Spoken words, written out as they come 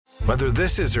Whether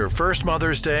this is her first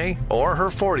Mother's Day or her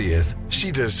 40th, she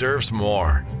deserves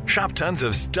more. Shop tons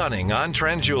of stunning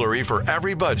on-trend jewelry for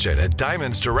every budget at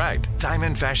Diamonds Direct.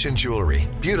 Diamond fashion jewelry,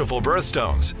 beautiful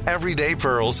birthstones, everyday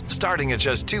pearls starting at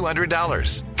just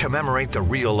 $200. Commemorate the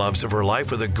real loves of her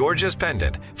life with a gorgeous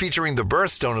pendant featuring the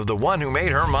birthstone of the one who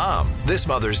made her mom. This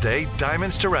Mother's Day,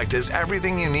 Diamonds Direct is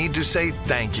everything you need to say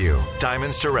thank you.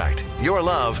 Diamonds Direct. Your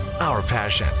love, our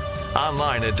passion.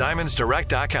 Online at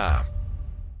diamondsdirect.com.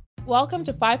 Welcome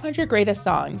to 500 Greatest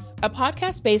Songs, a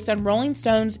podcast based on Rolling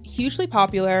Stone's hugely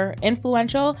popular,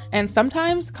 influential, and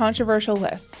sometimes controversial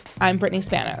list. I'm Brittany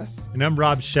Spanos. And I'm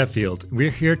Rob Sheffield. We're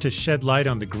here to shed light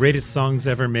on the greatest songs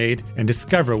ever made and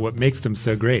discover what makes them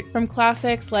so great. From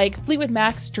classics like Fleetwood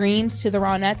Mac's Dreams to the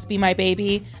Ronettes' Be My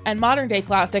Baby, and modern-day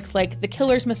classics like The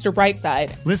Killer's Mr.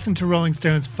 Brightside. Listen to Rolling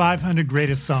Stone's 500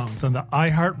 Greatest Songs on the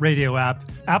iHeartRadio app,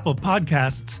 Apple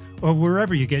Podcasts, or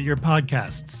wherever you get your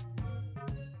podcasts.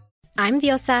 I'm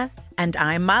Diosa. And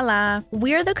I'm Mala.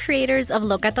 We're the creators of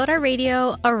Locatora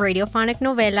Radio, a radiophonic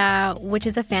novela, which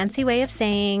is a fancy way of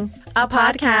saying a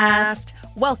podcast.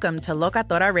 Welcome to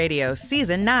Locatora Radio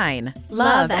Season 9.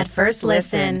 Love at First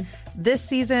Listen. This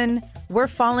season, we're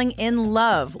falling in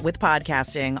love with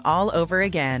podcasting all over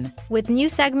again. With new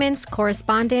segments,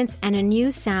 correspondence, and a new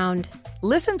sound.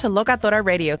 Listen to Locatora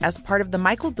Radio as part of the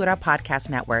My Cultura Podcast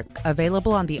Network,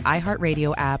 available on the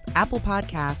iHeartRadio app, Apple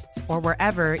Podcasts, or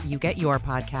wherever you get your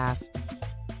podcasts.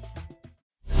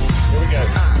 Here we go.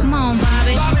 Come on,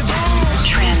 Bobby.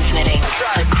 Transmitting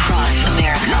across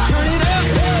America. Turn it up.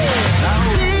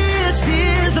 This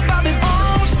is the Bobby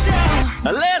Bones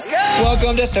Show. Let's go.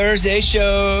 Welcome to Thursday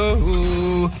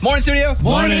show. Morning, studio.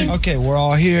 Morning. Okay, we're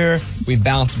all here. We've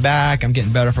bounced back. I'm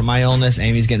getting better from my illness.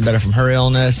 Amy's getting better from her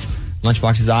illness.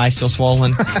 Lunchbox's eye still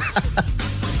swollen.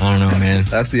 I don't know, man.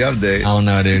 That's the update. I don't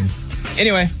know, dude.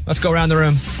 Anyway, let's go around the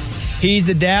room. He's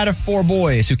the dad of 4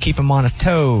 boys who keep him on his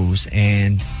toes,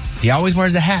 and he always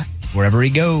wears a hat wherever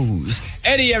he goes.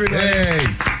 Eddie, everybody. Hey.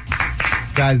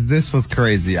 Guys, this was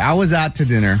crazy. I was out to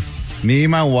dinner. Me,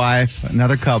 my wife,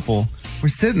 another couple. We're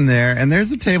sitting there, and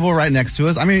there's a table right next to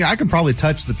us. I mean, I could probably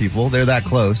touch the people. They're that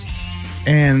close.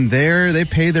 And they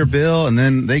pay their bill, and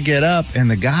then they get up,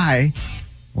 and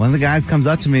one of the guys comes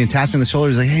up to me and taps me on the shoulder.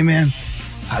 He's like, hey, man,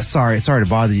 sorry to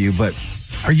bother you, but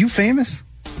are you famous?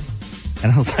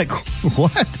 And I was like,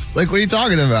 what? Like, what are you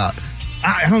talking about?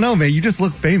 I don't know, man. You just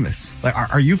look famous. Like,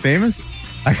 are you famous?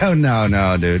 I go,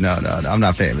 no, dude. No. I'm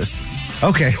not famous.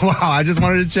 Okay, wow. I just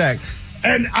wanted to check.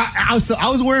 And I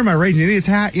was wearing my Raging Idiots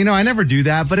hat. You know, I never do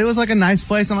that, but it was like a nice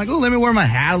place. I'm like, oh, let me wear my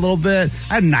hat a little bit.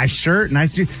 I had a nice shirt,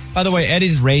 nice. By the way,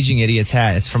 Eddie's Raging Idiots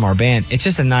hat, it's from our band. It's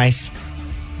just a nice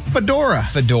fedora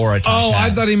type hat. I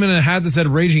thought he meant a hat that said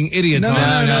Raging Idiots. No.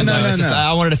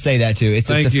 I wanted to say that too. It's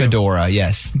a fedora,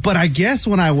 yes. But I guess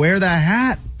when I wear that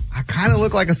hat, I kind of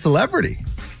look like a celebrity.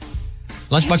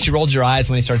 Lunchbox, you rolled your eyes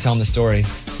when he started telling the story.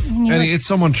 Eddie, it's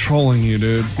someone trolling you,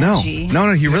 dude. No, he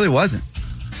really wasn't.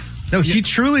 No, he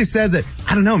truly said that,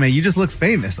 I don't know, man, you just look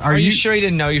famous. Are you sure he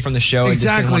didn't know you from the show? Exactly. He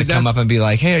just didn't want to come up and be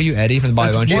like, hey, are you Eddie from the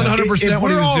Bobby Bones Show? 100% If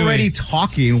we're already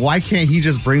talking, why can't he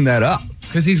just bring that up?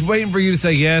 Because he's waiting for you to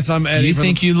say, yes, I'm Eddie. Do you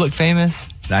think you look famous?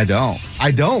 I don't,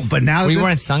 but now... Were you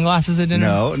wearing sunglasses at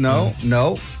dinner?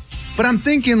 No. But I'm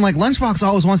thinking, like, Lunchbox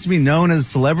always wants to be known as a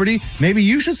celebrity. Maybe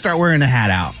you should start wearing a hat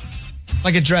out.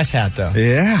 Like a dress hat, though.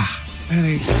 Yeah.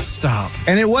 Eddie, stop.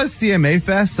 And it was CMA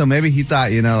Fest, so maybe he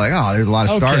thought, like, oh, there's a lot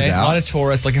of stars out. A lot of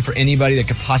tourists looking for anybody that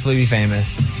could possibly be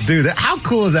famous. Dude, how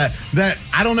cool is that? That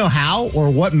I don't know how or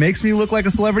what makes me look like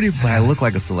a celebrity, but I look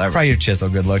like a celebrity. Probably your chisel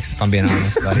good looks, if I'm being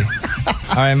honest, buddy.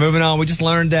 All right, moving on. We just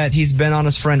learned that he's been on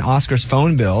his friend Oscar's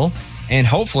phone bill, and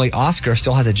hopefully Oscar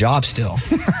still has a job still.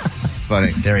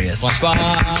 Funny. There he is.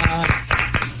 Lunchbox.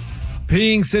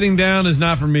 Peeing sitting down is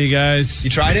not for me, guys. You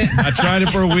tried it? I tried it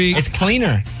for a week. It's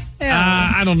cleaner.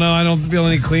 I don't know. I don't feel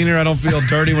any cleaner. I don't feel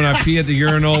dirty when I pee at the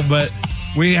urinal. But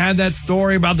we had that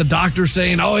story about the doctor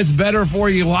saying, oh, it's better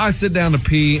for you. Well, I sit down to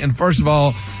pee. And first of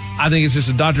all, I think it's just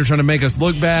a doctor trying to make us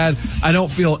look bad. I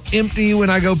don't feel empty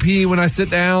when I go pee when I sit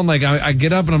down. Like I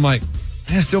get up and I'm like,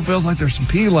 man, it still feels like there's some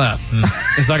pee left.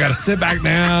 And so I got to sit back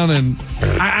down. And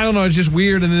I don't know. It's just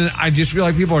weird. And then I just feel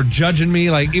like people are judging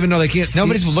me. Like, even though they can't see.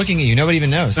 Nobody's looking at you. Nobody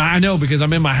even knows. I know, because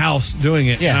I'm in my house doing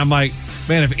it. Yeah. And I'm like,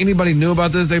 man, if anybody knew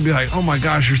about this, they'd be like, oh my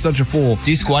gosh, you're such a fool.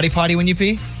 Do you squatty potty when you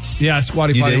pee? Yeah,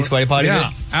 squatty potty. You do squatty potty?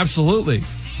 Yeah, absolutely.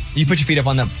 You put your feet up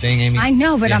on that thing, Amy? I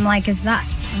know, but I'm like, is that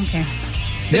okay?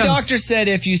 The doctor said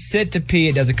if you sit to pee,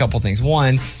 it does a couple things.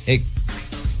 One, it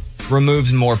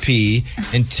removes more pee,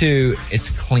 and two, it's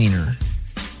cleaner.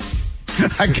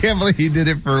 I can't believe he did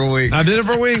it for a week. I did it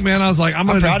for a week, man. I was like, I'm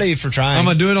proud of you for trying. I'm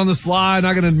going to do it on the slide.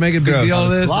 Not going to make a big deal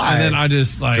of this. slide. And then I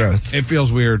just, it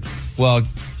feels weird. Well,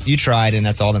 you tried, and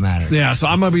that's all that matters. Yeah, so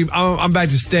I'm back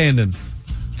to standing.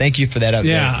 Thank you for that update.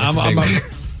 Yeah, I'm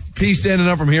P standing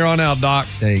up from here on out, Doc.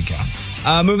 There you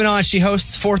go. Moving on, she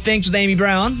hosts 4 Things with Amy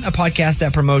Brown, a podcast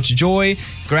that promotes joy,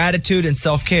 gratitude, and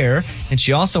self-care. And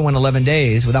she also went 11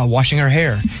 days without washing her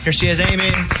hair. Here she is,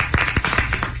 Amy.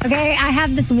 Okay, I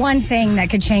have this one thing that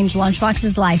could change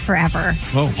Lunchbox's life forever.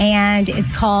 Whoa. And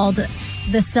it's called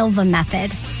the Silva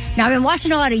method. Now, I've been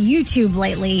watching a lot of YouTube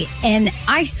lately, and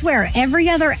I swear every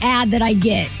other ad that I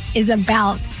get is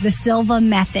about the Silva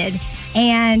method.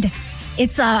 And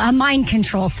it's a mind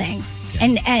control thing.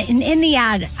 And in the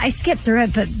ad, I skipped through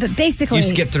it, but basically... You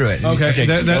skipped through it. Okay,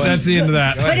 that's the end of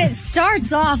that. But it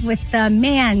starts off with the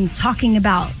man talking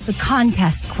about the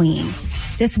contest queen.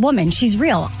 This woman, she's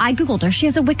real. I Googled her. She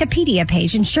has a Wikipedia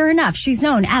page, and sure enough, she's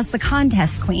known as the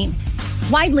contest queen.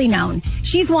 Widely known.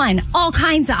 She's won all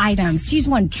kinds of items. She's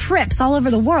won trips all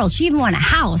over the world. She even won a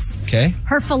house. Okay.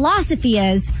 Her philosophy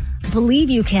is,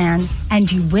 believe you can,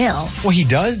 and you will. Well, he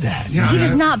does that. Yeah. He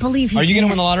does not believe he can. Are you going to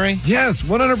win the lottery? Yes,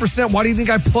 100%. Why do you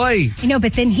think I play? You know,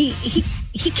 but then he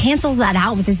cancels that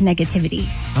out with his negativity.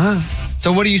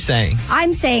 So what are you saying?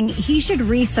 I'm saying he should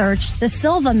research the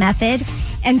Silva method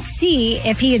and see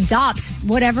if he adopts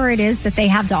whatever it is that they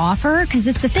have to offer, because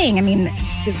it's a thing. I mean,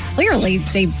 clearly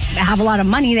they have a lot of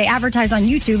money. They advertise on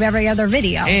YouTube every other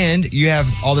video. And you have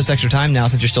all this extra time now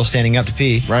since you're still standing up to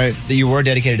pee. Right. That you were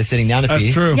dedicated to sitting down to pee.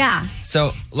 That's true. Yeah.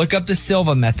 So look up the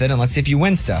Silva method and let's see if you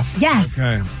win stuff. Yes.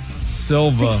 Okay.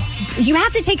 Silva. You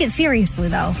have to take it seriously,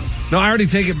 though. No, I already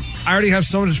take it. I already have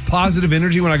so much positive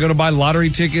energy when I go to buy lottery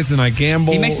tickets and I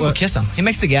gamble. He makes people kiss him. He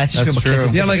makes the gas station people kiss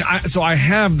his Yeah, tickets. so I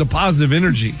have the positive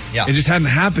energy. Yeah. It just hadn't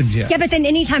happened yet. Yeah, but then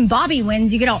anytime Bobby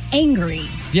wins, you get all angry.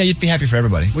 Yeah, you'd be happy for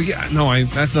everybody. Well, yeah, no,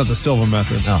 that's not the Silva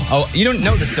method. No. Oh, you don't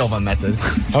know the Silva method.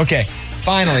 Okay.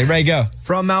 Finally, Ray, go.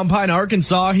 From Mountain Pine,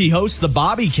 Arkansas, he hosts the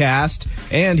Bobby Cast,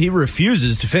 and he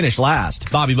refuses to finish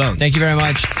last. Bobby Bone. Thank you very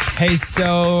much. Hey,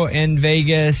 so in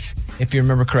Vegas, if you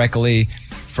remember correctly,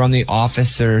 from the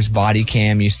officer's body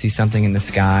cam, you see something in the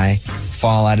sky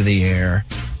fall out of the air.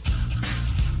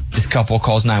 This couple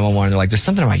calls 911. They're like, there's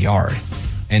something in my yard.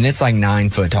 And it's like 9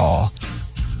 foot tall.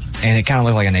 And it kind of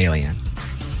looked like an alien.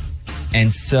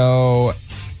 And so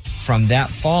from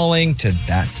that falling to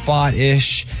that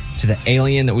spot-ish to the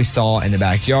alien that we saw in the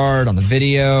backyard on the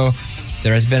video,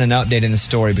 there has been an update in the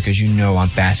story because you know I'm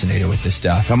fascinated with this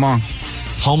stuff. Come on.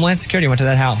 Homeland Security went to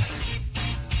that house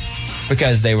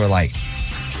because they were like,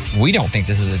 we don't think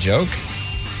this is a joke.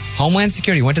 Homeland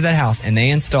Security went to that house and they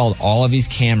installed all of these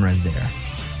cameras there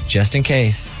just in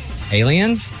case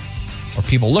aliens or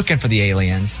people looking for the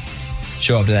aliens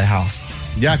show up to that house.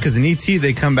 Yeah, because in ET,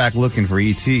 they come back looking for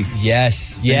ET. Yes.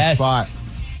 Same spot.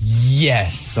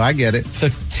 Yes. So I get it. So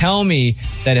tell me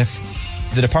that if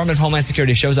the Department of Homeland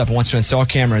Security shows up and wants to install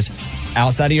cameras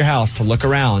outside of your house to look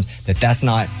around, that's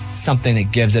not something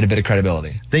that gives it a bit of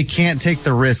credibility. They can't take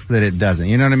the risk that it doesn't.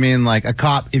 You know what I mean? Like a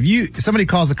cop, if somebody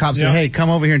calls the cop and says, hey, come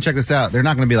over here and check this out, they're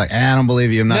not going to be like, I don't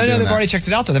believe you. I'm not doing that. No, they've already checked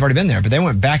it out though. They've already been there, but they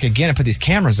went back again and put these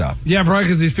cameras up. Yeah, probably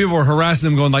because these people were harassing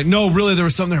them going like, no, really, there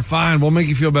was something there. Fine, we'll make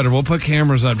you feel better. We'll put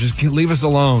cameras up. Just leave us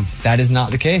alone. That is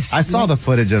not the case. I saw the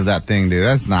footage of that thing, dude.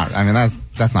 That's not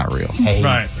not real. Hey,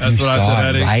 right. That's what I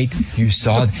said, Eddie. Right? You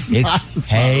saw it.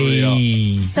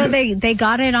 Hey. So they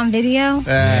got it on video?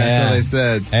 Yeah. So they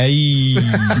said. Hey.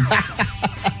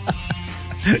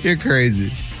 You're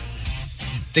crazy.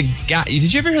 The guy,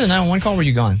 did you ever hear the 911 call? Or were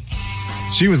you gone?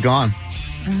 She was gone.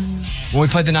 When we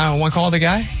played the 911 call, the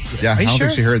guy? Yeah, I don't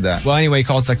think she heard that. Well, anyway, he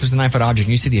calls, like, there's a 9 foot object,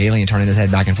 and you see the alien turning his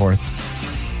head back and forth.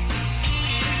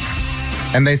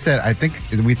 And they said,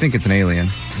 we think it's an alien.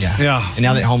 Yeah. And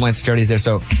now that Homeland Security is there,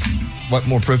 so what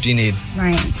more proof do you need?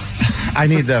 Right. I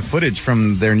need the footage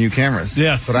from their new cameras.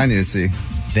 Yes. That's what I need to see.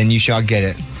 Then you shall get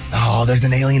it. Oh, there's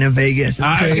an alien in Vegas.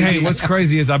 That's crazy. Hey, what's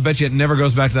crazy is I bet you it never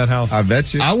goes back to that house. I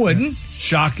bet you. I wouldn't.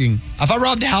 Shocking. If I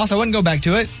robbed a house, I wouldn't go back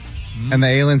to it. And the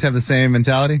aliens have the same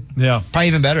mentality? Yeah. Probably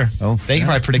even better. Oh, they can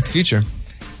probably predict the future.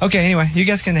 Okay, anyway, you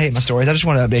guys can hate my stories. I just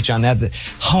want to update you on that. The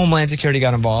Homeland Security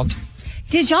got involved.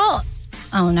 Did y'all...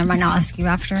 Oh, never mind. I'll ask you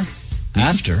after.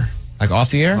 After? Like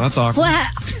off the air? Well, that's awkward. Well,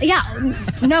 yeah.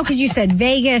 No, because you said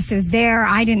Vegas is there.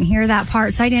 I didn't hear that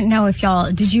part, so I didn't know if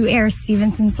y'all... Did you air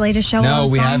Stevenson's latest show? No,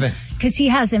 we haven't. Because he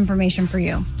has information for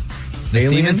you. The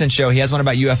Stevenson show, he has one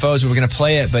about UFOs. We were going to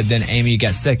play it, but then Amy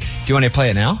got sick. Do you want to play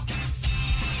it now?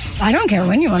 I don't care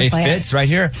when you want to play it. It fits right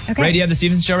here. Okay. Ray, do you have the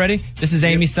Stevenson show ready? This is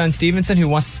Amy's son, Stevenson, who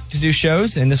wants to do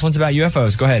shows, and this one's about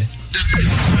UFOs. Go ahead.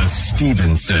 The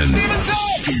Stevenson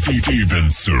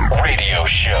Radio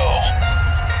Show.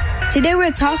 Today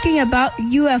we're talking about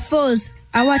UFOs.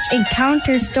 I watch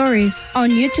encounter stories on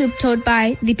YouTube told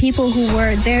by the people who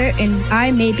were there, and I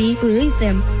maybe believe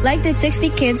them. Like the 60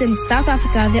 kids in South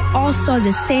Africa, they all saw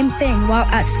the same thing while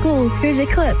at school. Here's a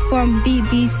clip from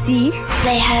BBC.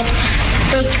 They had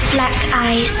big black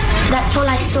eyes. That's all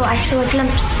I saw. I saw a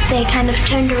glimpse. They kind of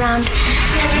turned around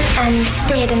and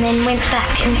stared and then went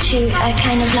back into a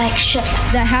kind of like ship.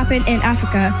 That happened in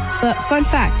Africa. But fun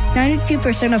fact,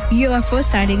 92% of UFO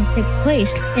sightings take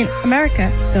place in America.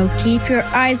 So keep your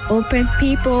eyes open,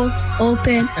 people.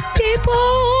 Open, people.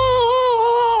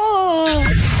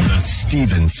 The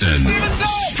Stevenson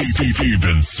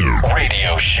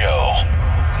Radio Show.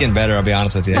 It's getting better, I'll be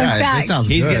honest with you. Fun fact.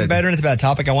 He's getting better, and it's about a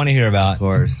topic I want to hear about. Of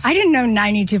course. I didn't know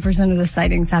 92% of the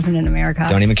sightings happen in America.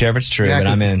 Don't even care if it's true, but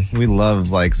I'm in. We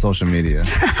love like social media. No,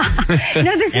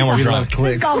 this And we're is drunk.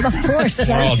 This is all the force.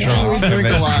 We're all drunk. We drink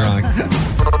a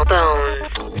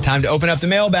Everybody's drunk. Time to open up the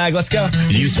mailbag. Let's go.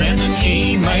 You send an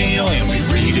email and we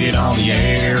read it on the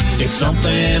air. It's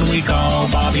something we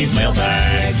call Bobby's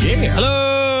mailbag. Yeah.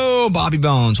 Hello, Bobby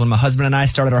Bones. When my husband and I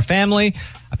started our family,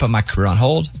 I put my career on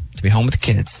hold to be home with the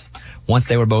kids. Once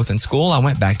they were both in school, I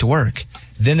went back to work.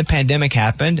 Then the pandemic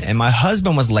happened and my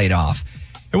husband was laid off.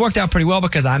 It worked out pretty well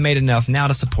because I made enough now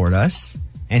to support us,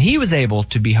 and he was able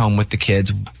to be home with the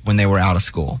kids when they were out of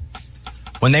school.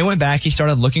 When they went back, he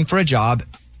started looking for a job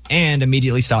and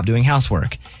immediately stopped doing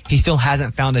housework. He still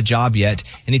hasn't found a job yet,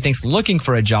 and he thinks looking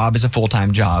for a job is a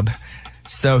full-time job.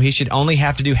 So he should only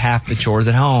have to do half the chores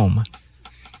at home.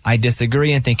 I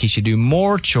disagree and think he should do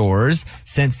more chores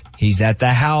since he's at the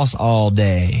house all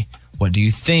day. What do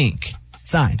you think?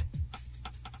 Signed,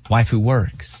 wife who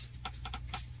works.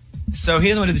 So he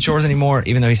doesn't want to do the chores anymore,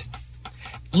 even though he's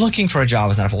looking for a job.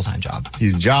 It's not a full-time job.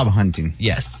 He's job hunting.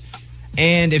 Yes.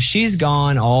 And if she's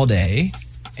gone all day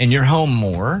and you're home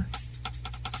more,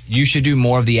 you should do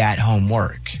more of the at-home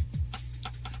work.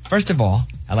 First of all,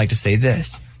 I'd like to say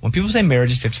this. When people say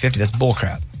marriage is 50-50, that's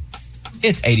bullcrap.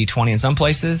 It's 80-20 in some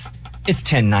places. It's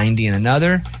 10-90 in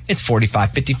another. It's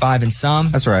 45-55 in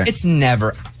some. That's right. It's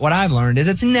never, what I've learned is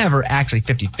it's never actually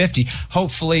 50-50.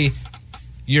 Hopefully,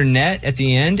 your net at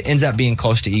the end ends up being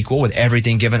close to equal with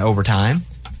everything given over time.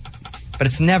 But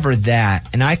it's never that.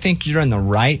 And I think you're in the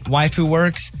right wife who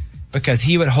works because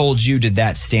he would hold you to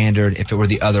that standard if it were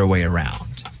the other way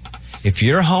around. If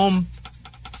you're home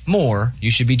more,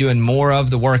 you should be doing more of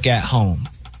the work at home.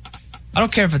 I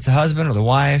don't care if it's the husband or the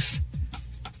wife.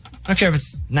 I don't care if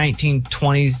it's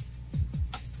 1920s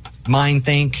mind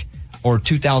think or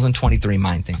 2023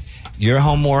 mind think. You're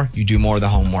home more, you do more of the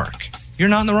homework. You're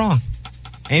not in the wrong.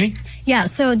 Amy? Yeah,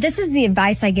 so this is the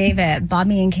advice I gave at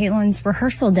Bobby and Caitlin's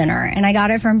rehearsal dinner, and I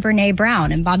got it from Brene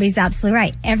Brown, and Bobby's absolutely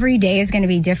right. Every day is going to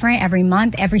be different, every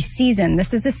month, every season.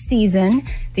 This is a season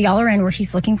that y'all are in where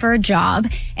he's looking for a job,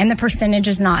 and the percentage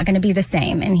is not going to be the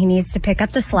same, and he needs to pick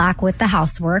up the slack with the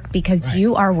housework because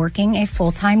you are working a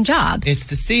full-time job. It's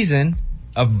the season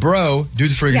of bro, do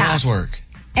the friggin' housework.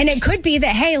 And it could be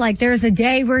that, hey, like there's a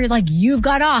day where like you've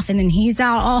got off and then he's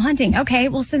out all hunting. Okay,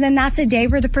 well, so then that's a day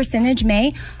where the percentage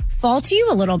may fall to you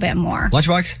a little bit more.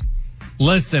 Lunchbox?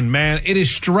 Listen, man, it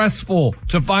is stressful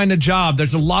to find a job.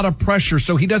 There's a lot of pressure,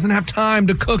 so he doesn't have time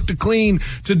to cook, to clean,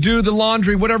 to do the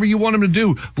laundry, whatever you want him to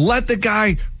do. Let the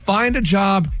guy find a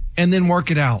job and then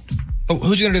work it out. But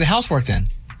who's going to do the housework then?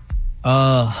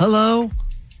 Hello?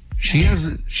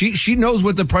 She knows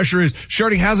what the pressure is. She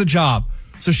already has a job.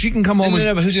 So she can come home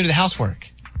No, but who's going to do the housework?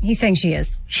 He's saying she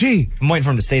is. I'm waiting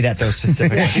for him to say that, though,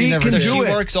 specifically. She can do she it.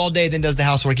 works all day, then does the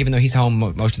housework, even though he's home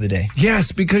most of the day.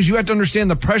 Yes, because you have to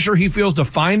understand the pressure he feels to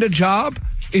find a job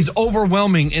is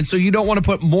overwhelming, and so you don't want to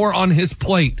put more on his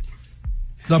plate.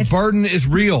 The burden is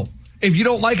real. If you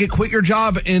don't like it, quit your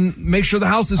job and make sure the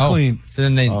house is clean. So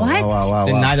then then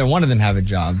neither one of them have a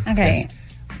job. Okay. Yes.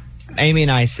 Amy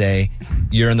and I say,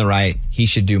 you're in the right. He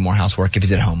should do more housework if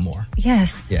he's at home more.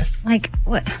 Yes. Yes. Like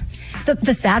what?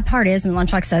 The sad part is when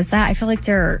Lunchbox says that, I feel like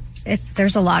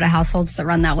there's a lot of households that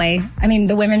run that way. I mean,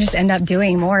 the women just end up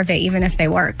doing more of it even if they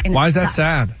work. And why is that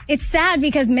sad? It's sad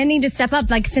because men need to step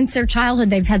up. Like since their childhood,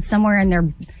 they've had somewhere in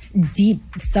their deep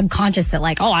subconscious that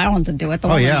like, oh, I don't have to do it.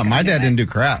 My dad didn't do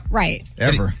crap. Right.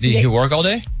 Ever. Did you work all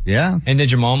day? Yeah. And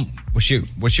did your mom Was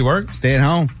she work? Stay at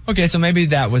home. Okay, so maybe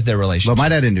that was their relationship. But my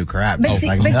dad didn't do crap. But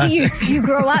you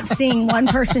grow up seeing one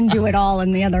person do it all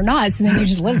and the other not, so then you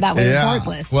just live that way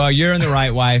regardless. Well, you're in the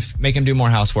right, wife. Make him do more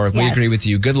housework. We Yes. agree with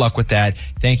you. Good luck with that.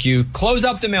 Thank you. Close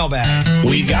up the mailbag.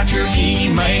 We got your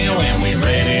email and we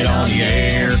read it on the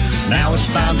air. Now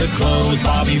it's time to close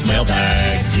Bobby's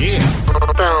mailbag. Yeah.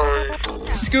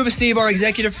 Scuba Steve, our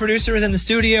executive producer, is in the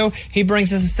studio. He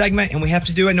brings us a segment, and we have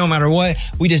to do it no matter what.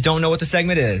 We just don't know what the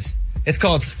segment is. It's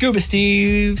called Scuba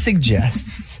Steve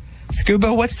Suggests.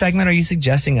 Scuba, what segment are you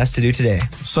suggesting us to do today?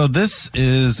 So this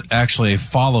is actually a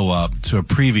follow-up to a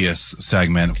previous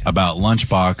segment about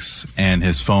Lunchbox and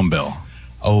his phone bill.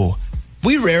 Oh,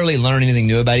 we rarely learn anything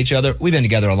new about each other. We've been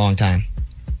together a long time.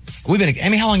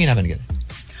 Amy, how long have you been together?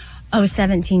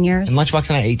 17 years. And Lunchbox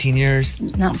and I, 18 years?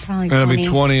 No, probably 20. It'll be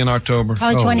 20 in October.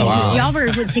 Probably 20. wow. Y'all were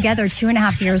together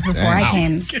 2.5 years before I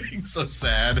came. Getting so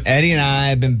sad. Eddie and I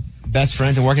have been best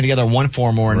friends and working together one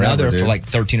form or another Forever, for dude. like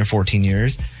 13 or 14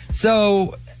 years.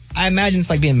 So I imagine it's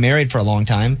like being married for a long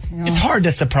time. Yeah. It's hard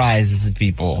to surprise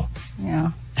people.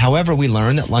 Yeah. However, we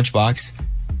learned that Lunchbox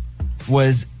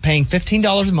was paying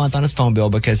 $15 a month on his phone bill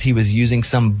because he was using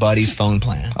some buddy's phone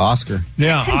plan. Oscar.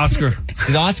 Yeah, Oscar.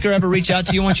 Did Oscar ever reach out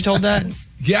to you once you told that?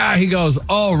 Yeah, he goes,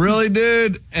 "Oh, really,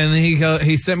 dude?" And then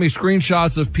he sent me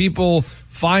screenshots of people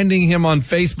finding him on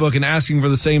Facebook and asking for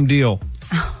the same deal.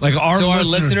 Like our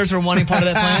listeners were wanting part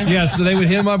of that plan? Yeah, so they would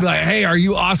hit him up, be like, "Hey, are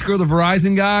you Oscar the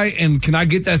Verizon guy? And can I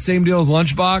get that same deal as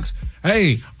Lunchbox?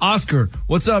 Hey, Oscar,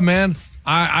 what's up, man?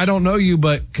 I don't know you,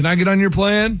 but can I get on your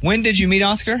plan?" When did you meet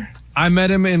Oscar? I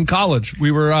met him in college.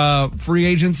 We were free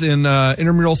agents in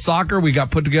intramural soccer. We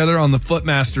got put together on the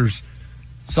Footmasters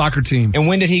soccer team. And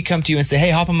when did he come to you and say, "Hey,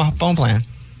 hop on my phone plan"?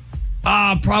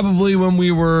 Probably when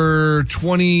we were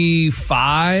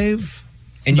 25.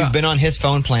 And you've been on his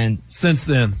phone plan since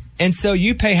then. And so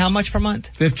you pay how much per month?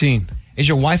 15. Is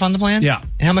your wife on the plan? Yeah.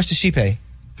 And how much does she pay?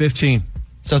 15.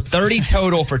 So 30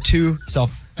 total for two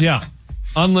Yeah.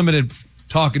 Unlimited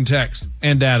talk and text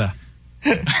and data.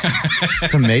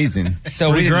 It's amazing.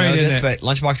 So we didn't know this, but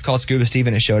Lunchbox called Scuba Steve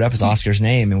and it showed up as Oscar's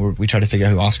name, and we tried to figure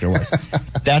out who Oscar was.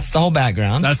 That's the whole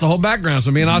background. That's the whole background.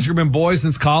 So me and Oscar have been boys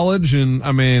since college, and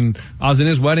I mean, I was in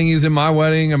his wedding, he was in my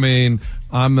wedding. I mean,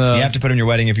 you have to put him in your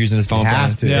wedding if you're using his phone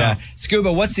plan. Yeah.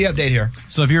 Scuba, what's the update here?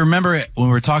 So if you remember when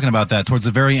we were talking about that, towards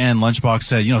the very end, Lunchbox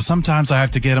said, sometimes I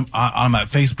have to get him on him at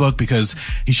Facebook because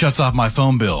he shuts off my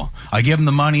phone bill. I give him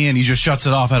the money and he just shuts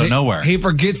it off out of nowhere. He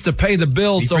forgets to pay the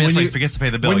bill. He forgets to pay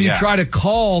the bill, when you try to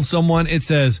call someone, it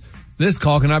says, "This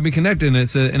call cannot be connected,"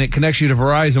 and it connects you to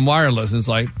Verizon Wireless. And it's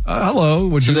like,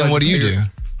 hello. So then what do you do?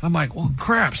 I'm like, well,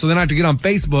 crap. So then I have to get on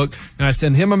Facebook and I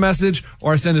send him a message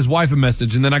or I send his wife a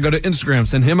message. And then I go to Instagram,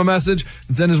 send him a message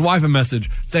and send his wife a message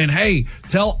saying, "Hey,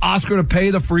 tell Oscar to pay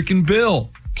the freaking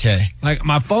bill." Okay. Like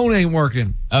my phone ain't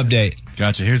working. Update.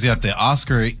 Gotcha. Here's the update.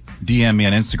 Oscar DM'd me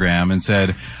on Instagram and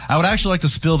said, "I would actually like to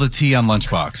spill the tea on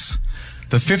Lunchbox.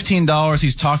 The $15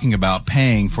 he's talking about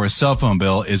paying for a cell phone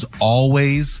bill is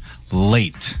always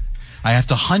late. I have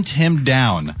to hunt him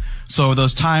down. So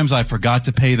those times I forgot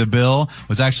to pay the bill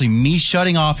was actually me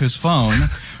shutting off his phone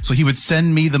so he would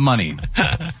send me the money."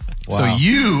 Wow. So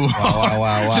you,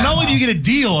 Wow. so not only do you get a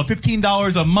deal of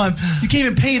 $15 a month, you can't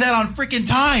even pay that on freaking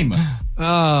time.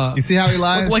 You see how he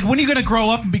lies? Like when are you going to grow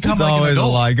up and become It's like an always a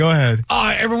adult? lie. Go ahead.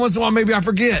 Every once in a while, maybe I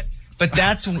forget. But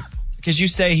that's because you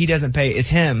say he doesn't pay. It's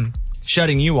him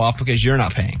shutting you off because you're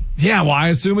not paying. Yeah, well, I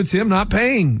assume it's him not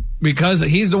paying because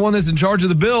he's the one that's in charge of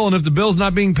the bill. And if the bill's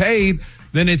not being paid,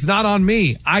 then it's not on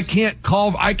me. I can't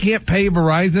pay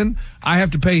Verizon. I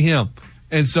have to pay him.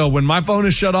 And so when my phone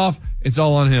is shut off, it's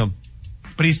all on him.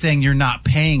 But he's saying you're not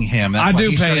paying him. That's I why do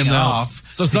he's pay shutting him it though. off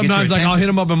So to get your sometimes I'll attention. hit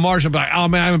him up in March and be like, "Oh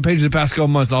man, I haven't paid you the past couple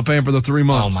months. I'll pay him for the 3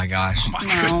 months." Oh my gosh. Oh my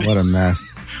goodness. What a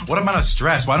mess. What amount of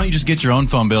stress? Why don't you just get your own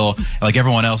phone bill like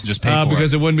everyone else and just pay for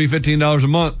because it? it wouldn't be $15 a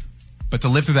month. But to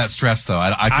live through that stress, though, I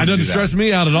It couldn't doesn't do that. stress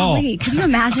me out at all. Wait, could you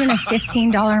imagine a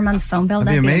 $15 a month phone bill?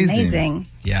 That'd That'd be be amazing. amazing.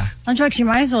 Yeah. Lunchbox, you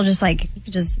might as well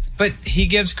just But he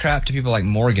gives crap to people like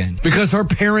Morgan. Because her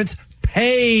parents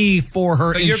pay for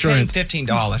her But insurance. you're paying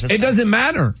 $15. It doesn't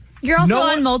matter. You're also No on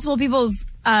one- multiple people's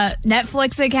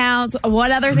Netflix accounts.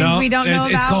 What other things No, we don't know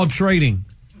it's about? called trading.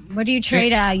 What do you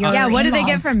trade what do they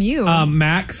get from you?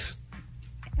 Max.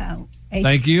 Oh,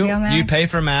 Thank you. HBO Max? You pay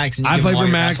for Max. And you I give pay him all for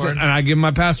your Max password? and I give them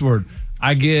my password.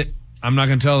 I'm not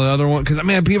going to tell the other one because,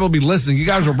 man, people be listening. You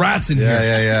guys are rats in here.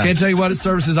 Yeah. Can't tell you what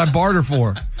services I barter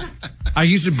for. I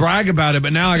used to brag about it,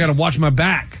 but now I got to watch my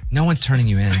back. No one's turning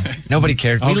you in. Nobody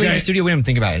cares. We Okay. leave the studio. We don't even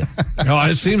think about it. No,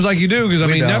 it seems like you do because,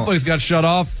 We don't. Netflix got shut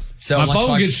off. So my Lunchbox,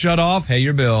 phone gets shut off. Pay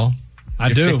your bill. I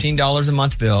Your do. $15 a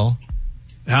month bill.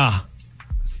 Yeah.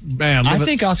 man. I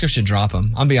think Oscar should drop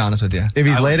him. I'll be honest with you. If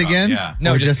he's late again? Yeah.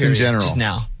 No, Or just in period. general? Just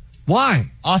now.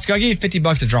 Why? Oscar, I'll give you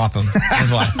 $50 to drop him.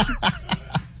 His wife.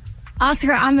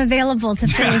 Oscar, I'm available to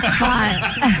fill a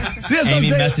spot. Amy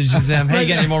messages them. Hey, you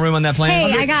got any more room on that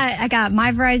plan? Hey, I got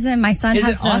my Verizon. My son Is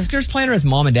has it Oscar's plan or his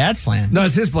mom and dad's plan? No,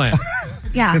 it's his plan.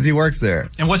 Yeah. Because he works there.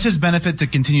 And what's his benefit to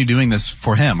continue doing this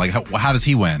for him? Like, how does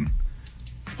he win?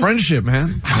 Friendship,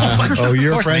 man. Oh,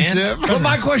 your course, man. friendship? But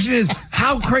my question is,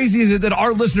 how crazy is it that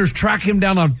our listeners track him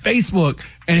down on Facebook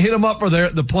and hit him up for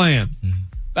the plan?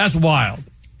 That's wild.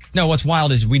 No, what's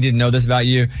wild is we didn't know this about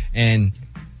you, and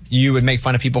you would make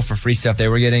fun of people for free stuff they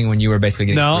were getting when you were basically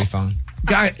getting a free phone.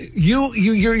 Guy,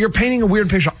 you're painting a weird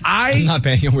picture. I'm not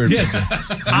painting a weird picture.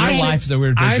 Your life's a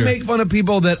weird picture. I make fun of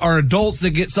people that are adults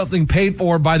that get something paid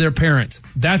for by their parents.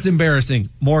 That's embarrassing.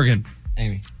 Morgan.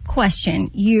 Amy. Question.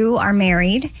 You are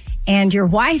married and your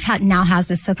wife now has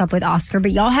this hookup with Oscar,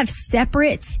 but y'all have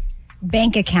separate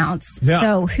bank accounts. Yeah.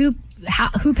 So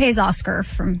who pays Oscar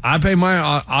from? I pay my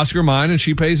Oscar mine and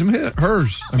she pays him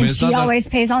hers. I mean, And it's she not always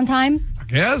pays on time? I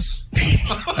guess.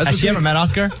 Has she ever met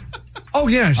Oscar? Oh,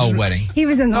 yeah. Wedding. He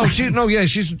was in the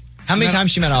she's. How many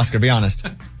times she met Oscar? Be honest.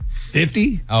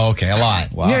 50. Oh, okay. A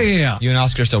lot. Wow. Yeah. You and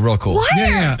Oscar are still real cool.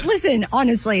 Why? Listen,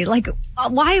 honestly,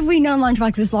 why have we known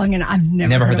Lunchbox this long and I've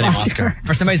never heard the of name Oscar.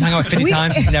 For somebody who's hung out 50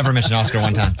 times, he's never mentioned Oscar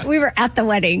one time. We were at the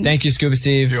wedding. Thank you, Scuba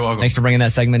Steve. You're welcome. Thanks for bringing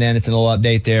that segment in. It's a little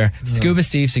update there. Scuba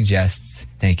Steve suggests.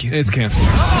 Thank you. It's canceled.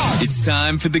 It's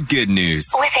time for the good news.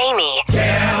 With Amy.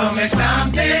 Tell me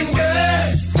something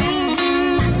good.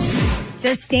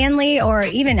 Does Stanley or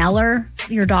even Eller,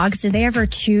 your dogs, do they ever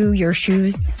chew your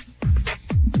shoes?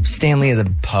 Stanley is a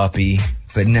puppy,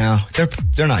 but no,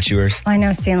 they're not chewers. I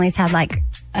know Stanley's had like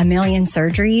a million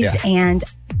surgeries, and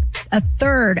a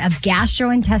third of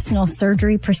gastrointestinal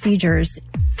surgery procedures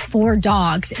for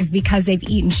dogs is because they've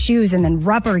eaten shoes and then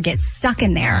rubber gets stuck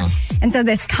in there. And so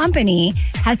this company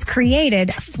has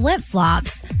created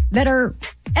flip-flops that are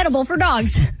edible for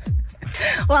dogs.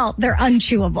 Well, they're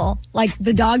unchewable. Like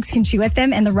the dogs can chew at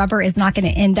them and the rubber is not going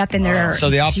to end up in their So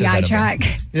the opposite of GI edible.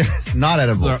 tract. Yes, not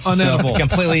edible. So they're unedible.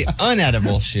 Completely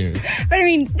unedible shoes. But I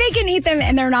mean, they can eat them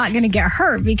and they're not going to get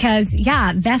hurt because,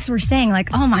 vets were saying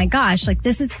like, oh my gosh, like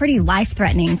this is pretty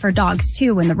life-threatening for dogs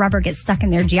too when the rubber gets stuck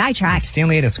in their GI tract.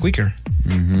 Stanley ate a squeaker.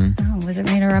 Oh, was it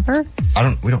made of rubber? I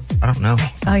don't know.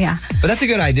 Oh yeah. But that's a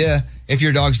good idea. If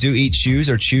your dogs do eat shoes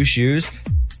or chew shoes,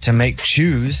 to make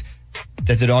shoes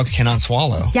that the dogs cannot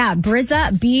swallow. Yeah, Brizza,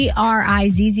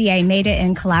 Brizza, made it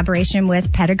in collaboration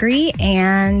with Pedigree,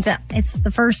 and it's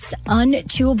the first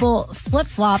unchewable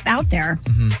flip-flop out there.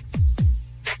 I'm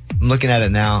looking at it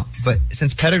now, but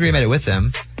since Pedigree made it with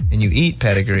them, and you eat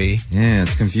Pedigree,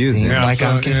 it's confusing. Seems like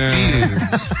I'm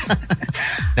confused.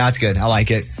 No, it's good. I like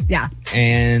it. Yeah.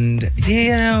 And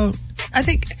I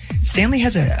think Stanley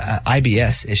has a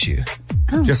IBS issue.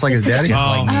 Oh, just like his daddy? Just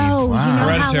like me. Oh, Wow. you know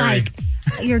Hereditary. how like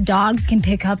your dogs can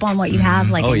pick up on what you have,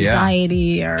 like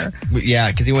anxiety or... Yeah,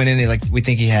 because he went in and we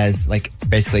think he has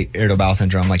basically irritable bowel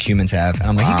syndrome like humans have. And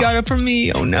I'm like, you got it from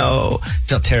me. Oh no.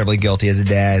 Felt terribly guilty as a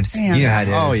dad. Yeah. You know how it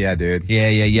is. Oh yeah, dude.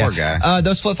 Yeah. Poor guy.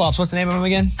 Those flip-flops, what's the name of them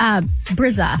again?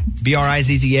 Brizza. Brizza. All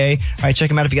right, check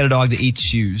them out if you got a dog that eats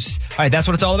shoes. All right, that's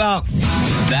what it's all about.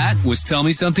 That was Tell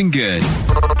Me Something Good.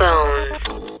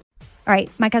 All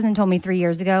right, my cousin told me 3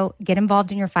 years ago, get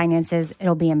involved in your finances.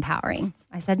 It'll be empowering.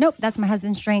 I said, nope, that's my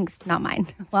husband's strength, not mine.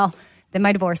 Well, then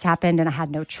my divorce happened and I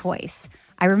had no choice.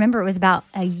 I remember it was about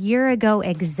a year ago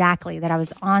exactly that I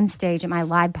was on stage at my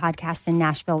live podcast in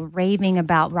Nashville raving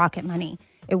about Rocket Money.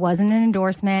 It wasn't an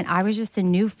endorsement. I was just a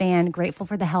new fan, grateful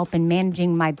for the help in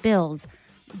managing my bills,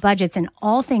 budgets, and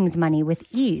all things money with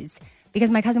ease.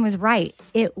 Because my cousin was right.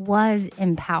 It was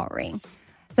empowering.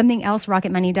 Something else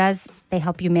Rocket Money does, they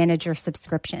help you manage your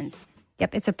subscriptions.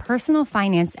 Yep, it's a personal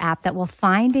finance app that will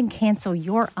find and cancel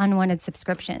your unwanted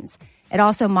subscriptions. It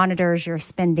also monitors your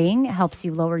spending, helps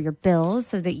you lower your bills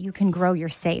so that you can grow your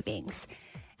savings.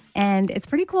 And it's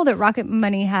pretty cool that Rocket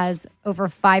Money has over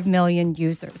 5 million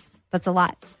users. That's a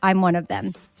lot. I'm one of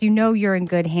them. So you know you're in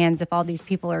good hands if all these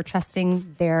people are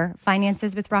trusting their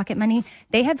finances with Rocket Money.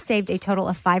 They have saved a total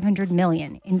of $500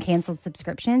 million in canceled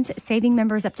subscriptions, saving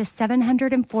members up to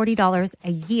 $740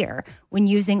 a year when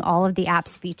using all of the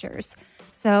app's features.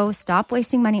 So stop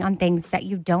wasting money on things that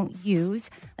you don't use.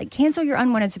 Like cancel your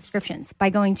unwanted subscriptions by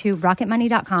going to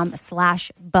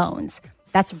rocketmoney.com/bones.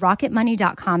 That's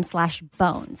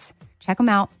rocketmoney.com/bones. Check them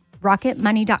out.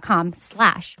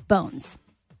 rocketmoney.com/bones.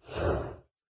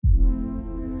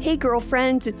 Hey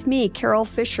girlfriends, it's me, Carol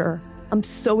Fisher. I'm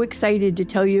so excited to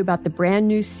tell you about the brand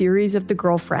new series of The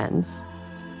Girlfriends.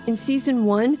 In season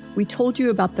 1, we told you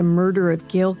about the murder of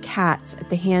Gail Katz at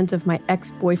the hands of my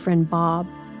ex-boyfriend Bob.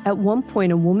 At one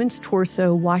point, a woman's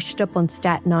torso washed up on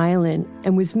Staten Island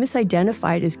and was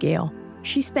misidentified as Gail.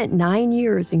 She spent 9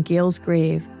 years in Gail's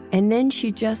grave, and then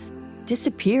she just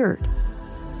disappeared.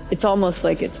 It's almost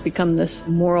like it's become this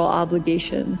moral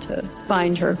obligation to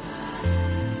find her.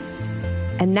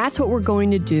 And that's what we're going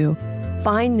to do.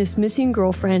 Find this missing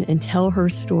girlfriend and tell her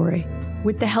story.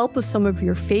 With the help of some of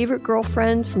your favorite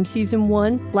girlfriends from season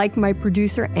 1, like my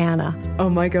producer, Anna.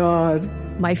 Oh my God.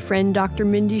 My friend, Dr.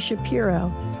 Mindy Shapiro.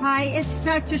 Hi, it's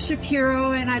Dr.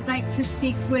 Shapiro, and I'd like to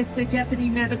speak with the Deputy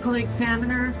Medical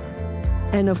Examiner.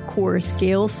 And of course,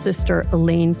 Gail's sister,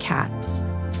 Elaine Katz.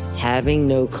 Having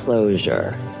no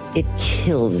closure, it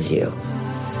kills you.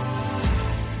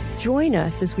 Join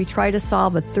us as we try to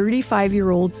solve a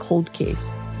 35-year-old cold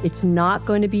case. It's not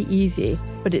going to be easy,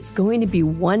 but it's going to be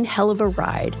one hell of a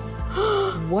ride.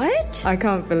 What? I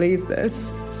can't believe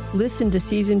this. Listen to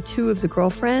season 2 of The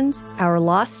Girlfriends, Our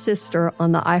Lost Sister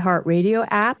on the iHeartRadio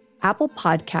app, Apple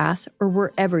Podcasts, or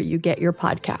wherever you get your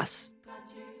podcasts.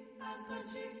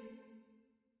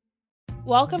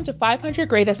 Welcome to 500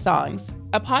 Greatest Songs,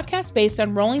 a podcast based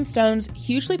on Rolling Stone's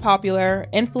hugely popular,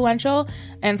 influential,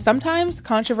 and sometimes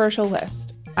controversial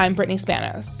list. I'm Brittany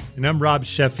Spanos. And I'm Rob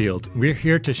Sheffield. We're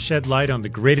here to shed light on the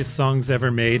greatest songs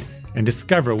ever made and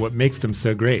discover what makes them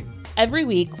so great. Every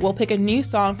week, we'll pick a new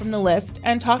song from the list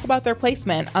and talk about their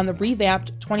placement on the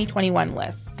revamped 2021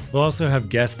 list. We'll also have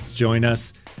guests join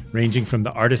us, ranging from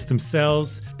the artists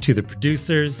themselves to the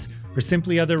producers, or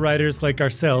simply other writers like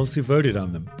ourselves who voted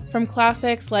on them. From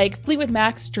classics like Fleetwood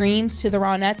Mac's Dreams to the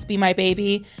Ronettes' Be My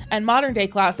Baby, and modern-day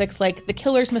classics like The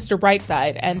Killer's Mr.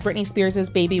 Brightside and Britney Spears'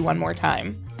 Baby One More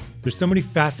Time. There's so many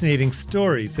fascinating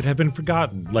stories that have been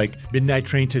forgotten, like Midnight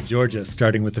Train to Georgia,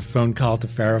 starting with a phone call to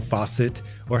Farrah Fawcett,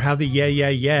 or how the Yeah Yeah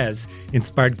Yeahs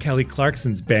inspired Kelly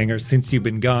Clarkson's banger Since You've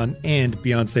Been Gone and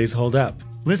Beyoncé's Hold Up.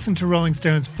 Listen to Rolling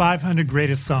Stone's 500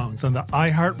 Greatest Songs on the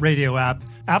iHeartRadio app,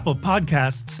 Apple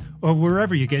Podcasts, or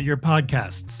wherever you get your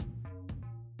podcasts.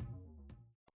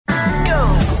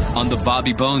 On the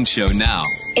Bobby Bones Show now.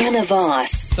 Anna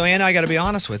Voss. So, Anna, I got to be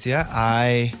honest with you.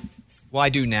 I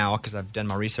do now because I've done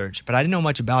my research, but I didn't know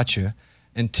much about you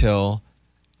until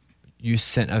you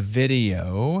sent a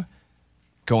video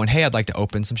going, hey, I'd like to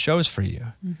open some shows for you.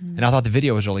 Mm-hmm. And I thought the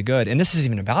video was really good. And this isn't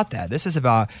even about that. This is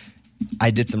about,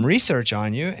 I did some research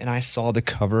on you, and I saw the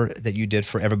cover that you did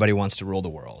for Everybody Wants to Rule the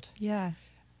World. Yeah.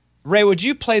 Ray, would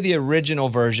you play the original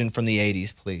version from the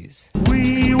 80s, please?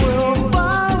 We will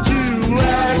find you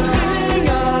acting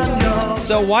on your...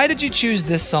 So why did you choose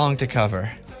this song to cover?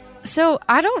 So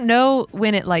I don't know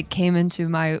when it came into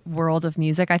my world of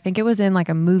music. I think it was in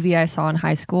a movie I saw in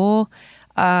high school.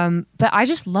 But I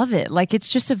just love it. It's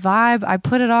just a vibe. I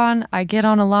put it on, I get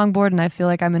on a longboard and I feel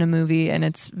like I'm in a movie, and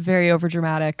it's very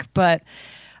overdramatic. But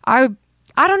I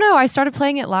don't know. I started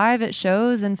playing it live at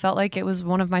shows and felt like it was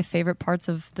one of my favorite parts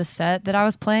of the set that I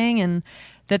was playing, and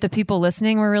that the people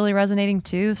listening were really resonating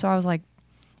too. So I was like,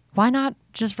 why not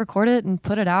just record it and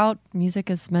put it out? Music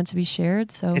is meant to be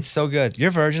shared. So it's so good. Your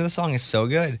version of the song is so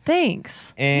good.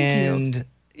 Thanks. And Thank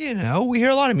you know, we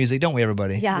hear a lot of music, don't we,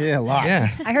 everybody? Yeah, lots. Yeah.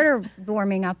 I heard her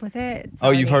warming up with it. It's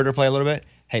Oh, you've already- heard her play a little bit?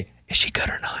 Hey, is she good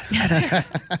or not?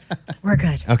 We're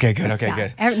good. Okay, good. Okay, Yeah.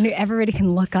 good. Everybody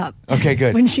can look up. Okay,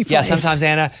 good. When she plays. Yeah, sometimes,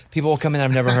 Anna, people will come in that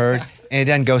I've never heard, and it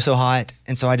doesn't go so hot,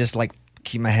 and so I just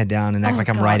keep my head down and act like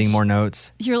I'm writing more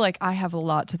notes. You're like, I have a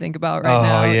lot to think about right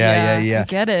now. Oh, yeah. I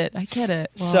get it. Well,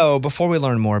 So before we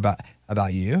learn more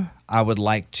about you, I would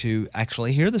like to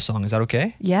actually hear the song. Is that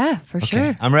okay? Yeah, for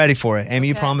sure. I'm ready for it. Amy,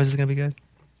 you promise it's going to be good?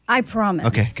 I promise.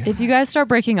 Okay, good. If you guys start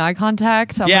breaking eye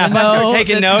contact, I'm If I gonna start know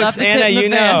taking that notes, stuff is Anna,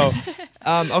 hitting the you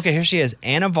fan. know. Okay, here she is,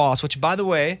 Anna Voss, which, by the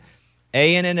way,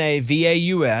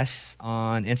 ANNAVAUS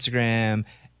on Instagram.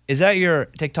 Is that your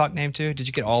TikTok name too? Did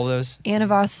you get all of those? Anna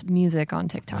Voss music on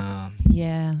TikTok.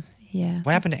 Yeah.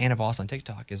 What happened to Anna Voss on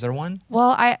TikTok? Is there one? Well,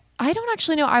 I don't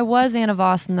actually know. I was Anna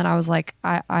Voss, and then I was like,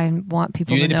 I want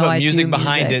people You to need know to put I music do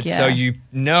behind music. it so you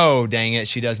know, dang it,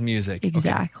 she does music. Okay,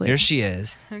 Exactly. here she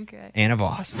is. Okay. Anna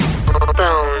Voss.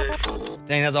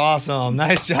 Dang, that's awesome.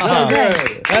 Nice job. So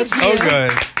good. That's Thank so you.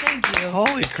 good. Thank you.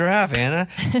 Holy crap, Anna.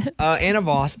 Anna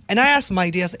Voss. And I asked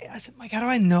Mike D, I said, Mike, how do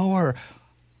I know her?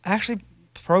 I actually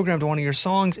programmed one of your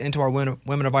songs into our Women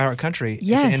of iHeart Country at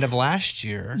the end of last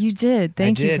year. You did.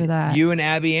 Thank you for that. You and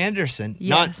Abby Anderson.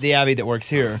 Not Yes. the Abby that works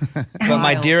here, but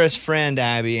my dearest friend,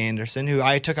 Abby Anderson, who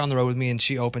I took on the road with me, and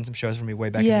she opened some shows for me way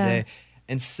back in the day.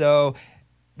 And so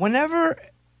whenever...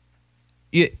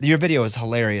 your video is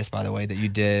hilarious, by the way, that you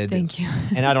did. Thank you.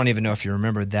 And I don't even know if you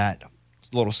remember that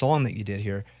little song that you did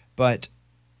here. But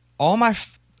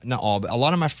not all, but a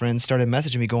lot of my friends started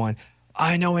messaging me going,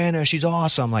 I know Anna, she's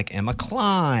awesome. Like Emma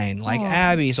Klein, like Aw.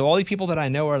 Abby. So all the people that I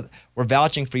know were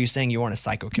vouching for you, saying you weren't a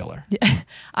psycho killer. Yeah,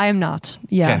 I am not.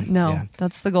 Yeah, Okay, no, yeah.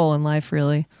 that's the goal in life,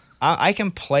 really. I can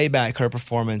play back her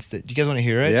performance. Do you guys want to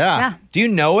hear it? Yeah. Do you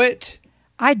know it?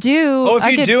 I do. Oh, if I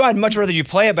you could- do, I'd much rather you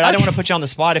play it, but I don't want to put you on the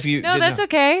spot if you No, didn't that's know.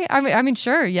 okay. I mean,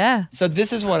 sure, yeah. So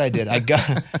this is what I did. I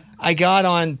got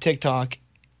on TikTok,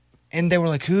 and they were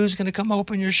like, "Who's gonna come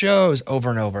open your shows?" Over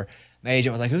and over. My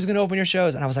agent was like, "Who's gonna open your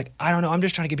shows?" And I was like, "I don't know. I'm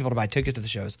just trying to get people to buy tickets to the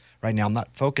shows right now. I'm not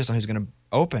focused on who's gonna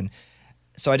open."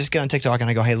 So I just get on TikTok and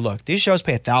I go, "Hey, look, these shows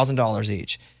pay $1,000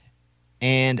 each,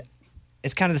 and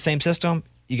it's kind of the same system.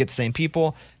 You get the same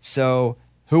people. So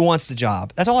who wants the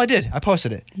job?" That's all I did. I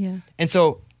posted it. Yeah. And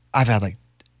so I've had like,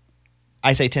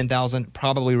 I say 10,000,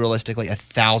 probably realistically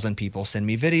 1,000 people send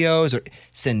me videos or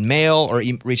send mail or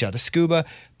reach out to Scuba.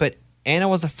 But Anna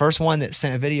was the first one that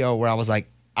sent a video where I was like,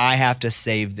 I have to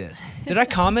save this. Did I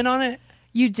comment on it?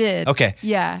 You did. Okay.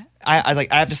 Yeah. I was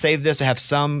like, I have to save this. I have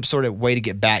some sort of way to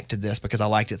get back to this because I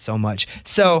liked it so much.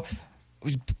 So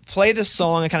we play this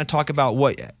song and kind of talk about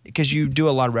because you do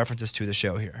a lot of references to the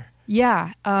show here.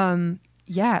 Yeah.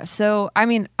 Yeah. So, I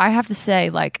mean, I have to say,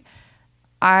 like,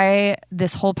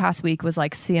 this whole past week was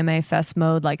like CMA Fest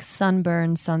mode, like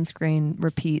sunburn, sunscreen,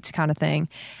 repeat kind of thing.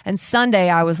 And Sunday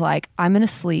I was like, I'm going to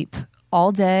sleep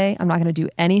all day. I'm not going to do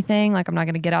anything. Like, I'm not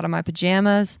going to get out of my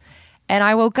pajamas. And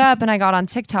I woke up and I got on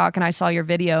TikTok and I saw your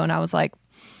video and I was like,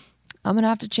 I'm going to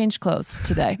have to change clothes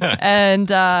today. And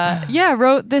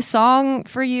wrote this song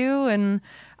for you and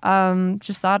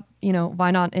just thought,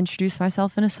 why not introduce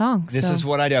myself in a song? This is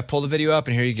what I do. I pull the video up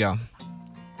and here you go.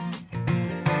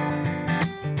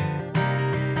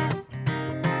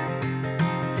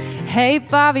 Hey,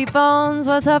 Bobby Bones,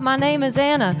 what's up? My name is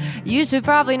Anna. You should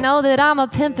probably know that I'm a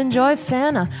Pimpin' Joy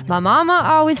fanna. My mama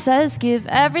always says give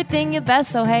everything your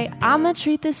best, so hey, I'ma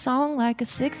treat this song like a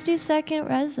 60-second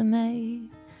resume.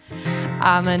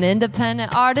 I'm an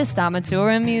independent artist, I'm a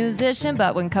touring musician,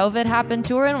 but when COVID happened,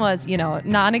 touring was,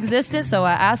 non-existent, so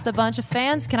I asked a bunch of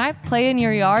fans, can I play in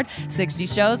your yard? 60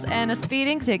 shows and a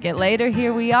speeding ticket. Later,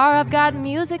 here we are, I've got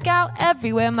music out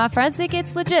everywhere. My friends think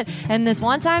it's legit, and this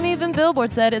one time even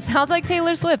Billboard said it sounds like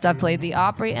Taylor Swift. I played the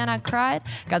Opry and I cried,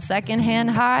 got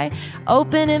secondhand high,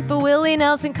 opening for Willie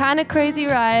Nelson, kinda crazy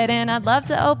ride, and I'd love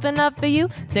to open up for you,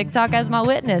 TikTok as my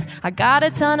witness. I got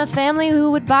a ton of family who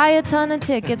would buy a ton of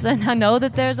tickets, and I know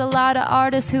that there's a lot of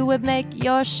artists who would make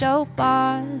your show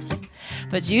boss.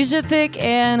 But you should pick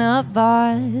Anna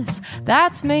Voss.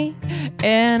 That's me,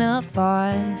 Anna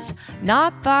Voss.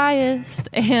 Not biased,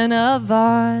 Anna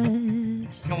Voss.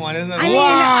 Come on, isn't that I mean,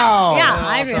 wow? yeah, That's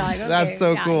I'd be awesome. like, okay, That's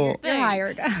so yeah, cool. You're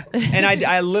hired. And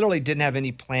I literally didn't have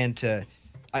any plan to.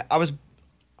 I was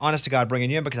honest to God bringing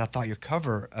you in because I thought your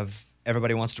cover of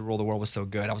Everybody Wants to Rule the World was so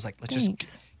good. I was like, let's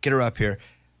just get her up here.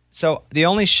 So the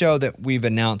only show that we've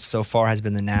announced so far has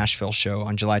been the Nashville show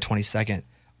on July 22nd.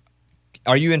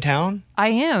 Are you in town? I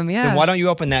am, yeah. Then why don't you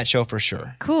open that show for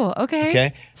sure? Cool, okay.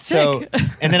 Okay. Sick. So,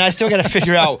 and then I still got to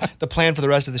figure out the plan for the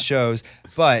rest of the shows.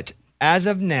 But as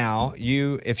of now,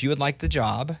 if you would like the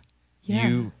job,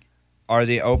 you are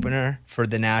the opener for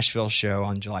the Nashville show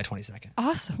on July 22nd.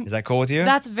 Awesome. Is that cool with you?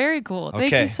 That's very cool. Thank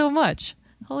Okay. you so much.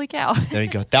 Holy cow. There you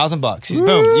go. $1,000.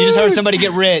 Boom. You just heard somebody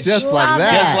get rich. Just like Love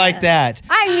that. Just like that.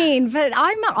 I mean, but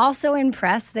I'm also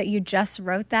impressed that you just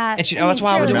wrote that. And that's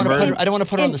why I didn't want to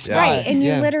put her on the spot. Right, and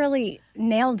Yeah. you literally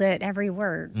nailed it, every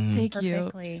word. Thank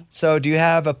perfectly. you. So do you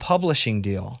have a publishing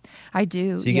deal? I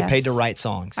do. So you get paid to write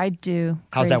songs? I do.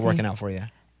 How's that Crazy. working out for you?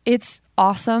 It's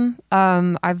awesome.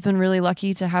 I've been really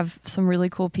lucky to have some really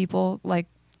cool people. Like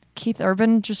Keith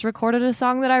Urban just recorded a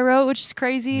song that I wrote, which is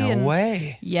crazy. No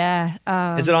way.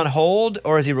 Yeah. Is it on hold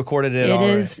or has he recorded it It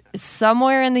already? is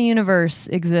somewhere in the universe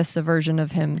exists a version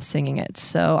of him singing it.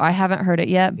 So I haven't heard it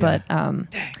yet, but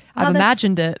I've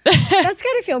imagined it. That's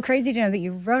gotta feel crazy to know that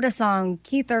you wrote a song,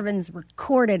 Keith Urban's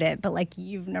recorded it, but like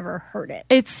you've never heard it.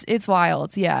 It's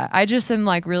wild. Yeah. I just am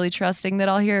like really trusting that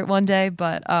I'll hear it one day.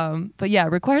 But yeah,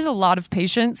 it requires a lot of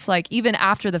patience, like even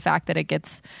after the fact that it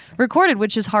gets recorded,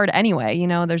 which is hard anyway.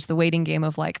 There's the waiting game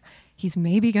of like, he's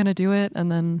maybe going to do it.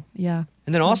 And then, yeah.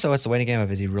 And then also it's the waiting game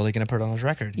of, is he really going to put it on his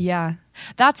record? Yeah.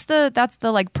 That's the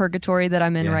like purgatory that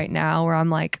I'm in right now, where I'm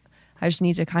like, I just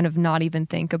need to kind of not even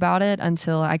think about it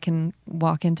until I can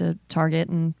walk into Target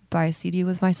and buy a CD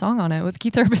with my song on it, with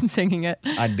Keith Urban singing it.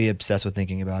 I'd be obsessed with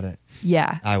thinking about it.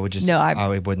 Yeah. I would just,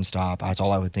 I wouldn't stop. That's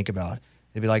all I would think about.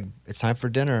 It'd be like, it's time for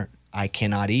dinner. I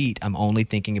cannot eat. I'm only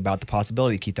thinking about the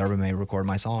possibility Keith Urban may record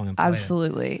my song and play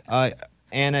Absolutely. it.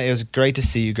 Anna, it was great to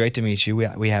see you. Great to meet you.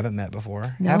 We haven't met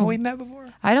before. No. Have we met before?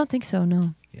 I don't think so,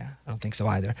 no. Yeah, I don't think so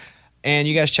either. And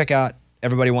you guys check out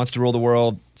Everybody Wants to Rule the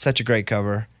World. Such a great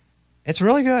cover. It's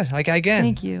really good. Like, again,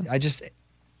 Thank you.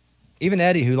 Even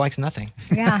Eddie, who likes nothing.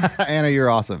 Yeah. Anna, you're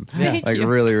awesome. Thank like you.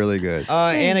 really, really good.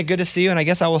 Anna, good to see you. And I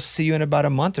guess I will see you in about a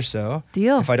month or so.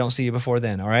 Deal. If I don't see you before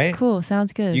then. All right. Cool.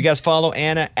 Sounds good. You guys follow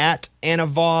Anna at Anna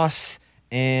Voss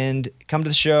and come to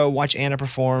the show, watch Anna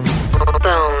perform.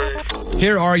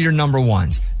 Here are your number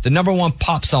ones. The number one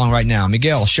pop song right now,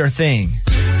 Miguel, Sure Thing.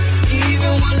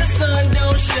 Even when the sun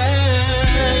don't shine.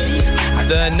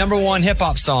 The number one hip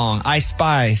hop song, Ice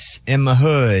Spice, In My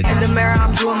Hood. In the mirror,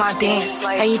 I'm doing my dance.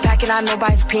 And you packing out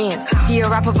nobody's pants. He a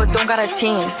rapper, but don't got a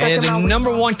chance. And the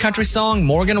number one country song,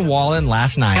 Morgan Wallen,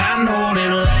 Last Night. I know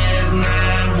that last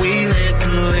night we let the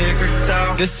liquor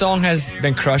talk. This song has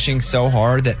been crushing so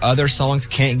hard that other songs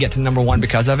can't get to number one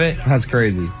because of it. That's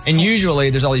crazy. And usually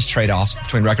there's all these trade-offs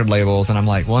between record labels, and I'm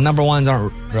like, well, number ones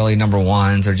aren't really number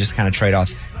ones. They're just kind of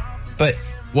trade-offs. But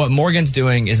what Morgan's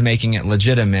doing is making it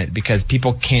legitimate because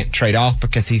people can't trade off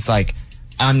because he's like,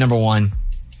 I'm number one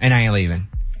and I ain't leaving.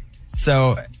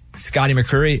 So Scotty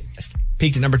McCreery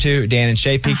peaked at number 2. Dan and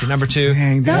Shay peaked at number 2.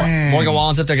 Dang. Morgan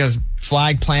Wallen's up there, got his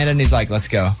flag planted, and he's like, let's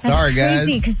go. That's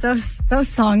crazy because those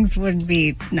songs would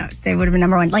be, no, they would have been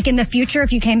number one. Like in the future,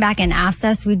 if you came back and asked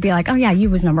us, we'd be like, oh yeah, you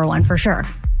was number one for sure.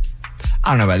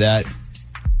 I don't know about that.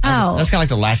 Oh. That's kind of like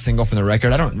the last single from the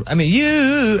record.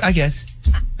 I guess.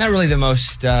 Not really the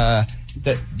most,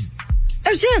 It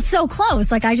was just so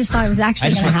close. Like I just thought it was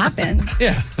actually going to happen.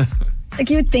 Yeah.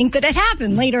 Like you would think that it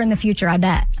happened later in the future, I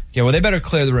bet. Yeah, well, they better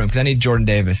clear the room because I need Jordan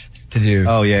Davis to do.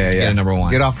 Oh, yeah. Get a number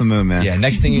one. Get off the moon, man. Yeah,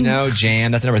 next thing you know,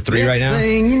 Jam. That's number 3 right now. Next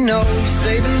thing you know,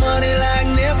 saving money like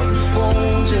never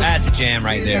before. That's a jam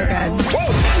right there.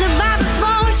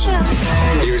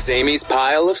 Here's Amy's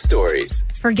pile of stories.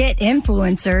 Forget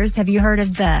influencers. Have you heard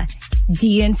of the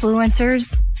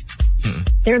de-influencers?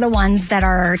 They're the ones that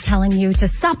are telling you to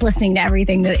stop listening to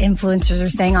everything that influencers are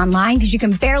saying online because you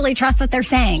can barely trust what they're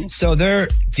saying. So they're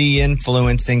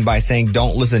de-influencing by saying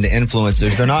don't listen to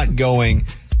influencers. They're not going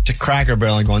to Cracker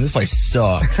Barrel and going, this place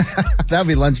sucks. That'd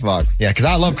be Lunchbox. Yeah, because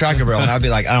I love Cracker Barrel, and I'd be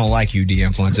like, I don't like you,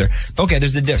 de-influencer. Okay,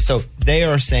 there's a difference. So they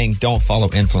are saying don't follow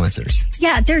influencers.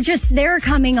 Yeah, they're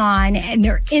coming on and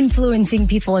they're influencing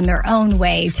people in their own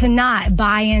way to not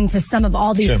buy into some of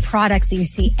all these products that you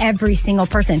see every single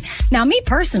person. Now, me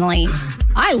personally,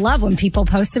 I love when people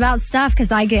post about stuff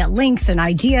because I get links and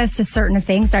ideas to certain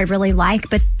things that I really like,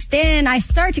 but then I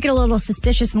start to get a little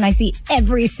suspicious when I see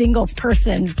every single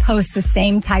person post the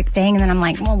same type thing. And then I'm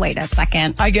like, well, wait a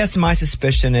second. I guess my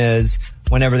suspicion is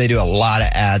whenever they do a lot of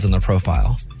ads on their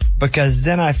profile, because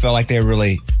then I feel like they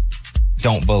really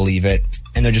don't believe it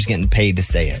and they're just getting paid to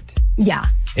say it. Yeah.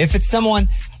 If it's someone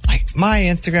like my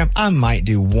Instagram, I might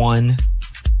do 1,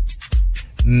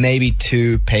 maybe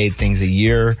 2 paid things a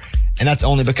year. And that's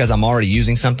only because I'm already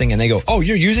using something and they go, oh,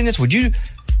 you're using this? Would you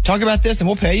talk about this and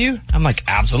we'll pay you? I'm like,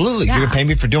 absolutely. Yeah. You're going to pay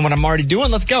me for doing what I'm already doing?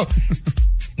 Let's go.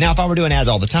 Now, if I were doing ads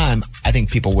all the time, I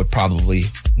think people would probably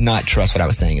not trust what I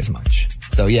was saying as much.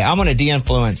 So yeah, I'm going to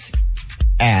de-influence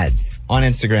ads on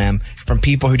Instagram from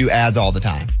people who do ads all the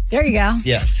time. There you go.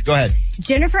 Yes, go ahead.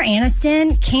 Jennifer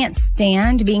Aniston can't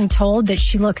stand being told that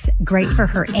she looks great for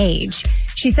her age.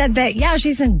 She said that, yeah,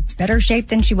 she's in better shape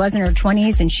than she was in her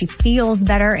 20s and she feels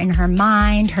better in her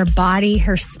mind, her body,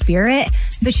 her spirit,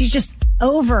 but she's just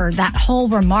over that whole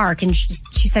remark. And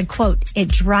she said, quote, it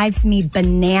drives me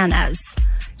bananas.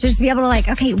 To just be able to like,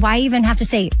 okay, why even have to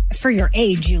say for your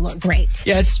age, you look great?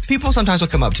 Yeah, it's people sometimes will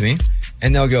come up to me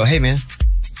and they'll go, hey man,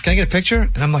 can I get a picture?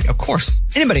 And I'm like, of course,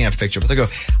 anybody can have a picture. But they go,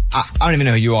 I don't even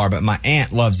know who you are, but my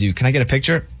aunt loves you. Can I get a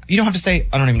picture? You don't have to say,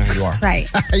 I don't even know who you are. Right.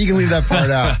 You can leave that part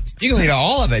out. You can leave out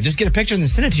all of it. Just get a picture and then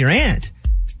send it to your aunt.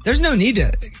 There's no need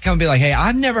to come and be like, hey,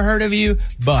 I've never heard of you,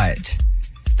 but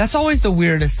that's always the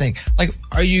weirdest thing. Like,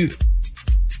 is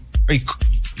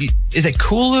it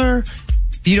cooler?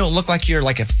 You don't look like you're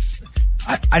like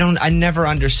I never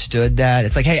understood that.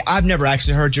 It's like, hey, I've never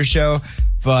actually heard your show,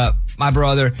 but my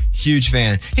brother, huge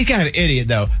fan. He's kind of an idiot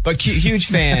though, but huge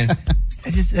fan.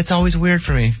 It's always weird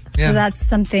for me. Yeah. So that's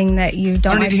something that you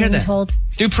don't need like to hear being that. told.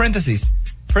 Do parentheses.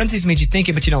 Parentheses means you think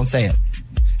it, but you don't say it.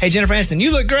 Hey, Jennifer Aniston,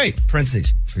 you look great.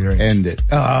 Parentheses. End it.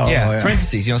 Oh, yeah,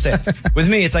 parentheses. You don't say it. With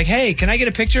me, it's like, hey, can I get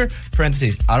a picture?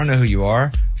 Parentheses. I don't know who you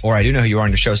are, or I do know who you are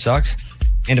and your show sucks.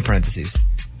 Into parentheses.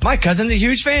 My cousin's a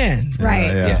huge fan. Right.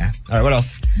 Yeah. All right, what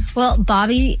else? Well,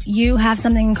 Bobby, you have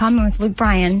something in common with Luke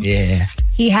Bryan. Yeah.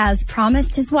 He has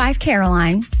promised his wife,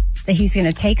 Caroline, that he's going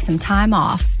to take some time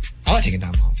off. I'm not taking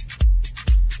time off.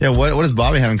 Yeah, what does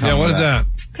Bobby have in common with that?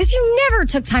 Because you never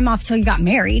took time off till you got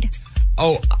married.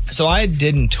 Oh, so I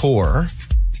didn't tour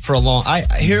for a long...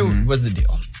 Here was the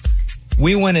deal.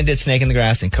 We went and did Snake in the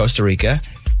Grass in Costa Rica,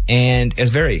 And it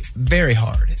was very, very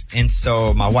hard. And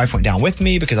so my wife went down with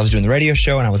me because I was doing the radio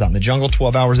show and I was out in the jungle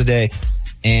 12 hours a day.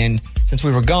 And since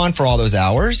we were gone for all those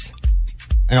hours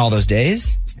and all those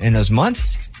days and those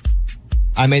months,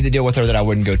 I made the deal with her that I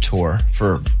wouldn't go tour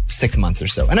for 6 months or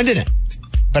so. And I didn't.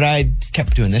 But I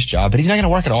kept doing this job. But he's not going to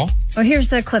work at all. Well,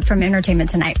 here's a clip from Entertainment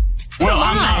Tonight. Well,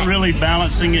 I'm not really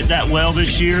balancing it that well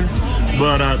this year.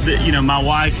 But, my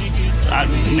wife,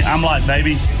 I'm like,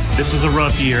 baby, this is a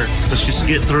rough year. Let's just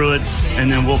get through it, and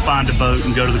then we'll find a boat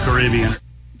and go to the Caribbean.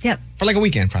 Yep. For like a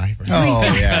weekend, probably. Oh,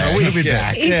 yeah. We'll be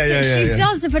back. She still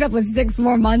has to put up with 6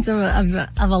 more months of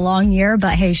a long year,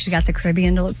 but hey, she's got the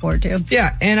Caribbean to look forward to.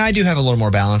 Yeah, and I do have a little more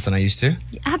balance than I used to.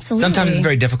 Absolutely. Sometimes it's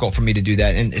very difficult for me to do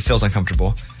that, and it feels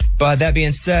uncomfortable. But that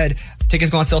being said,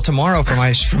 tickets go on sale tomorrow for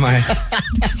my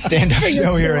stand-up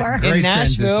show here in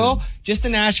Nashville. Just the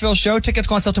Nashville show. Tickets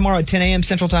go on sale tomorrow at 10 a.m.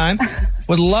 Central Time.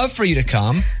 Would love for you to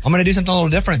come. I'm going to do something a little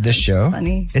different this show.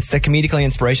 Funny. It's the comedically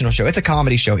inspirational show. It's a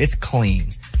comedy show. It's clean.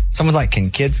 Someone's like, can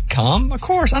kids come? Of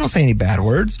course. I don't say any bad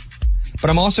words.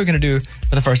 But I'm also going to do,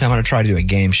 for the first time, I'm going to try to do a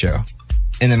game show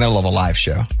in the middle of a live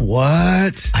show.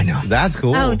 What? I know. That's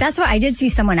cool. Oh, that's what I did see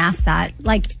someone ask that.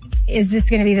 Like, is this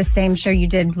going to be the same show you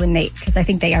did because I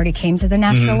think they already came to the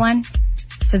Nashville one.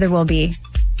 So there will be.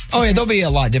 Oh, yeah, there'll be a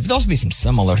lot different. There'll also be some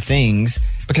similar things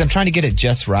because I'm trying to get it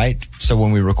just right. So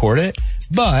when we record it,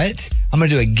 but I'm going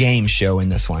to do a game show in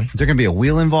this one. Is there going to be a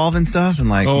wheel involved and stuff and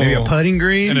maybe a putting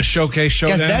green? And a showcase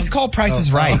showdown? Guys, that's called Price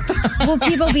is Right. Will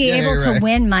people be able to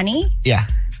win money? Yeah.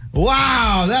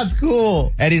 Wow, that's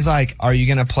cool. Eddie's like, are you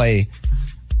going to play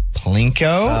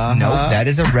Plinko? No, that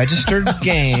is a registered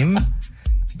game.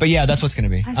 But yeah, that's what's going to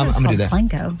be. I'm going to do that.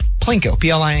 Plinko. Plinko.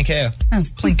 P-L-I-N-K-O. Oh.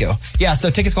 Plinko. Yeah,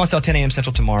 so tickets go on sale 10 a.m.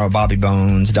 Central tomorrow.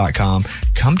 BobbyBones.com.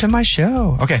 Come to my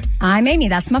show. Okay. I'm Amy.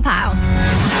 That's my pile.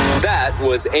 That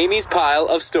was Amy's pile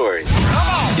of stories.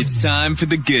 It's time for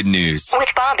the good news. With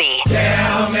Bobby.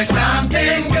 Tell me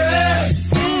something good.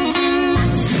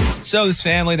 So this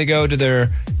family, they go to their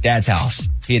dad's house.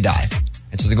 He had died.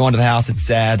 And so they go into the house. It's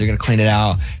sad. They're going to clean it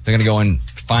out. They're going to go and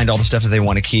find all the stuff that they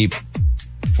want to keep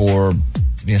for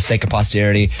sake of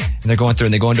posterity. And they're going through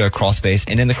and they go into a crawl space.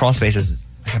 And in the crawl space is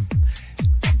like a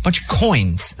bunch of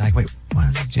coins. Like, wait, what?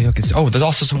 Oh, there's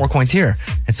also some more coins here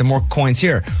and some more coins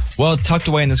here. Well, tucked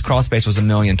away in this crawl space was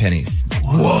 1,000,000 pennies.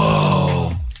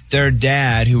 Whoa. Their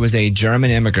dad, who was a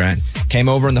German immigrant, came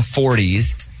over in the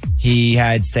 40s. He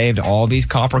had saved all these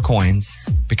copper coins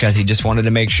because he just wanted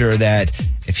to make sure that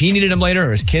if he needed them later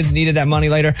or his kids needed that money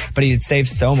later, but he had saved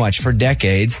so much for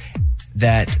decades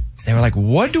that they were like,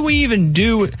 what do we even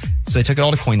do? So they took it all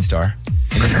to Coinstar.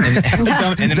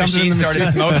 And the machine started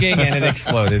smoking and it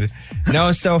exploded.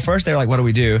 No, so first they were like, what do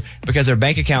we do? Because their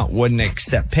bank account wouldn't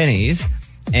accept pennies.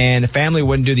 And the family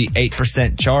wouldn't do the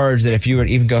 8% charge that if you would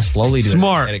even go slowly to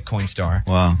at Coinstar.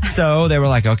 Wow. So they were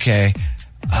like, okay,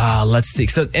 let's see.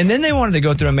 So, and then they wanted to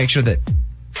go through and make sure that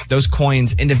those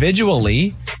coins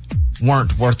individually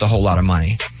weren't worth a whole lot of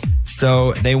money.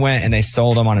 So they went and they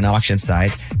sold them on an auction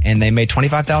site and they made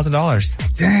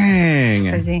 $25,000. Dang.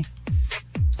 Crazy.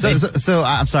 So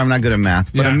I'm sorry, I'm not good at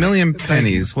math, but 1,000,000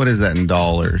 pennies, what is that in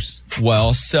dollars?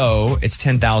 Well, so it's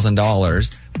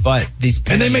 $10,000, but these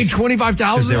pennies. And they made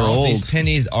 $25,000? They're old. These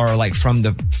pennies are like from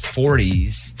the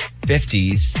 40s,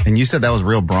 50s. And you said that was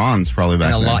real bronze probably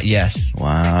back then. A lot, yes.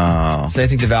 Wow. So I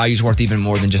think the value's worth even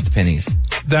more than just the pennies.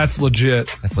 That's legit.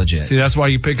 That's legit. See, that's why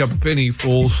you pick up a penny,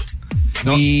 fools.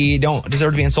 We don't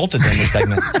deserve to be insulted during this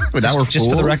segment. Just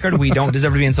for the record, we don't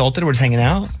deserve to be insulted. We're just hanging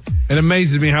out. It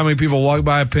amazes me how many people walk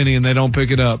by a penny and they don't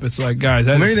pick it up. It's like, guys,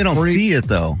 that maybe they don't see it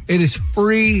though. It is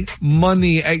free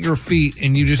money at your feet,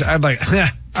 and you just act like,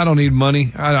 I don't need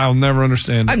money. I'll never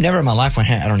understand it. I've never in my life went,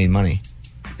 I don't need money.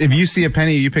 If you see a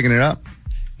penny, are you picking it up?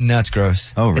 No, it's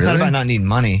gross. Oh, really? It's not about not needing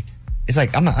money. It's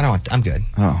like, I'm good.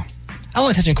 Oh. I don't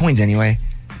like touching coins anyway.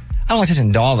 I don't like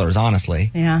touching dollars,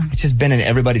 honestly. Yeah. It's just been in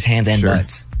everybody's hands and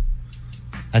butts.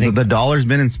 I think the dollar's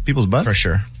been in people's butts? For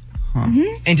sure. Huh.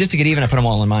 Mm-hmm. And just to get even, I put them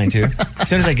all in mine, too. As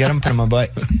soon as I get them, put them in my butt.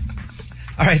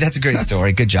 All right, that's a great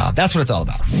story. Good job. That's what it's all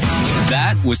about.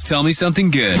 That was Tell Me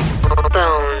Something Good.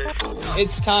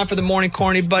 It's time for the Morning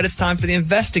Corny, but it's time for the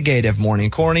investigative Morning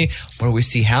Corny, where we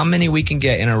see how many we can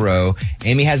get in a row.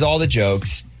 Amy has all the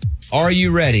jokes. Are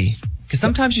you ready? Because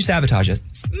sometimes you sabotage it.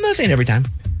 Most ain't every time.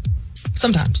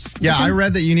 Sometimes. Yeah, I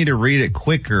read that you need to read it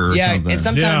quicker or something. And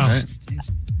sometimes...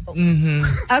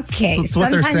 Okay. That's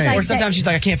what they're saying. Or sometimes she's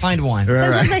like, I can't find one.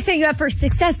 Sometimes I say you up for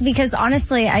success because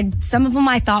honestly, some of them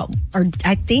I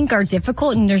think are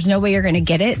difficult and there's no way you're going to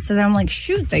get it. So then I'm like,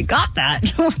 shoot, they got that.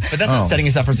 But that's not setting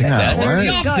us up for success. Yeah, That's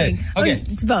the opposite. Okay.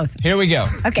 It's both. Here we go.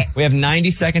 Okay. We have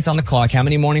 90 seconds on the clock. How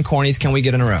many morning cornies can we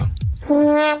get in a row?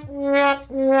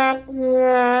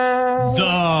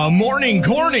 The Morning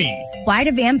Corny. Why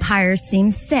do vampires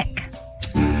seem sick?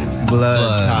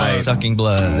 Blood type. Sucking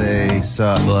blood. They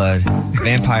suck. Blood.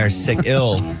 Vampires sick,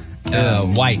 ill,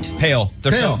 white, pale.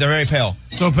 They're very pale.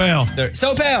 So pale. They're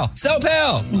so pale. So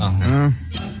pale. Oh.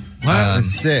 They're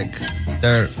sick.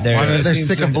 They're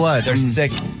sick of blood. They're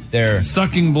sick. They're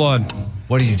sucking blood.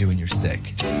 What do you do when you're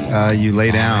sick? You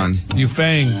lay down. You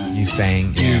fang. You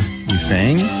fang. Yeah. You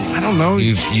fang? I don't know.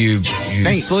 You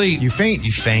faint. Sleep. You faint.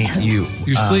 You faint. You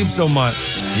sleep so much.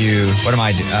 What am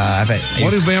I doing?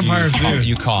 What do vampires do?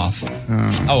 You cough.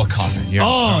 A coffin. You're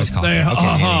always coughing.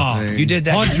 You did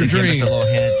that Haunt your to give us dream. a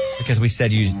little hint because we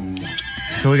said you.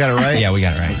 So we got it right? Yeah, we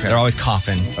got it right. Okay. They're always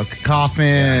coughing. Okay,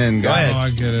 coughing. Go ahead. Oh,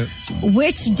 I get it.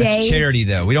 Which days? That's charity,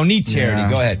 though. We don't need charity. Yeah.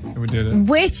 Go ahead. We did it.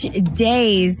 Which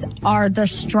days are the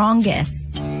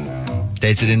strongest?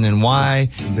 Days that end in Y.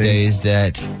 Days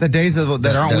that. The days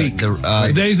that aren't weak.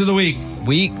 The days of the week.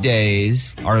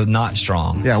 Weekdays are not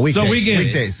strong. Yeah, weekdays. So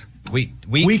weekends.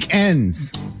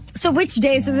 Weekends. So which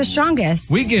days are the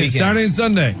strongest? Weekends. Saturday and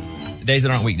Sunday. Days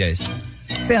that aren't weekdays.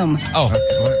 Boom. Oh.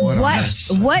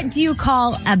 What do you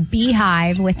call a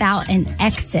beehive without an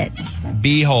exit?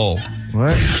 Beehole.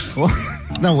 What?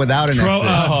 No, without an exit.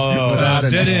 Without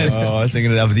an exit. Oh, I was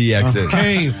thinking of the exit.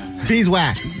 Cave.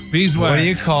 Beeswax. What do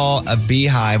you call a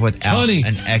beehive without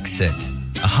an exit?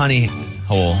 A honey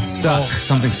hole. Stuck.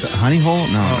 Something stuck. Honey hole?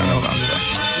 No.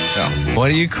 What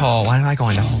do you call? Why am I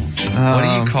going to holes? What do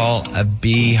you call a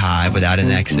beehive without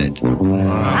an exit?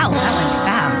 Wow, that went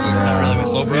fast. Really went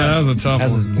slow for us. That was a tough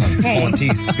one. Pulling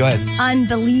teeth. Go ahead.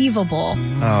 Unbelievable.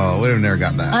 Oh, we'd have never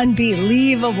gotten that.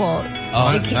 Unbelievable.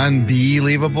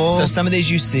 Unbelievable. So some of these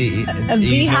you see, A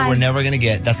beehive. we're never going to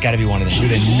get. That's got to be one of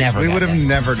them. We would have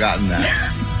never gotten that.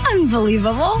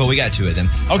 Unbelievable. But we got two of them.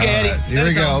 Okay, Eddie. Here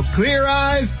we go. Clear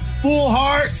eyes, full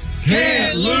hearts,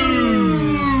 can't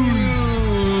lose.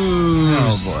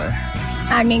 Oh, boy.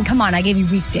 I mean, come on. I gave you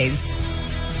weekdays.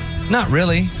 Not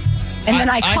really. And then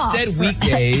I I coughed. said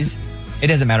weekdays. It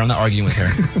doesn't matter. I'm not arguing with her.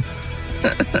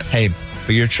 Hey,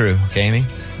 but you're true, okay, Amy?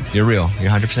 You're real.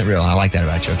 You're 100% real. I like that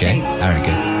about you, okay? All right,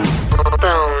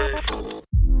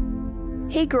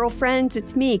 good. Hey, girlfriends,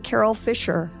 it's me, Carol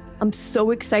Fisher. I'm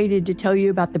so excited to tell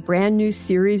you about the brand new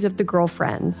series of The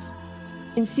Girlfriends.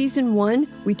 In season 1,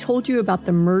 we told you about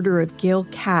the murder of Gail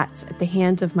Katz at the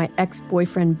hands of my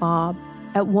ex-boyfriend, Bob.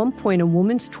 At one point, a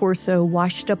woman's torso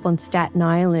washed up on Staten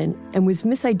Island and was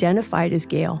misidentified as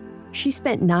Gail. She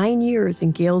spent 9 years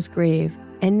in Gail's grave,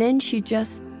 and then she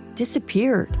just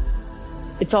disappeared.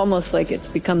 It's almost like it's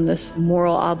become this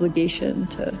moral obligation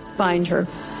to find her.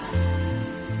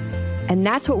 And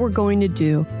that's what we're going to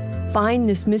do. Find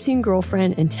this missing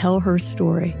girlfriend and tell her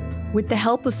story. With the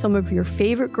help of some of your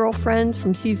favorite girlfriends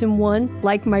from season 1,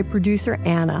 like my producer,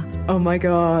 Anna. Oh my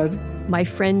God. My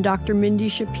friend, Dr. Mindy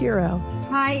Shapiro.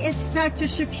 Hi, it's Dr.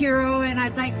 Shapiro, and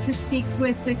I'd like to speak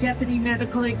with the deputy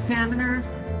medical examiner.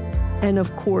 And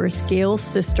of course, Gail's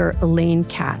sister, Elaine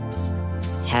Katz.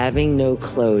 Having no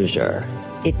closure,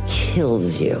 it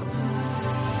kills you.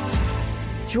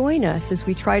 Join us as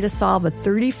we try to solve a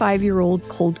 35-year-old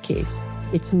cold case.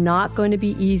 It's not going to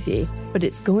be easy, but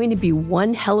it's going to be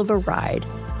one hell of a ride.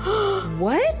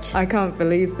 What? I can't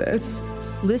believe this.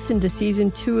 Listen to season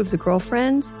 2 of The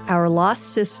Girlfriends, Our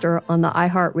Lost Sister on the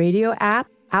iHeartRadio app,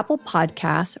 Apple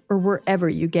Podcasts, or wherever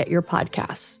you get your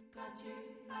podcasts.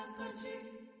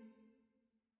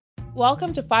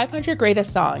 Welcome to 500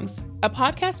 Greatest Songs, a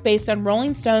podcast based on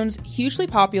Rolling Stone's hugely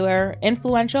popular,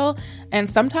 influential, and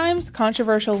sometimes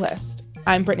controversial list.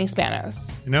 I'm Brittany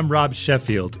Spanos. And I'm Rob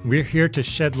Sheffield. We're here to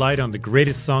shed light on the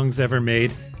greatest songs ever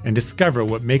made and discover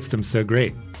what makes them so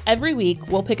great. Every week,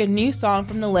 we'll pick a new song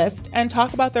from the list and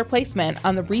talk about their placement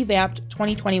on the revamped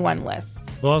 2021 list.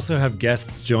 We'll also have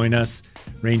guests join us,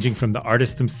 ranging from the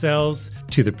artists themselves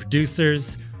to the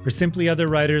producers, or simply other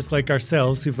writers like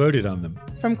ourselves who voted on them.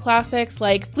 From classics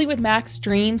like Fleetwood Mac's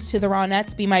Dreams to the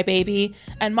Ronettes' Be My Baby,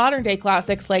 and modern-day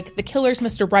classics like The Killer's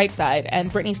Mr. Brightside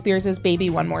and Britney Spears' Baby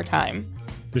One More Time.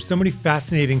 There's so many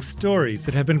fascinating stories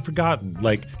that have been forgotten,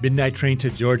 like Midnight Train to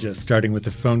Georgia starting with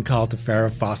a phone call to Farrah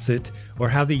Fawcett, or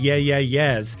how the Yeah Yeah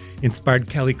Yeahs inspired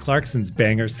Kelly Clarkson's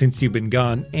banger Since You've Been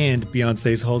Gone and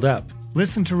Beyoncé's Hold Up.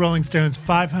 Listen to Rolling Stone's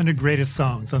 500 Greatest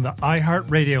Songs on the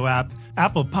iHeartRadio app,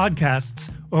 Apple Podcasts,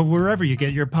 or wherever you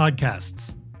get your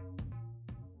podcasts.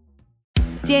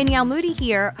 Danielle Moody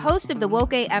here, host of the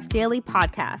Woke AF Daily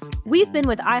podcast. We've been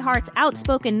with iHeart's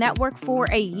Outspoken Network for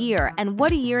a year, and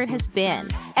what a year it has been.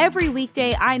 Every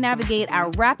weekday, I navigate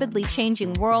our rapidly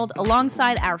changing world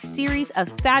alongside our series of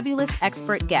fabulous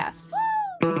expert guests.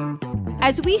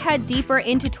 As we head deeper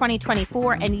into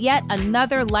 2024 and yet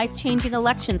another life-changing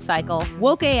election cycle,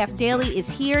 Woke AF Daily is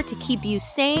here to keep you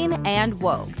sane and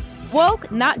woke.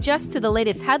 Woke not just to the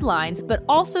latest headlines, but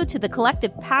also to the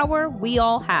collective power we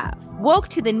all have. Woke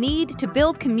to the need to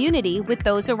build community with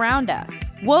those around us.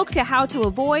 Woke to how to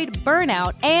avoid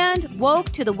burnout, and woke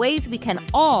to the ways we can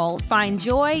all find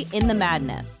joy in the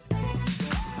madness.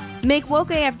 Make Woke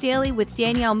AF Daily with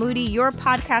Danielle Moody your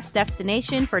podcast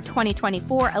destination for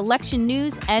 2024 election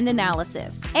news and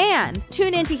analysis. And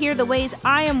tune in to hear the ways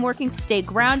I am working to stay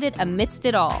grounded amidst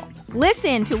it all.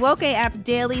 Listen to Woke AF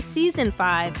Daily Season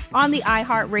 5 on the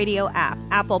iHeartRadio app,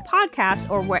 Apple Podcasts,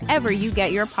 or wherever you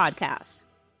get your podcasts.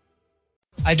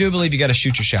 I do believe you got to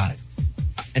shoot your shot.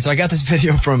 And so I got this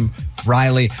video from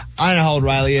Riley. I don't know how old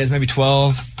Riley is, maybe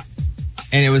 12.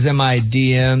 And it was in my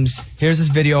DMs. Here's this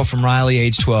video from Riley,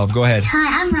 age 12. Go ahead.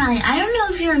 Hi, I'm Riley. I don't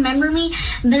know if you remember me,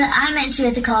 but I met you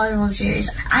at the College World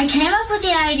Series. I came up with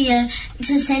the idea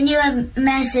to send you a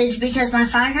message because my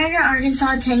Firecracker Arkansas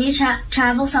 10U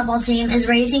travel softball team is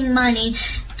raising money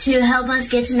to help us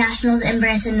get to Nationals in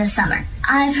Branson this summer.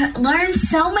 I've learned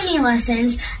so many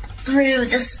lessons through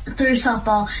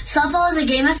softball. Softball is a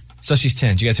game of... So she's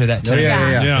 10. Did you guys hear that? 10?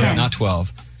 Yeah. Not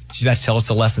 12. She's about to tell us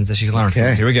the lessons that she's learned.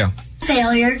 Okay. So here we go.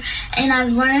 Failure, and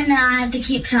I've learned that I have to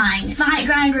keep trying. Fight,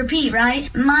 grind, repeat,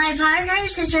 right? My Firecracker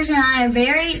sisters and I are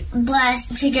very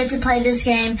blessed to get to play this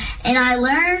game, and I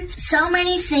learned so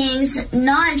many things,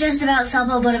 not just about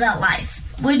softball, but about life.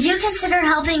 Would you consider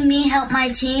helping me help my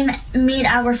team meet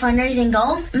our fundraising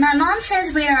goal? My mom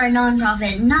says we are a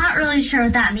nonprofit. Not really sure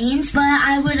what that means, but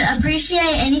I would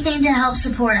appreciate anything to help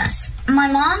support us.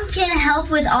 My mom can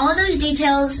help with all of those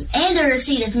details and a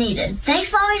receipt if needed.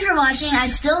 Thanks, Mommy, for watching. I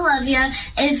still love you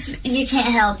if you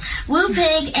can't help. Woo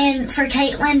Pig, and for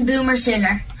Caitlin, Boomer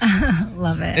Sooner.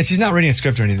 Love it. And she's not reading a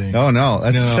script or anything. Oh, no.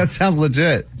 That sounds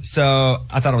legit. So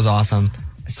I thought it was awesome.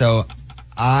 So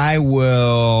I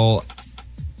will...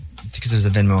 because there's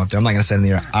a Venmo up there. I'm not going to say it in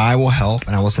the air. I will help,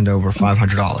 and I will send over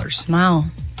 $500. Wow.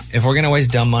 If we're going to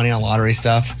waste dumb money on lottery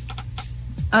stuff,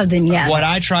 oh, then yes. What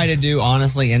I try to do,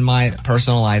 honestly, in my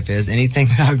personal life is anything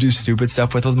that I do stupid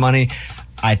stuff with money,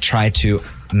 I try to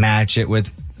match it with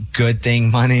good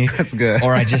thing money. That's good.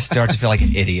 Or I just start to feel like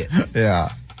an idiot. Yeah.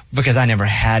 Because I never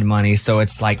had money, so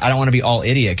it's like I don't want to be all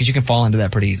idiot because you can fall into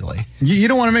that pretty easily. You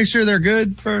don't want to make sure they're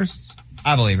good first?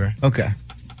 I believe her. Okay.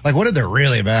 Like, what if they're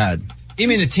really bad? You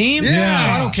mean the team?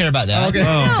 Yeah. I don't care about that. Okay.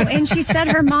 No, and she said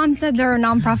her mom said they're a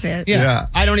nonprofit. Yeah.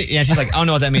 I don't. Yeah, she's like, I don't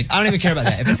know what that means. I don't even care about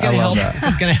that. If it's gonna help, if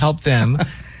it's gonna help them,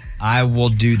 I will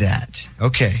do that.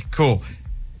 Okay, cool.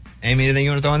 Amy, anything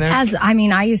you want to throw in there?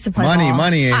 I used to play ball.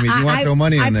 Money, Amy. Do you want to throw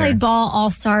money in there? I played ball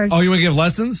all-stars. Oh, you want to give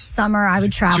lessons? Summer, I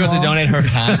would travel. She wants to donate her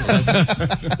time for lessons.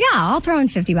 Yeah, I'll throw in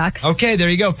 $50. Okay, there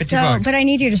you go, $50. But I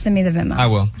need you to send me the Venmo. I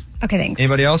will. Okay, thanks.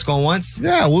 Anybody else going once?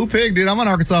 Yeah, Woo Pig, dude. I'm an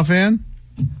Arkansas fan.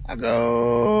 I'll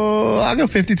go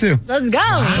 52. Let's go.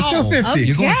 Wow. Let's go 50. Okay.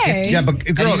 You're going 50? Yeah,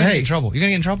 but girl, You're hey. in trouble. You're going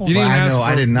to get in trouble.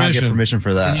 I did not get permission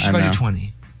for that. You should go do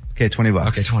 20. Okay, $20.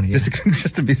 Okay, 20. Yeah.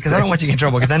 Just to be safe. Because I don't want you to get in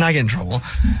trouble, because then I get in trouble.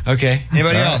 Okay.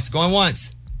 Anybody else? Going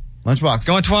once. Lunchbox.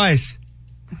 Going twice.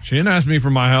 She didn't ask me for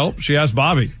my help. She asked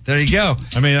Bobby. There you go.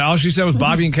 I mean, all she said was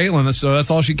Bobby and Caitlin, so that's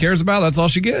all she cares about. That's all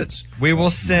she gets. We will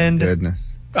send...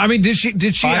 Goodness. I mean, did she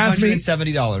ask me?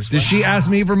 $570. Did she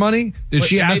ask me for money? Did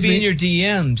she ask maybe me? in your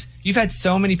DMs. You've had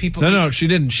so many people. No, she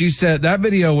didn't. She said that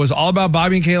video was all about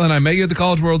Bobby and Caitlin. I met you at the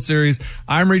College World Series.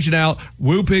 I'm reaching out.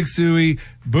 Woo Pig Suey,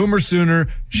 Boomer Sooner.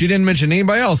 She didn't mention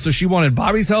anybody else, so she wanted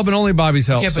Bobby's help and only Bobby's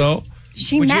help. Yeah, so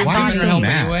she met Bobby. Help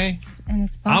anyway? And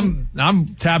it's I'm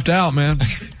tapped out, man.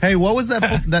 Hey, what was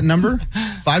that number?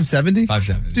 570?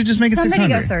 570. Dude, just make it Somebody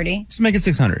 600. go 30. Just make it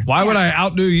 600. Why would I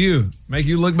outdo you? Make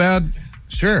you look bad?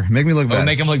 Sure, make me look bad.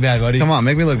 Make him look bad, buddy. Come on,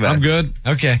 make me look bad. I'm good.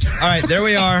 Okay. All right, there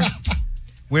we are.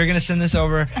 We're going to send this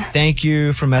over. Thank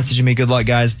you for messaging me. Good luck,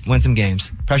 guys. Win some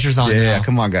games. Pressure's on. Yeah, now.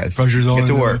 come on, guys. Pressure's on. Get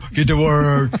to work. Get to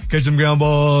work. Get some ground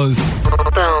balls.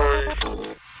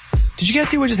 Did you guys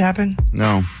see what just happened?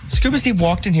 No. Scuba Steve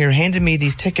walked in here, handed me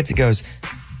these tickets. He goes,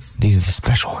 these are the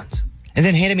special ones. And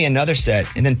then handed me another set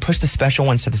and then pushed the special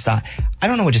ones to the side. I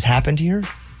don't know what just happened here.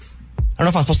 I don't know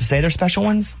if I'm supposed to say they're special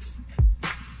ones.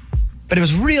 But it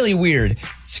was really weird.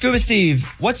 Scuba Steve,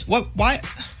 what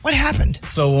happened?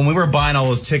 So when we were buying all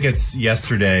those tickets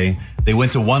yesterday, they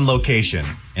went to one location.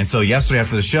 And so yesterday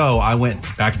after the show, I went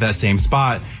back to that same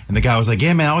spot. And the guy was like,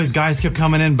 yeah, man, all these guys kept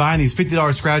coming in buying these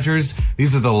 $50 scratchers.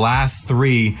 These are the last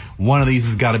three. One of these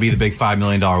has got to be the big $5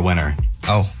 million winner.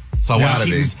 Oh. So I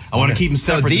want to keep them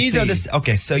separate. So these are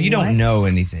okay. So you don't know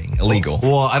anything illegal.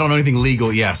 Well, I don't know anything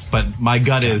legal, yes. But my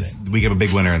gut is we have a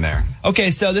big winner in there. Okay,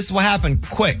 so this is what happened.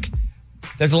 Quick.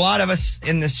 There's a lot of us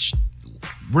in this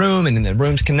room, and then the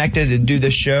room's connected to do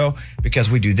this show because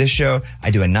we do this show.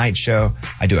 I do a night show.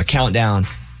 I do a countdown.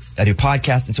 I do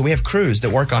podcasts. And so we have crews that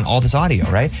work on all this audio,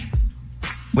 right?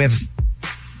 We have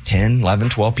 10, 11,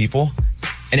 12 people.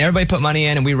 And everybody put money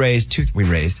in, and we made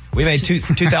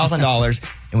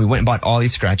 $2,000, and we went and bought all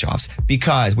these scratch-offs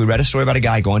because we read a story about a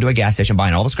guy going to a gas station,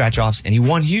 buying all the scratch-offs, and he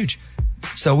won huge.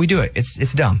 So we do it.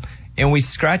 It's dumb. And we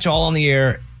scratch all on the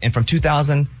air, and from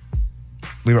 2,000,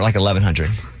 we were at like 1,100.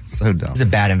 So dumb. It's a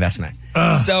bad investment.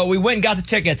 So we went and got the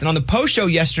tickets, and on the post show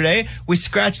yesterday, we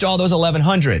scratched all those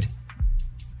 1,100,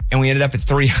 and we ended up at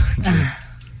 300.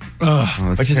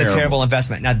 Which is a terrible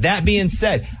investment. Now, that being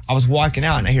said, I was walking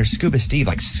out and I hear Scuba Steve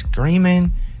like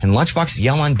screaming and Lunchbox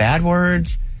yelling bad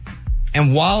words.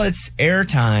 And while it's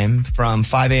airtime from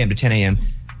 5 a.m. to 10 a.m.,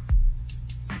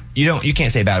 you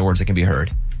can't say bad words that can be heard.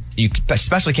 You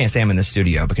especially can't say them in the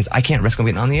studio because I can't risk them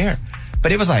getting on the air.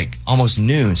 But it was like almost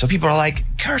noon. So people are like,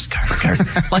 curse.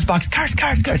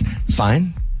 Lunchbox, curse. It's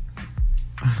fine.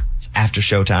 It's after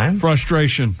showtime.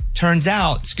 Frustration. Turns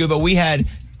out, Scuba, we had...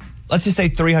 let's just say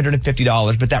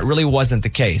 $350, but that really wasn't the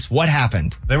case. What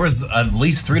happened? There was at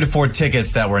least 3 to 4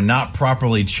 tickets that were not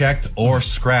properly checked or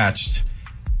scratched,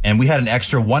 and we had an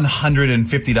extra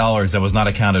 $150 that was not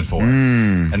accounted for.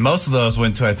 And most of those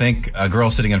went to, I think, a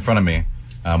girl sitting in front of me,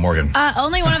 Morgan.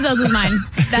 Only one of those was mine.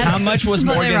 How much was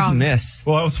Morgan's miss?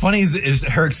 Well, what was funny is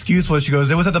her excuse was, she goes,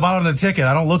 it was at the bottom of the ticket.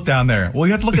 I don't look down there. Well,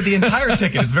 you have to look at the entire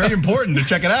ticket. It's very important to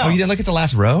check it out. Oh, you didn't look at the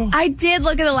last row? I did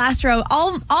look at the last row.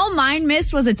 All mine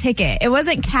missed was a ticket. It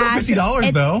wasn't cash. Still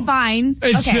 $50 though. It's fine.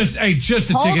 It's just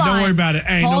a ticket. Don't worry about it.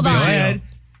 Ain't no big deal.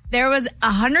 There was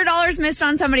 $100 missed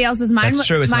on somebody else's. Mine, That's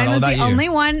true. It's mine not all was about the you. only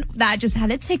one that just had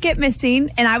a ticket missing,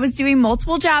 and I was doing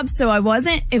multiple jobs, so it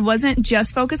wasn't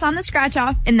just focused on the scratch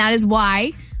off, and that is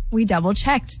why we double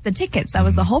checked the tickets. That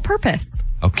was the whole purpose.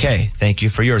 Okay, thank you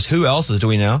for yours. Who else's do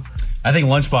we know? I think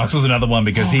Lunchbox was another one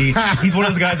because he's one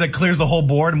of those guys that clears the whole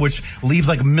board, which leaves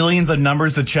like millions of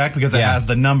numbers to check because it has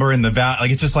the number and the value. Like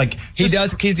it's just like he's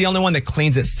the only one that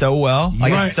cleans it so well.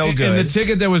 Like it's so good. And the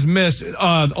ticket that was missed,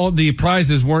 all the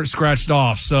prizes weren't scratched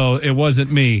off, so it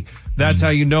wasn't me. That's how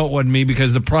you know it wasn't me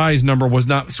because the prize number was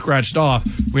not scratched off.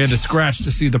 We had to scratch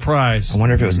to see the prize. I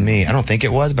wonder if it was me. I don't think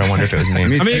it was, but I wonder if it was me. I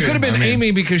mean, it could have been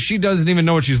Amy because she doesn't even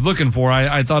know what she's looking for.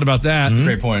 I thought about that. That's a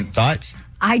great point. Thoughts?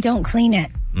 I don't clean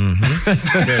it.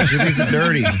 Yeah, she leaves it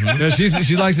dirty. Yeah,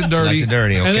 she likes it dirty. She likes it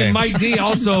dirty, okay. And then Mike D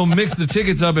also mixed the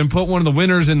tickets up and put one of the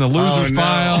winners in the losers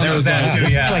pile. There was that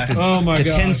too, yeah. Like oh my the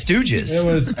God. 10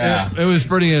 Stooges. It was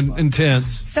pretty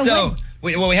intense. So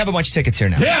we have a bunch of tickets here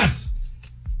now. Yes.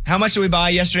 How much did we buy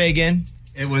yesterday again?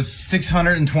 It was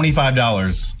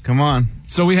 $625. Come on.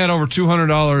 So we had over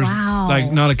 $200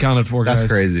 like not accounted for, guys.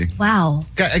 That's crazy. Wow.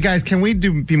 Guys, can we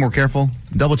be more careful?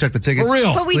 Double check the tickets. For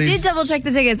real. But we did double check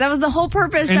the tickets. That was the whole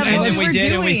purpose of what we were doing. And we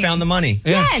did, and we found the money.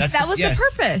 Yes, that was the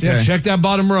purpose. Yeah, check that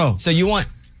bottom row. So you want...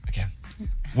 Okay.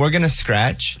 We're going to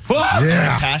scratch.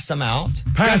 Yeah. Pass them out.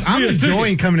 Guys, I'm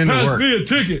enjoying coming into work. Pass me a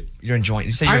ticket. You're enjoying...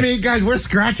 guys, we're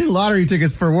scratching lottery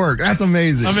tickets for work. That's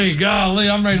amazing. I mean, golly,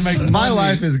 I'm ready to make My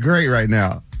life is great right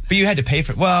now. But you had to pay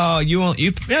for it. Well,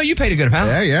 you paid a good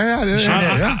amount. Yeah, I did. Sure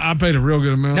did. I paid a real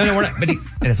good amount. No, we're not. But it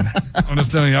doesn't matter. I'm just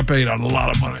telling you, I paid a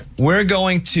lot of money. We're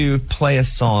going to play a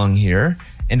song here,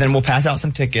 and then we'll pass out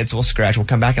some tickets. We'll scratch. We'll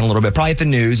come back in a little bit, probably at the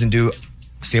news, and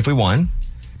see if we won.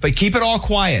 But keep it all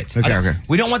quiet. Okay.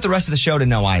 We don't want the rest of the show to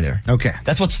know either. Okay.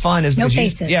 That's what's fun. Is no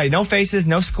faces. No faces,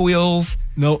 no squeals.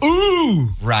 No, ooh.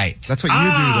 Right. That's what you do,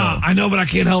 though. I know, but I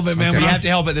can't help it, man. Okay. You have to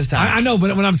help it this time. I know,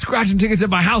 but when I'm scratching tickets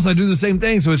at my house, I do the same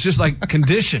thing. So it's just like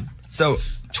condition. So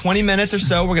 20 minutes or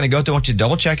so, we're going to go through. I want you to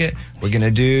double check it. We're going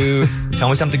to do Tell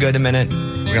Me Something Good in a minute.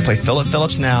 We're going to play Philip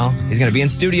Phillips now. He's going to be in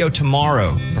studio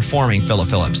tomorrow performing Philip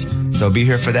Phillips. So be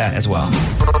here for that as well.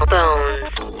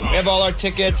 We have all our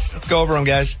tickets. Let's go over them,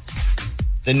 guys.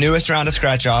 The newest round of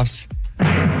scratch-offs.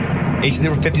 Each of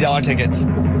them were $50 tickets.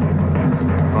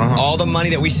 All the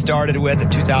money that we started with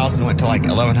at 2,000 went to like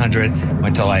 1,100,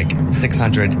 went to like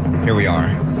 600. Here we are.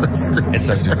 It's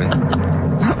so stupid.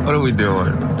 What are we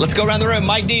doing? Let's go around the room.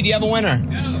 Mike D, do you have a winner?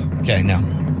 No. Okay, no.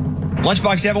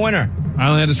 Lunchbox, do you have a winner? I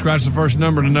only had to scratch the first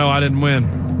number to know I didn't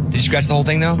win. Did you scratch the whole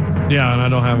thing, though? Yeah, and I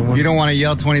don't have a winner. You don't want to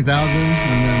yell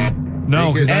 20,000?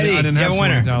 No, because I didn't have a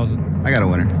winner. 20,000. I got a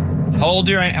winner. Hold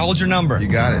your number. You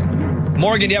got it.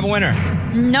 Morgan, do you have a winner?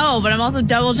 No, but I'm also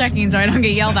double checking so I don't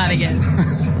get yelled at again.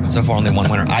 So far, only one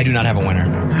winner. I do not have a winner.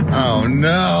 Oh,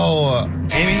 no.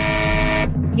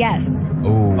 Amy? Yes.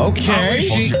 Ooh. Okay.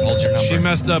 Hold your number. She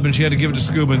messed up and she had to give it to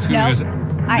Scuba, and Scuba No. goes,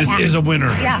 this is a winner.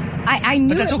 Yeah, I knew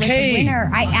But that's it was okay. a winner.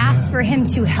 I asked for him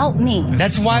to help me.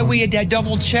 That's why we had that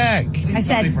double check. I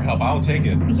said, for help. I'll take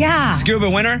it. yeah. Scuba,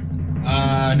 winner?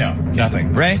 No,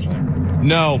 nothing. Ray?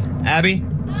 No. Abby?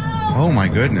 Oh my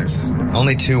goodness.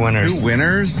 Only 2 winners. 2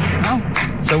 winners?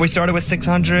 Oh. So we started with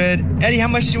 600. Eddie, how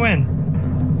much did you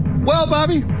win? Well,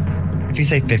 Bobby. If you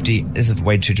say 50, this is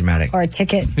way too dramatic. Or a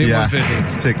ticket. Yeah,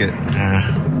 it's a ticket.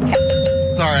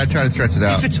 Sorry, I tried to stretch it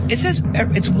out. It says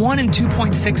it's 1 and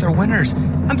 2.6 are winners.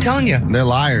 I'm telling you. They're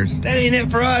liars. That ain't it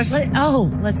for us.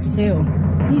 Let's sue.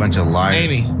 Bunch of liars.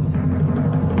 Amy.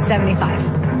 75.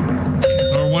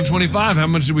 Or 125. How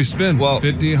much did we spend? Well,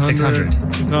 50, 100.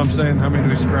 600. No, I'm saying how many do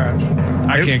we scratch?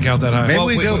 I can't count that high. Well,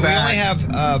 we only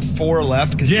have 4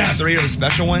 left because 3 are the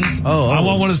special ones. I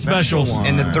want one of the specials.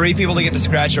 And the 3 people that get to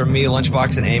scratch are me,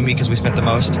 Lunchbox, and Amy because we spent the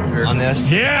most on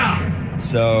this. Yeah.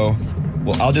 So,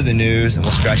 I'll do the news and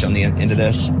we'll scratch on the end of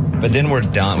this. But then we're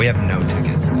done. We have no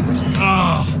tickets.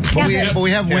 Oh. But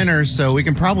we have winners, so we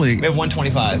can probably... We have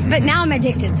 125. But now I'm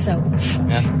addicted, so.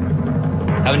 Yeah.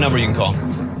 Have a number you can call.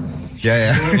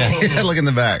 Yeah. Look in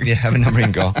the back. Yeah, have a number you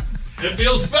can call. It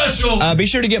feels special. Be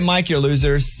sure to get Mike your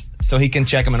losers so he can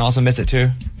check them and also miss it too.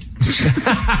 He's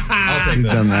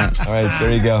done that. All right,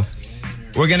 there you go.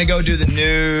 We're going to go do the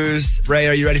news. Ray,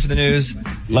 are you ready for the news?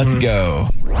 Let's go.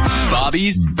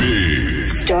 Bobby's Big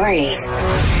Stories.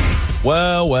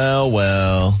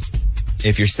 Well.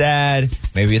 If you're sad,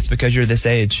 maybe it's because you're this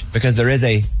age. Because there is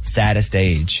a saddest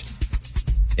age.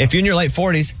 If you're in your late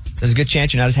 40s, there's a good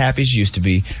chance you're not as happy as you used to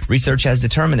be. Research has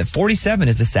determined that 47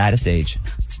 is the saddest age.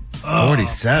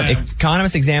 47.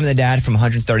 Economists examined the data from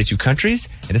 132 countries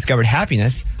and discovered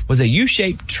happiness was a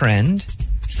U-shaped trend.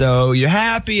 So you're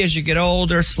happy as you get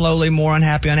older, slowly more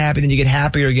unhappy, then you get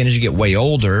happier again as you get way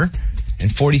older.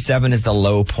 And 47 is the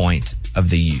low point of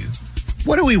the U.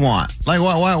 What do we want? Like,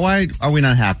 why are we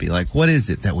not happy? Like, what is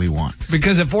it that we want?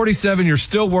 Because at 47, you're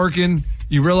still working.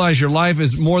 You realize your life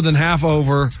is more than half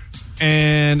over.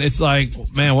 And it's like,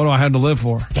 man, what do I have to live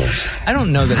for? I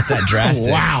don't know that it's that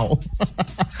drastic. Wow.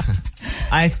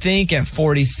 I think at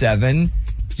 47,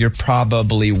 you're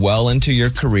probably well into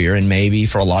your career. And maybe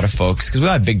for a lot of folks, because we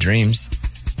all have big dreams,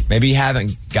 maybe you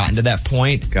haven't gotten to that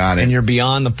point. Got it. And you're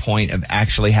beyond the point of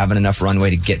actually having enough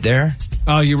runway to get there.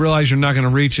 Oh, you realize you're not going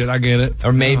to reach it. I get it.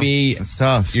 Or maybe it's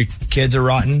tough. Your kids are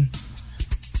rotten.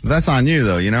 That's on you,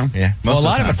 though, you know? Yeah. Most a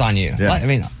lot of it's on you. Yeah. I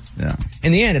mean, yeah.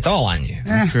 In the end, it's all on you.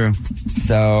 That's true.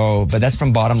 So, but that's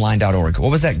from bottomline.org.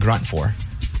 What was that grunt for?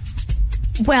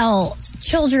 Well,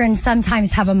 children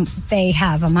sometimes have a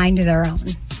mind of their own.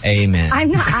 Amen.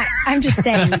 I'm just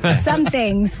saying some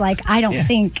things, like, I don't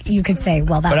think you could say,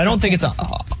 well, that's. But I don't think it's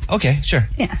okay, sure.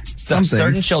 Yeah.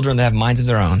 Certain children that have minds of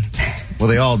their own. Well,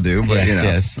 they all do, but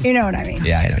yes. You know what I mean.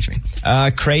 Yeah, I know what you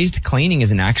mean. Crazed cleaning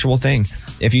is an actual thing.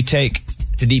 If you take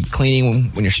to deep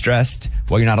cleaning when you're stressed,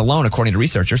 well, you're not alone. According to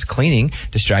researchers, cleaning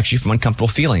distracts you from uncomfortable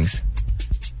feelings.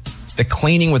 The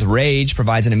cleaning with rage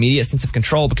provides an immediate sense of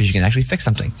control because you can actually fix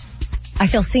something. I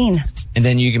feel seen. And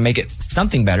then you can make it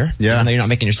something better. Yeah. Even though you're not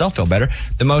making yourself feel better.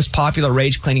 The most popular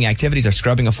rage cleaning activities are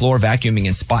scrubbing a floor, vacuuming,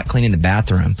 and spot cleaning the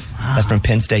bathroom. Wow. That's from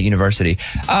Penn State University.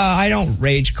 I don't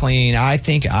rage clean. I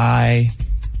think I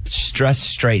stress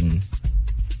straighten.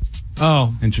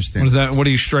 Oh. Interesting. What is that? What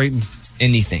do you straighten?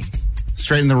 Anything.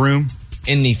 Straighten the room?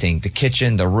 Anything. The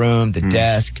kitchen, the room, the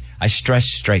desk. I stress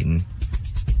straighten.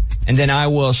 And then I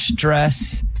will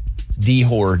stress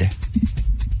de-hoard.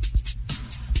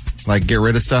 Like get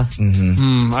rid of stuff?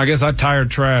 Mm-hmm. I guess I tired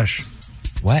trash.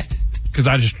 What? Because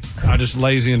I just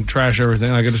lazy and trash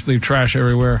everything. I could just leave trash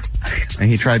everywhere. And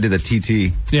he tried to do the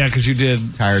TT. Yeah, because you did.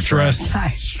 Tired stress,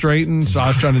 trash. Straighten. So I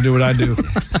was trying to do what I do.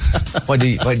 What do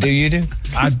you do?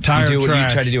 I tired you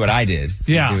trash. You try to do what I did.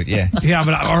 Yeah. Yeah. Yeah,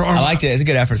 but I liked it. It's a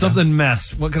good effort. Something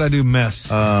mess. What could I do?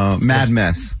 Mess. Mad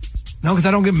mess. No, because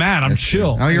I don't get mad. I'm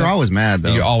chill. Oh, you're always mad,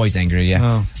 though. You're always angry,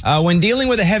 yeah. Oh. When dealing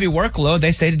with a heavy workload,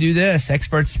 they say to do this.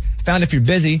 Experts found if you're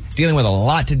busy, dealing with a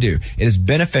lot to do, it is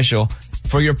beneficial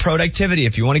for your productivity.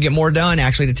 If you want to get more done,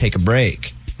 actually to take a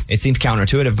break. It seems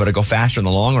counterintuitive, but it'll go faster in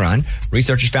the long run.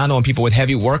 Researchers found that when people with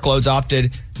heavy workloads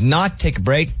opted not to take a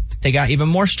break, they got even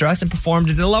more stress and performed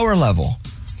at a lower level.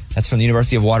 That's from the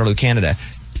University of Waterloo, Canada.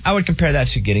 I would compare that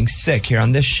to getting sick here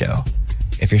on this show.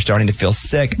 If you're starting to feel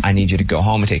sick, I need you to go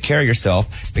home and take care of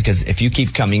yourself, because if you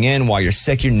keep coming in while you're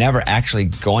sick, you're never actually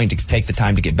going to take the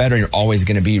time to get better. You're always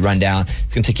going to be run down.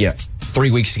 It's going to take you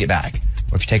 3 weeks to get back.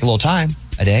 Or if you take a little time,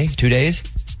 a day, 2 days,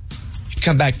 you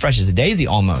come back fresh as a daisy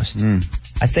almost.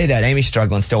 I say that. Amy's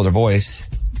struggling still with her voice.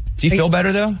 Do you feel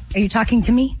better, though? Are you talking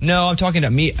to me? No, I'm talking to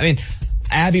me. I mean,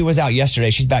 Abby was out yesterday.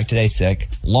 She's back today sick.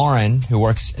 Lauren, who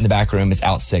works in the back room, is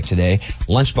out sick today.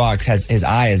 Lunchbox his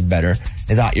eye is better.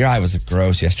 Your eye was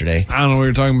gross yesterday. I don't know what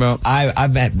you're talking about.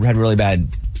 I've had really bad,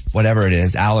 whatever it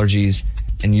is, allergies.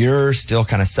 and you're still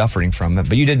kind of suffering from it,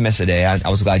 but you did miss a day. I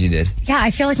was glad you did. Yeah,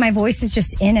 I feel like my voice is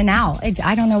just in and out.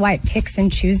 I don't know why it picks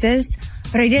and chooses,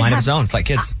 but I did Mind of its own. It's like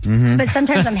kids. But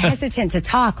sometimes I'm hesitant to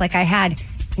talk. Like I had,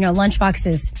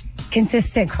 Lunchbox's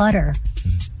consistent clutter,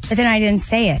 but then I didn't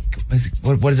say it.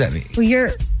 What does that mean? Well,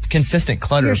 you're consistent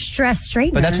clutter. You're stress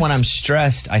straightener. But that's when I'm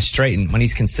stressed, I straighten. When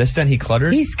he's consistent, he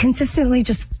clutters. He's consistently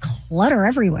just clutter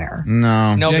everywhere. No.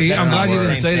 I'm glad you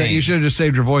didn't say that. You should have just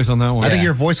saved your voice on that one. I think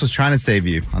your voice was trying to save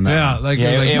you on that.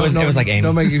 Yeah, one. it was like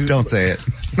Amy. Don't say it.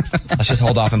 Let's just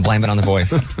hold off and blame it on the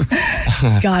voice.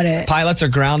 Got it. Pilots are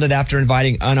grounded after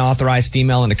inviting unauthorized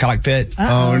female into cockpit.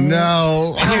 Oh,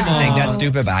 no. And here's the thing, that's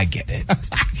stupid, but I get it.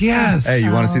 Yes. Hey,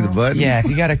 you want to see the buttons? Yeah, if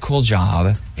you got a cool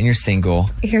job and you're single.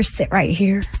 Here, sit right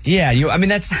here. Yeah, you want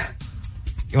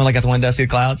to look out the window, see the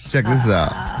clouds? Check this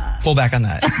out. Pull back on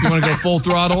that. You want to go full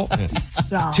throttle?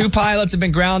 Stop. 2 pilots have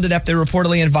been grounded after they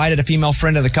reportedly invited a female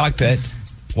friend to the cockpit.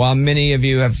 While many of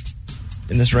you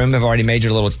in this room have already made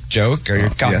your little joke or your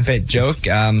cockpit joke,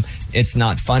 it's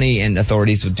not funny, and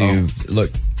authorities do look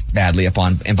badly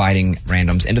upon inviting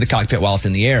randoms into the cockpit while it's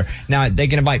in the air. Now, they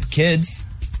can invite kids.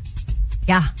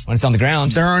 Yeah. When it's on the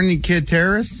ground. There aren't any kid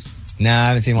terrorists? Nah, I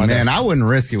haven't seen one of those. Man, I wouldn't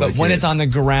risk it with But when kids. it's on the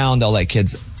ground, they'll let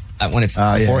kids, when it's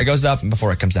before it goes up and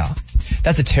before it comes out.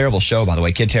 That's a terrible show, by the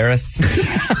way, Kid Terrorists.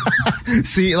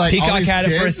 See, like Peacock had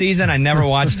it for a season. I never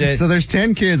watched it. So there's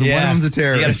 10 kids, and one of them's a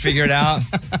terrorist. You got to figure it out.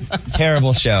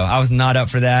 Terrible show. I was not up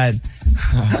for that.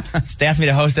 They asked me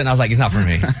to host it, and I was like, it's not for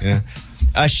me. Yeah.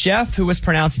 A chef who was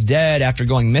pronounced dead after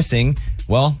going missing,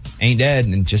 ain't dead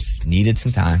and just needed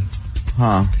some time.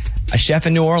 Huh. A chef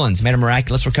in New Orleans made a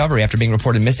miraculous recovery after being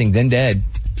reported missing, then dead,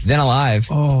 then alive.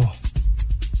 Oh.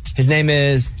 His name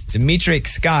is Dimitri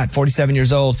Scott, 47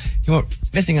 years old. He went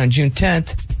missing on June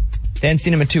 10th. They hadn't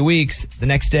seen him in 2 weeks. The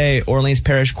next day, Orleans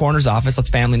Parish Coroner's Office lets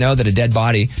family know that a dead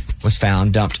body was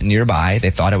found dumped nearby. They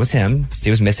thought it was him. He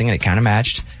was missing, and it kind of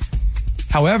matched.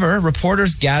 However,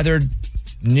 reporters gathered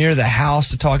near the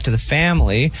house to talk to the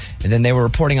family, and then they were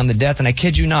reporting on the death. And I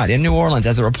kid you not, in New Orleans,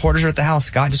 as the reporters are at the house,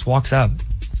 Scott just walks up.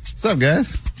 What's up,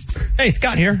 guys? Hey,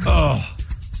 Scott here. Oh.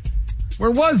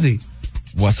 Where was he?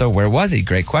 Well, so where was he?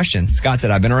 Great question. Scott said,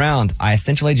 I've been around. I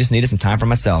essentially just needed some time for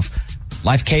myself.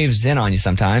 Life caves in on you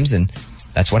sometimes, and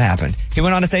that's what happened. He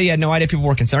went on to say he had no idea people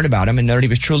were concerned about him and noted he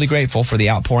was truly grateful for the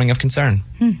outpouring of concern.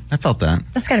 I felt that.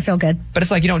 That's got to feel good. But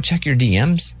it's like you don't check your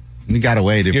DMs. You got to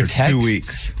wait Your for texts. 2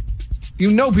 weeks.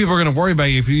 You know people are going to worry about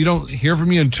you. If you don't hear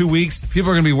from you in 2 weeks,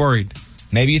 people are going to be worried.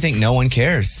 Maybe you think no one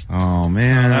cares. Oh,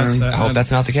 man. I hope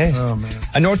that's not the case. Oh, man.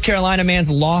 A North Carolina man's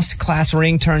lost class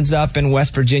ring turns up in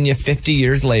West Virginia 50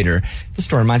 years later. This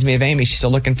story reminds me of Amy. She's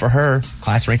still looking for her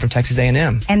class ring from Texas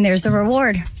A&M. And there's a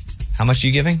reward. How much are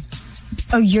you giving?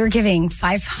 Oh, you're giving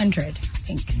 $500, I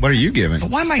think. What are you giving? But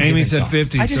why am I Amy giving said so?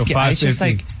 50, I just so get, $550. it's just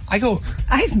like,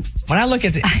 when I look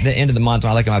at the end of the month,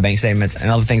 when I look at my bank statements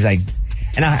and all the things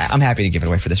I'm happy to give it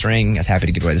away for this ring. I was happy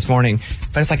to give it away this morning.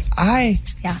 But it's like,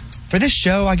 for this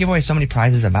show, I give away so many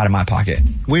prizes I'm out of my pocket.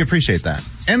 We appreciate that.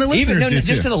 And the listeners do just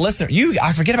too. to the listener.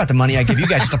 I forget about the money I give you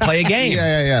guys just to play a game.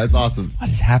 Yeah. It's awesome. What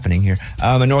is happening here?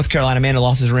 A North Carolina man who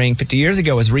lost his ring 50 years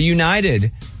ago was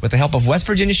reunited with the help of West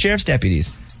Virginia sheriff's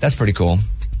deputies. That's pretty cool.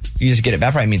 You just get it.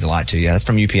 That probably means a lot to you. That's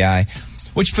from UPI.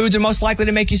 Which foods are most likely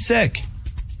to make you sick?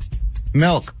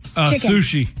 Milk.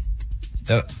 Sushi.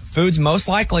 The foods most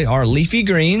likely are leafy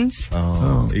greens.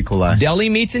 E. coli. Deli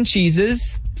meats and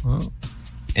cheeses. Oh.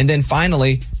 And then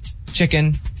finally,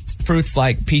 chicken, fruits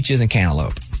like peaches and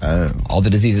cantaloupe. All the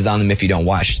diseases on them if you don't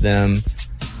wash them.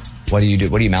 What do you do?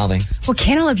 What are you mouthing? Well,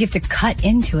 cantaloupe, you have to cut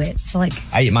into it. So, like,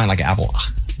 I eat mine like an apple.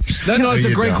 No, it's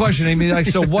a great question, Amy. Like,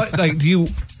 so what,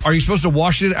 are you supposed to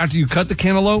wash it after you cut the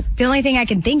cantaloupe? the only thing I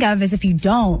can think of is if you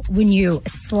don't, when you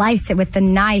slice it with the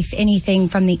knife, anything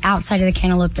from the outside of the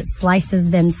cantaloupe that slices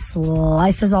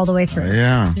all the way through.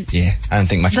 Yeah, I don't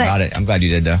think much about it. I'm glad you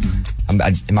did, though.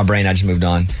 In my brain, I just moved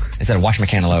on. Instead of wash my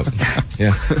cantaloupe.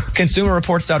 Yeah.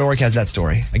 ConsumerReports.org has that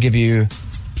story. I give you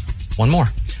one more.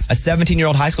 A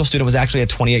 17-year-old high school student was actually a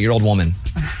 28-year-old woman.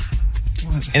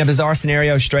 In a bizarre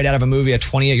scenario straight out of a movie, a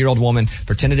 28-year-old woman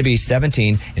pretended to be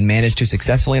 17 and managed to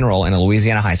successfully enroll in a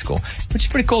Louisiana high school, which is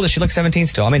pretty cool that she looks 17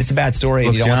 still. I mean, it's a bad story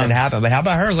and you don't want that to happen, but how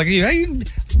about her? Like,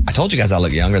 I told you guys I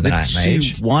look younger than I am my age.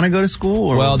 Did she want to go to school?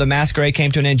 Or? Well, the masquerade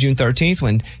came to an end June 13th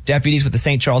when deputies with the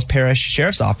St. Charles Parish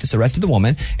Sheriff's Office arrested the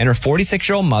woman and her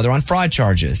 46-year-old mother on fraud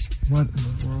charges. What in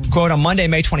the world? Quote, on Monday,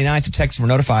 May 29th, detectives were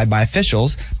notified by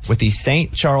officials with the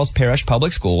St. Charles Parish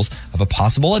Public Schools of a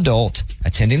possible adult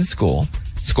attending the school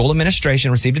School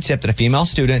administration received a tip that a female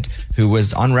student who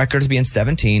was on record as being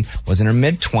 17 was in her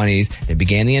mid-20s. They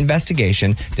began the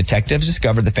investigation. Detectives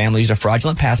discovered the family used a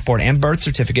fraudulent passport and birth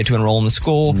certificate to enroll in the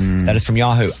school. That is from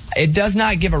Yahoo. It does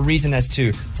not give a reason as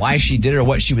to why she did it or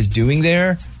what she was doing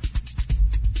there.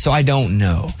 So I don't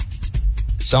know.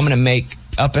 So I'm going to make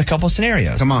up a couple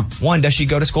scenarios. Come on. One, does she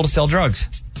go to school to sell drugs?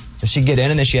 Does she get in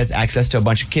and then she has access to a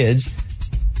bunch of kids?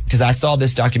 Because I saw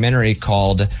this documentary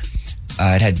called...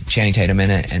 it had Channing Tatum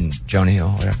in it and Jonah Hill,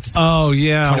 whatever. Oh,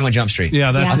 yeah. 21 Jump Street.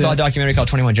 Yeah, that's I saw a documentary called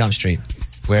 21 Jump Street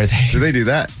where they... Do they do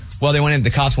that? Well, the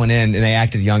cops went in and they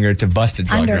acted younger to bust a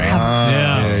drug ring.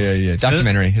 Yeah.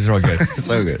 Documentary is real good.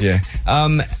 So good. Yeah.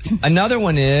 Another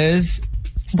one is...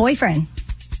 Boyfriend.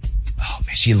 Oh,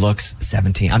 man, she looks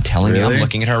 17. I'm telling you, I'm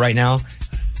looking at her right now.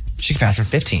 She could pass for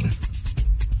 15.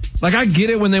 Like, I get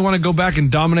it when they want to go back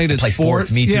and dominate Play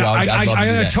sports. Me too. Yeah, I'd love to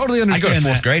do that. totally understand I'd go to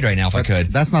fourth grade right now if I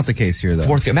could. That's not the case here, though.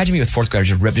 Fourth grade. Imagine me with fourth graders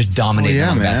just dominating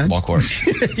on the basketball court.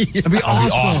 That'd be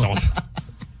awesome.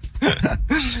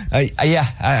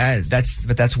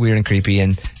 That's weird and creepy,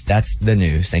 and that's the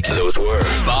news. Thank you. Those were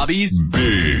Bobby's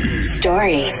Big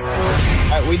Stories. All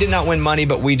right, we did not win money,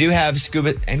 but we do have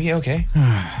scuba. Amy, okay?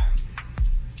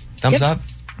 Thumbs up.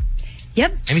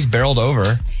 Yep. Amy's barreled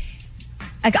over.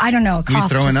 I don't know. A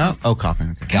cough. You throwing up? Just- Oh,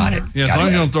 coughing. Okay. Got it. Yeah, as long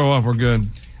as you don't throw up, we're good.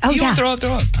 Oh, You yeah. want to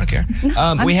throw up. I don't care.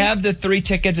 We have the 3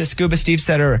 tickets that Scuba Steve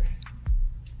said are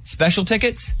special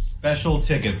tickets. Special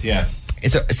tickets, yes.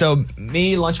 So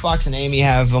me, Lunchbox, and Amy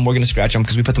have them. We're going to scratch them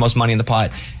because we put the most money in the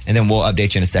pot, and then we'll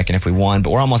update you in a second if we won.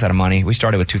 But we're almost out of money. We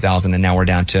started with $2,000, and now we're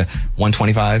down to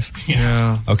 $125.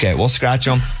 Yeah. Okay, we'll scratch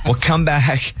them. We'll come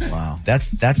back. Wow. That's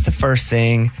the first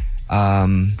thing.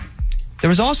 There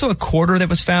was also a quarter that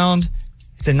was found.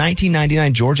 It's a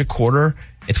 1999 Georgia quarter.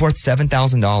 It's worth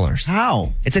 $7,000.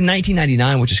 How? It's in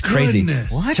 1999, which is crazy.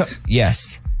 Goodness. What? So,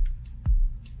 yes.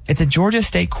 It's a Georgia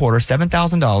state quarter,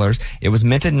 $7,000. It was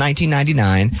minted in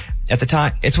 1999. At the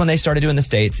time, it's when they started doing the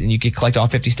states, and you could collect all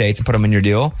 50 states and put them in your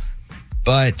deal.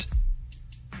 But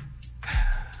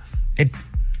I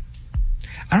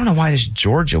don't know why this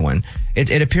Georgia one.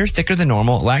 It appears thicker than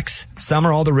normal. It lacks some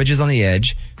or all the ridges on the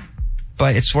edge,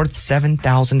 but it's worth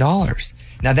 $7,000.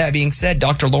 Now, that being said,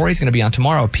 Dr. Lori's going to be on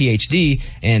tomorrow, a PhD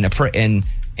in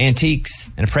antiques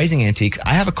and appraising antiques.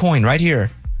 I have a coin right here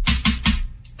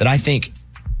that I think,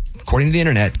 according to the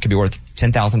internet, could be worth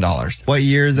 $10,000. What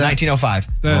year is that? 1905.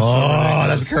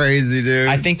 That's crazy, dude.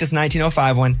 I think this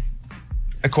 1905 one,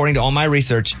 according to all my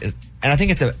research, and I think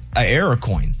it's a error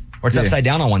coin, where it's upside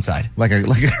down on one side. Like a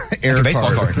error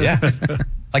baseball card. Yeah.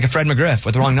 Like a Fred McGriff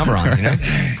with the wrong number on it,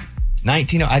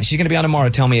 you know? She's going to be on tomorrow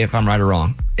to tell me if I'm right or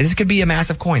wrong. This could be a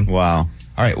massive coin. Wow. All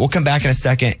right, we'll come back in a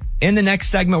second. In the next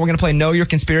segment, we're going to play Know Your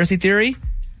Conspiracy Theory.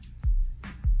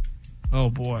 Oh,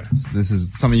 boy. This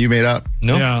is something you made up?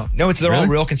 No. Yeah. No, they're all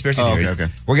real conspiracy theories.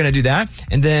 Okay. We're going to do that.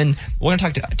 And then we're going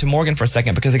to talk to Morgan for a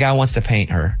second because the guy wants to paint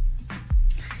her.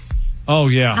 Oh,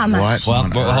 yeah. How much?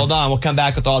 What? Well, hold on. We'll come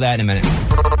back with all that in a minute.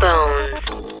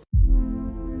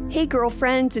 Hey,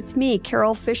 girlfriends, it's me,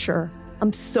 Carol Fisher.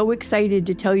 I'm so excited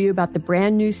to tell you about the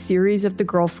brand new series of The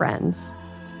Girlfriends.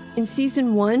 In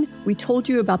season 1, we told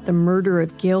you about the murder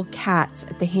of Gail Katz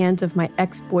at the hands of my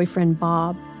ex-boyfriend,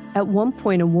 Bob. At one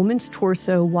point, a woman's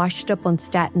torso washed up on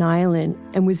Staten Island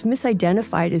and was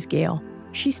misidentified as Gail.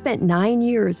 She spent 9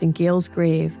 years in Gail's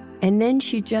grave, and then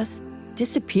she just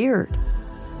disappeared.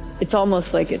 It's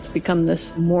almost like it's become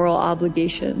this moral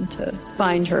obligation to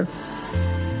find her.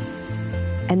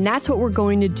 And that's what we're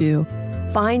going to do.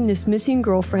 Find this missing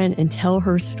girlfriend and tell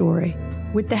her story.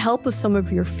 With the help of some of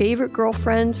your favorite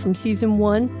girlfriends from season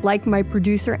 1, like my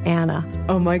producer, Anna.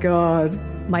 Oh my God.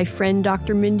 My friend,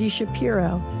 Dr. Mindy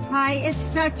Shapiro. Hi, it's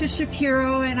Dr.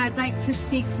 Shapiro, and I'd like to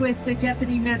speak with the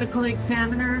deputy medical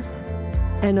examiner.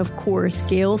 And of course,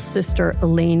 Gail's sister,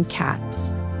 Elaine Katz.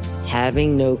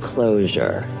 Having no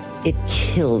closure, it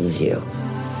kills you.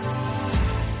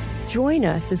 Join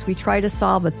us as we try to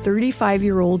solve a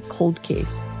 35-year-old cold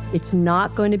case. It's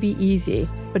not going to be easy,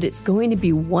 but it's going to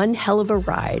be one hell of a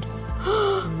ride.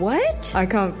 What? I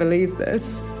can't believe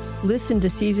this. Listen to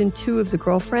season 2 of The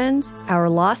Girlfriends, Our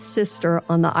Lost Sister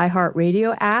on the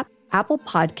iHeartRadio app, Apple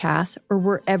Podcasts, or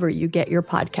wherever you get your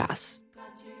podcasts.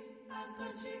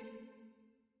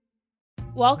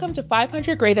 Welcome to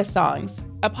 500 Greatest Songs,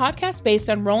 a podcast based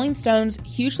on Rolling Stone's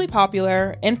hugely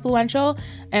popular, influential,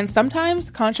 and sometimes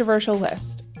controversial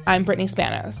list. I'm Brittany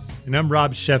Spanos. And I'm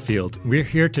Rob Sheffield. We're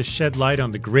here to shed light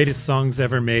on the greatest songs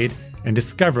ever made and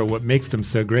discover what makes them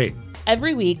so great.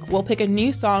 Every week, we'll pick a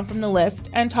new song from the list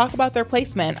and talk about their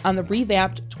placement on the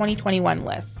revamped 2021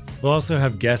 list. We'll also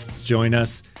have guests join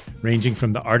us, ranging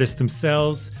from the artists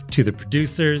themselves to the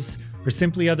producers or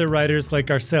simply other writers like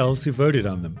ourselves who voted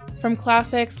on them. From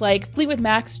classics like Fleetwood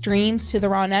Mac's Dreams to the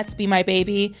Ronettes' Be My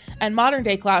Baby, and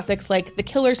modern-day classics like The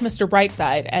Killer's Mr.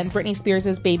 Brightside and Britney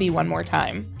Spears' Baby One More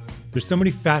Time. There's so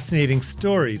many fascinating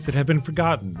stories that have been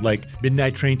forgotten, like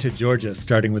Midnight Train to Georgia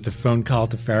starting with a phone call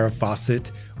to Farrah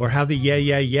Fawcett, or how the Yeah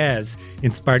Yeah Yeahs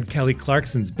inspired Kelly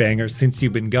Clarkson's banger Since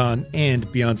You've Been Gone and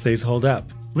Beyoncé's Hold Up.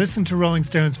 Listen to Rolling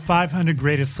Stone's 500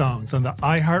 Greatest Songs on the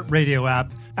iHeartRadio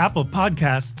app, Apple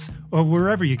Podcasts, or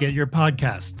wherever you get your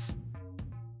podcasts.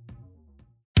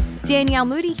 Danielle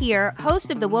Moody here,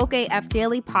 host of the Woke AF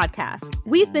Daily podcast.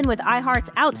 We've been with iHeart's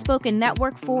Outspoken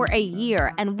Network for a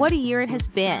year, and what a year it has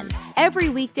been. Every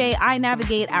weekday, I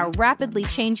navigate our rapidly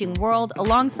changing world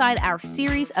alongside our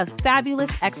series of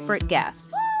fabulous expert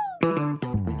guests.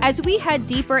 As we head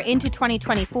deeper into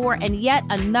 2024 and yet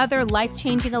another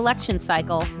life-changing election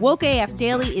cycle, Woke AF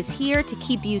Daily is here to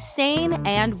keep you sane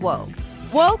and woke.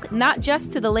 Woke not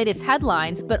just to the latest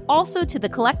headlines, but also to the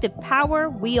collective power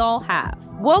we all have.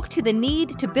 Woke to the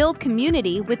need to build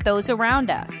community with those around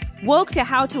us. Woke to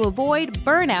how to avoid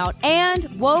burnout, and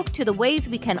woke to the ways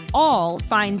we can all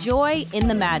find joy in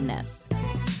the madness.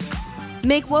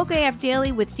 Make Woke AF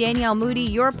Daily with Danielle Moody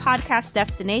your podcast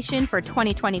destination for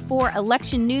 2024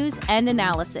 election news and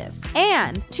analysis.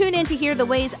 And tune in to hear the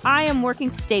ways I am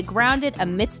working to stay grounded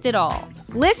amidst it all.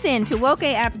 Listen to Woke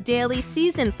AF Daily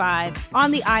Season 5 on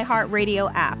the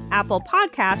iHeartRadio app, Apple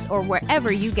Podcasts, or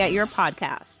wherever you get your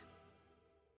podcasts.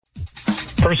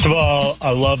 First of all,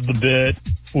 I love the bit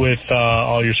with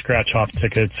all your scratch-off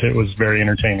tickets. It was very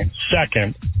entertaining.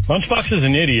 Second, Lunchbox is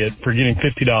an idiot for getting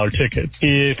 $50 tickets.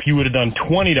 If you would have done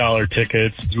 $20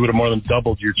 tickets, you would have more than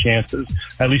doubled your chances,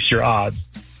 at least your odds.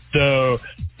 So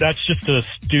that's just a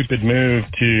stupid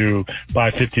move to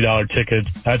buy $50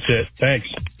 tickets. That's it. Thanks.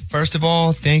 First of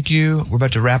all, thank you. We're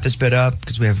about to wrap this bit up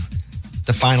because we have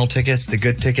the final tickets, the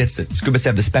good tickets. Scuba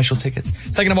said the special tickets.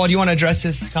 Second of all, do you want to address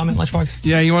this comment, Lunchbox?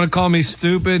 Yeah, you want to call me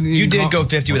stupid? You did go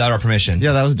 50 without our permission.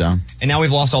 Yeah, that was dumb. And now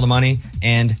we've lost all the money.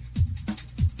 And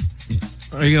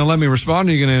are you going to let me respond,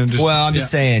 or are you going to just... Well, I'm just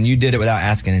saying, you did it without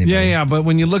asking anybody. Yeah, but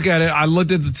when you look at it, I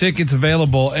looked at the tickets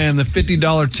available, and the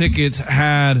 $50 tickets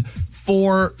had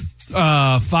 4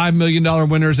 $5 million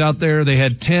winners out there. They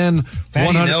had 10.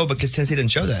 How do you know? Because Tennessee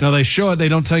didn't show that. No, they show it. They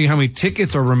don't tell you how many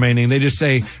tickets are remaining. They just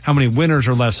say how many winners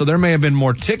are left. So there may have been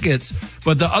more tickets,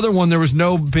 but the other one, there was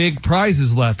no big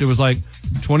prizes left. It was like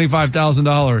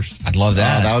 $25,000. I'd love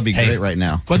that. Oh, that would be great right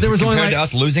now. But there was Compared only to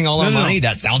us losing all our money,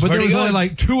 that sounds pretty good. But there was only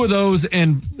like 2 of those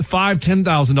and 5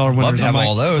 $10,000 winners. Love to have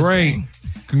all those. Great. Dang.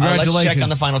 Congratulations. Let's check on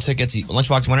the final tickets.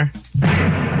 Lunchbox winner?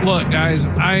 Look, guys,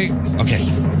 Okay,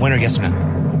 winner, yes or no?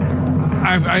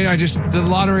 I just, the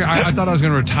lottery, I thought I was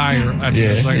going to retire. I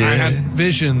had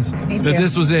visions that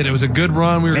this was it. It was a good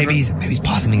run. Maybe he's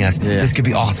possuming us. Yeah. This could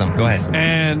be awesome. Go ahead.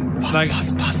 And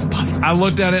possum. I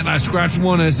looked at it and I scratched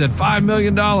one and it said $5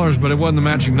 million, but it wasn't the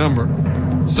matching number.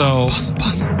 So,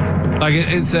 possum. Like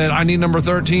it said, I need number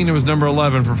 13. It was number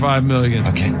 11 for $5 million.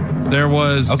 Okay. There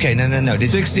was. Okay, no.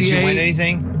 Did you win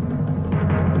anything?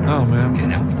 Oh, man. Okay,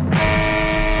 no.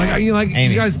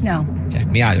 You guys. No. Okay,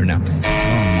 me either, no.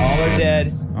 All are dead.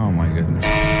 Oh, my goodness.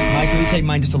 Mike, can you take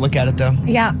mine just to look at it, though?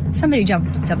 Yeah, somebody double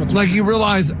check. Like, you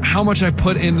realize how much I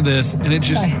put into this, and it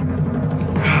just...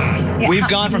 We've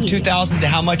gone from 2,000 to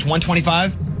how much?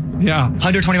 125? Yeah.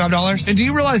 $125? And do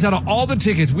you realize out of all the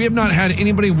tickets, we have not had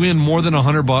anybody win more than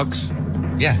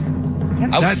 $100? Yeah.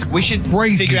 That's we should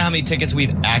crazy. Figure out how many tickets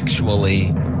we've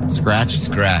actually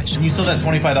scratched. You still have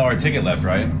that $25 ticket left,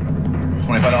 right?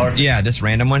 $25? Yeah, this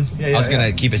random one. Yeah, I was going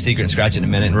to keep a secret and scratch it in a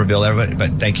minute and reveal everybody,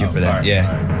 but thank you for that. Sorry.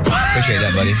 Yeah. Appreciate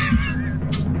that, buddy.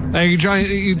 Hey,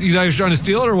 you guys trying to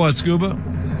steal it or what, Scuba?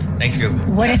 Thanks, Scuba.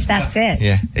 What if that's it?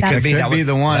 Yeah, it could be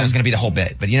the one. That was going to be the whole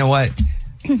bit, but you know what?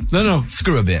 No.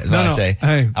 Screw a bit, is what I say.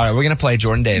 Hey. All right, we're going to play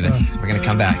Jordan Davis. We're going to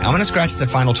come back. I'm going to scratch the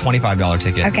final $25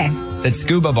 ticket. Okay. That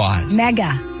Scuba bought.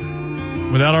 Mega.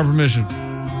 Without our permission.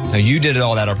 No, you did it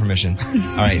all without our permission.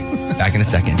 All right, back in a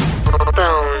second.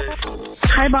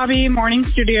 Hi, Bobby. Morning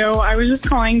studio. I was just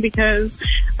calling because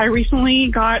I recently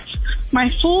got my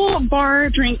full bar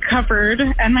drink covered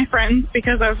and my friends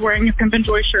because I was wearing a Pimp and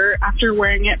Joy shirt after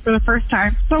wearing it for the first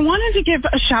time. So I wanted to give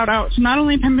a shout out to not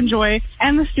only Pimp and Joy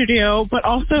and the studio, but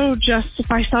also just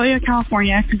Visalia,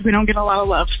 California, because we don't get a lot of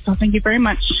love. So thank you very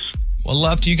much. Well,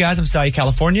 love to you guys of Visalia,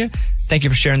 California. Thank you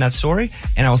for sharing that story.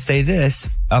 And I will say this,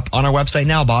 up on our website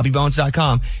now,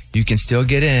 bobbybones.com, you can still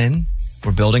get in.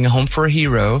 We're building a home for a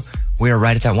hero. We are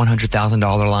right at that $100,000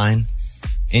 line.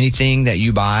 Anything that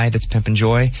you buy that's Pimp and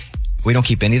Joy, we don't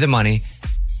keep any of the money.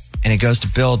 And it goes to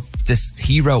build this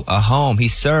hero a home. He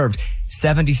served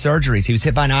 70 surgeries. He was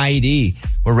hit by an IED.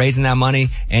 We're raising that money,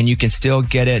 and you can still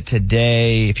get it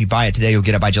today. If you buy it today, you'll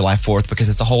get it by July 4th because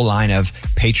it's a whole line of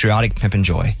patriotic pimpin'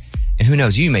 joy. And who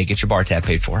knows, you may get your bar tab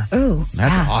paid for. Ooh,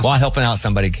 That's awesome. While helping out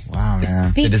somebody. Wow,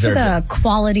 man. Speak to the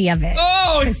quality of it.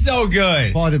 Oh, it's so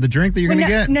good. Quality of the drink that you're going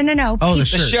to get? No. Oh, the The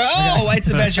shirt. shirt. Oh, it's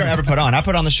the best shirt I ever put on. I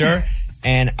put on the shirt,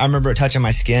 and I remember it touching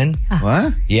my skin.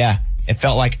 What? Yeah. It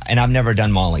felt like, and I've never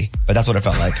done Molly, but that's what it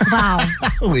felt like. Wow.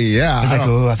 Oh, yeah. I was like,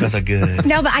 oh, I feel so good.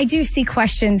 No, but I do see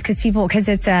questions because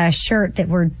it's a shirt that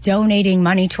we're donating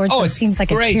money towards. So it seems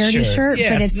like a great charity shirt,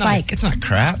 Yeah, but it's like it's not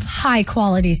crap. high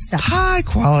quality stuff. High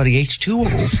quality H2O.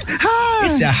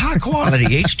 It's the high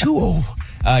quality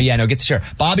H2O. Get the shirt.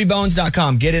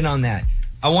 BobbyBones.com. Get in on that.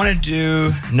 I wanted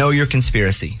to know your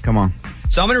conspiracy. Come on.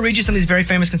 So I'm going to read you some of these very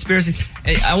famous conspiracies.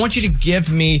 I want you to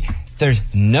give me there's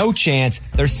no chance,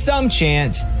 there's some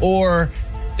chance, or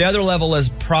the other level is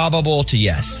probable to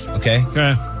yes. Okay?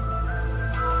 Okay.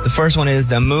 The first one is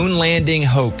the moon landing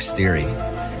hoax theory.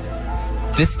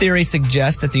 This theory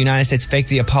suggests that the United States faked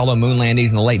the Apollo moon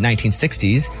landings in the late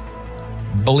 1960s.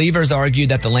 Believers argue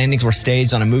that the landings were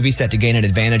staged on a movie set to gain an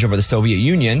advantage over the Soviet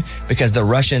Union because the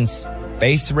Russian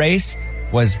space race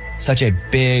was such a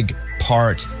big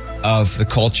part of the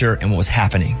culture and what was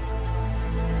happening.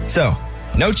 So,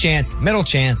 no chance, middle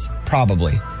chance,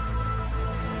 probably.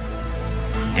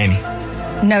 Amy.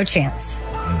 No chance.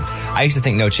 I used to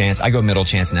think no chance. I go middle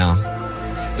chance now.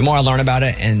 The more I learn about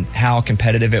it and how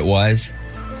competitive it was,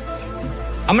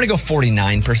 I'm going to go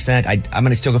 49%. I'm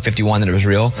going to still go 51 that it was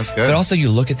real. That's good. But also you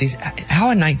look at these,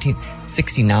 how in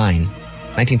 1969,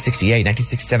 1968,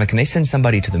 1967, can they send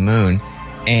somebody to the moon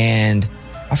and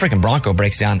a freaking Bronco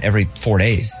breaks down every 4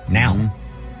 days now? And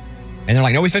they're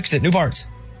like, no, we fixed it, new parts.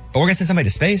 But we're going to send somebody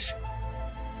to space.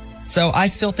 So I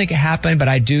still think it happened, but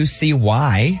I do see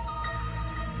why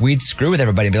we'd screw with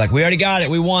everybody and be like, we already got it.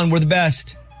 We won. We're the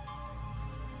best.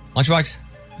 Lunchbox?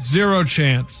 Zero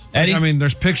chance. Eddie? I mean,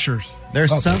 there's pictures.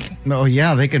 There's some. Oh,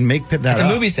 yeah, they can make that It's a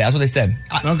up. movie set. That's what they said.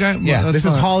 Okay. Yeah, well, this that's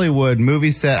is fine. Hollywood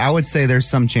movie set. I would say there's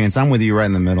some chance. I'm with you right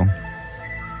in the middle.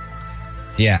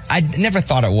 Yeah, I never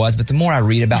thought it was, but the more I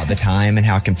read about the time and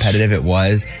how competitive it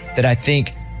was, that I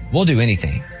think we'll do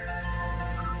anything.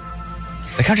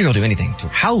 The country will do anything.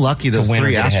 How lucky those win or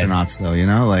three get ahead. astronauts, though, you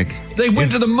know? Like, They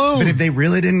went to the moon. but if they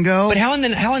really didn't go. But how in the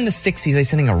 60s they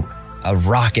sending a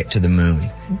rocket to the moon?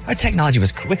 Our technology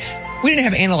was... We didn't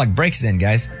have analog brakes then,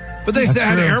 guys. But they still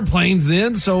had airplanes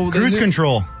then, so... Cruise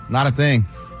control, not a thing.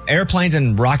 Airplanes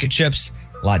and rocket ships,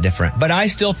 a lot different. But I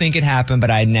still think it happened,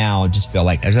 but I now just feel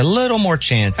like there's a little more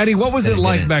chance. Eddie, what was that it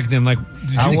like didn't. back then? Like,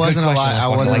 I wasn't alive. I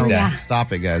wasn't like that.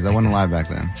 Stop it, guys. I wasn't alive back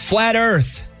then. Flat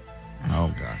Earth.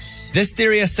 Oh, gosh. This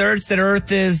theory asserts that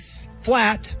Earth is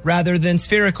flat rather than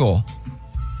spherical,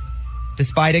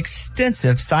 despite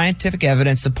extensive scientific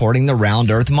evidence supporting the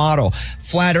round Earth model.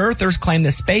 Flat Earthers claim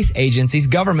that space agencies,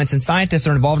 governments, and scientists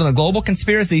are involved in a global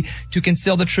conspiracy to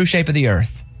conceal the true shape of the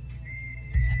Earth.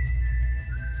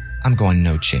 I'm going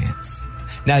no chance.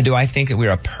 Now, do I think that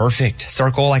we're a perfect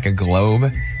circle like a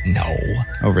globe? No.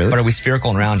 Oh, really? But are we spherical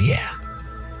and round? Yeah.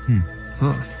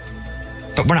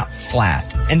 But we're not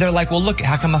flat. And they're like, well, look,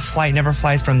 how come a flight never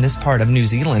flies from this part of New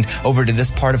Zealand over to this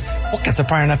part of... Well, because there are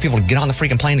probably enough people to get on the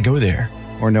freaking plane to go there.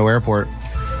 Or no airport.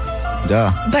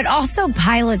 Duh. But also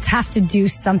pilots have to do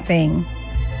something.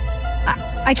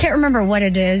 I can't remember what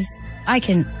it is. I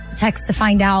can text to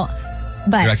find out.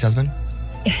 But Your ex-husband?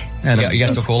 You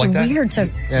guys still cool like that? weird to...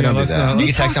 Yeah, don't do that. You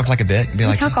can text him for like a bit and be We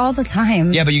like... talk all the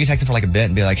time. Yeah, but you can text him for like a bit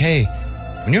and be like, hey,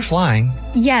 when you're flying...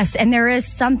 Yes, and there is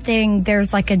something.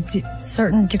 There's like a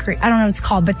certain degree. I don't know what it's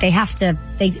called, but they have to.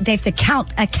 They have to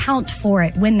account for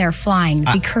it when they're flying.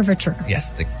 The curvature.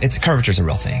 Yes, curvature's a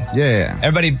real thing. Yeah.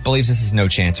 Everybody believes this is no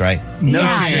chance, right? No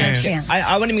chance.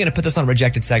 I wasn't even going to put this on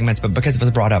rejected segments, but because it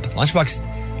was brought up,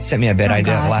 Lunchbox sent me a bit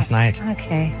idea God. last night.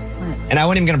 Okay. And I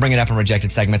wasn't even going to bring it up in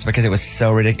rejected segments because it was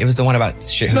so ridiculous. It was the one about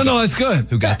shit. No, it's good.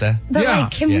 Who got the... But Yeah,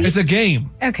 like, can we? it's a game.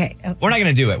 Okay. We're not going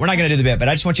to do it. We're not going to do the bit, but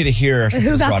I just want you to hear since it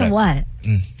Who was got brought the up. what?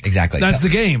 Exactly. That's the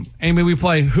game. Amy, we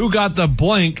play who got the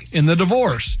blank in the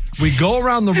divorce. We go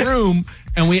around the room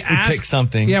and we ask... pick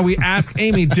something. Yeah, we ask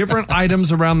Amy different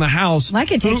items around the house. Well, I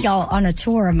could take y'all on a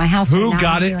tour of my house. Who right now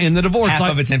got and it be in the divorce?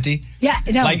 Half of it's empty. Yeah,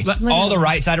 no. Like literally. all the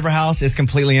right side of her house is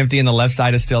completely empty and the left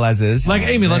side is still as is. Like,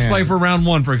 Amy, let's play for round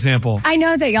one, for example. I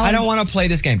know that y'all. I don't want to play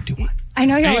this game. Do what? I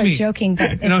know y'all Amy, are joking,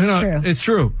 but it's No, true. it's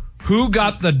true. Who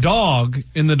got the dog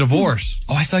in the divorce?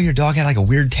 Oh, I saw your dog had like a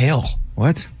weird tail.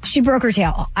 What? She broke her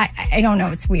tail. I don't know.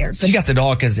 It's weird. She got the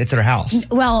dog because it's at her house.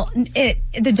 Well,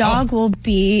 the dog will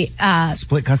be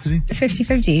split custody?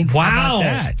 50-50. Wow. How about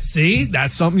that? See,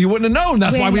 that's something you wouldn't have known.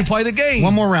 That's why we play the game.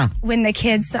 One more round. When the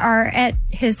kids are at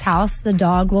his house, the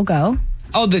dog will go.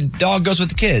 Oh, the dog goes with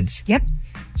the kids? Yep.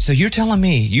 So you're telling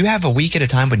me you have a week at a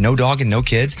time with no dog and no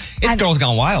kids? It's Girls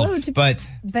Gone Wild. But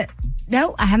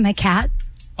no, I have my cat.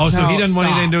 Oh, so he doesn't want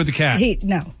anything to do with the cat?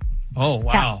 No. Oh,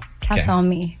 wow. Cat's on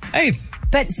me. Hey.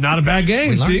 But not a bad game.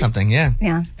 We learned something, yeah.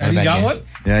 Yeah. Have you got one?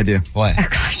 Yeah, I do. What? Oh,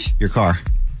 gosh. Your car.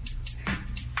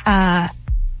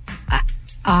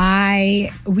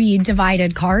 We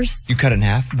divided cars. You cut it in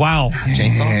half? Wow.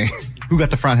 Chainsaw? Who got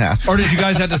the front half? Or did you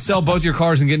guys have to sell both your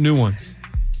cars and get new ones?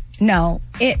 No.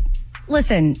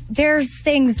 Listen, there's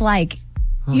things like,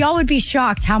 y'all would be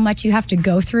shocked how much you have to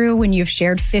go through when you've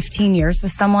shared 15 years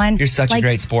with someone. You're such a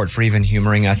great sport for even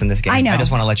humoring us in this game. I know. I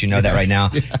just want to let you know that right now,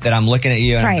 that I'm looking at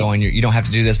you and I'm going, you don't have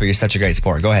to do this, but you're such a great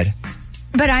sport. Go ahead.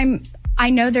 But I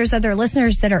know there's other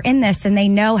listeners that are in this and they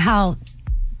know how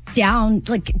down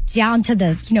to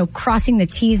the, crossing the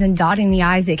T's and dotting the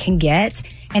I's it can get.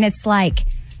 And it's like,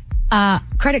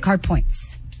 credit card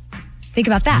points. Think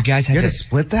about that. You guys had to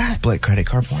split that? Split credit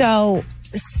card points. So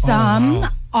some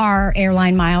are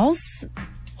airline miles.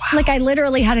 Wow. Like I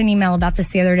literally had an email about this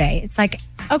the other day. It's like,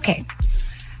 okay,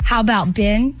 how about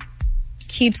Ben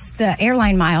keeps the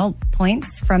airline mile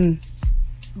points from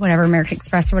whatever, American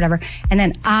Express or whatever, and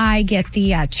then I get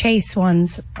the Chase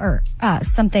ones or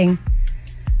something.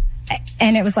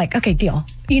 And it was like, okay, deal.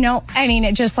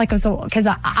 It just like was because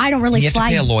I don't really you have fly.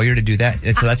 to pay a lawyer to do that.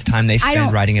 So that's time they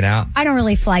spend writing it out. I don't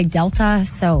really fly Delta,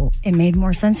 so it made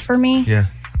more sense for me. Yeah.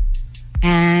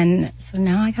 And so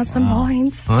now I got some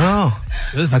points. Oh,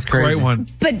 this is a great one.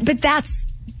 But that's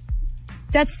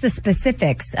the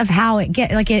specifics of how it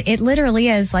get. Like it literally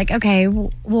is like, okay,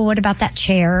 well, what about that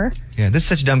chair? Yeah, this is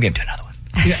such a dumb game. Do another one.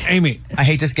 Yeah, Amy. I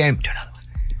hate this game. Do another one.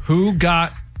 Who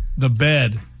got the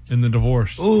bed in the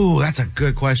divorce? Ooh, that's a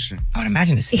good question. I would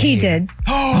imagine it's He did.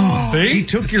 Oh, see? He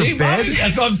took your bed? Bobby,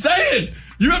 that's what I'm saying.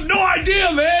 You have no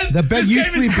idea, man. The bed this you game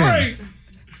sleep is great.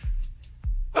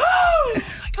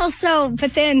 Also,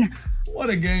 but then what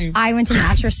a game. I went to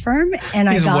Mattress Firm and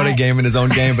He's won a game in his own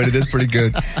game, but it is pretty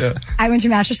good. Yeah. I went to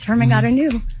Mattress Firm and got a new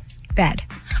bed.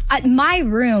 My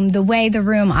room, the way the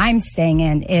room I'm staying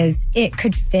in is, it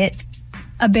could fit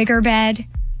a bigger bed,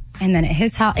 and then at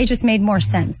his house, it just made more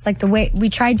sense. Like the way we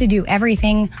tried to do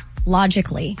everything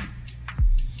logically.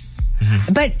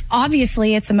 But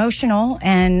obviously it's emotional,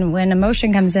 and when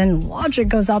emotion comes in, logic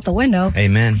goes out the window.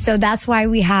 Amen. So that's why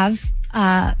we have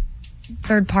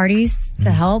third parties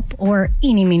to help, or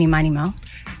eeny, meeny, miny, mo.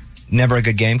 Never a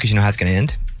good game because you know how it's going to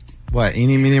end. What?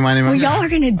 Eeny, meeny, miny, mo? Well, y'all are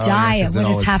going to die at what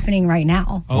is happening right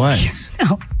now. What?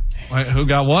 No. Wait, who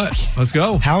got what? Let's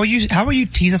go. How will you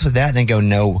tease us with that and then go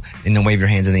no and then wave your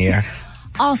hands in the air?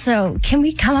 Also, can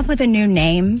we come up with a new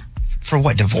name? For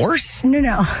what, divorce?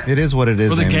 No. It is what it is.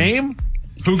 For the Amy. game?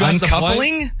 Who got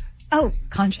Uncoupling? the play? Oh,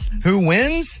 consciousness. Who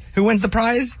wins? Who wins the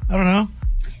prize? I don't know.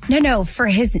 No, for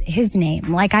his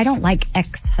name. Like, I don't like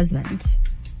ex-husband.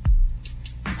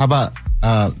 How about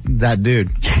that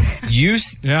dude?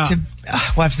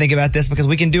 We'll have to think about this because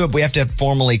we can do it, but we have to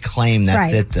formally claim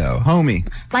that's Right. it, though. Homie.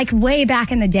 Like, way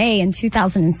back in the day in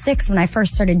 2006 when I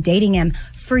first started dating him,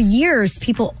 for years,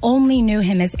 people only knew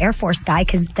him as Air Force Guy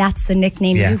because that's the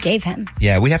nickname Yeah. you gave him.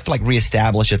 Yeah, we'd have to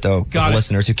reestablish it, though, with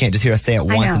listeners who can't just hear us say it I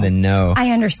once know. and then no. I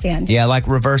understand. Yeah, like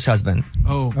reverse husband.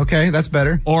 Oh. Okay, that's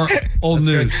better. Or old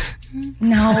news.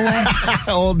 No.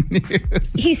 Old news.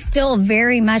 He's still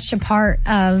very much a part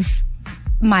of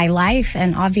my life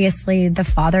and obviously the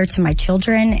father to my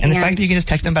children. And the fact that you can just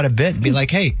text them about a bit and be like,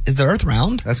 hey, is the earth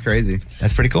round? That's crazy.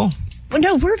 That's pretty cool. Well,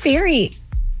 no,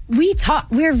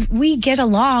 we get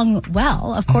along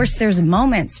well. Of course, there's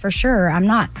moments for sure. I'm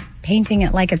not painting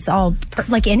it like it's all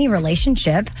like any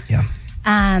relationship. Yeah.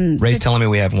 Ray's telling me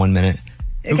we have 1 minute.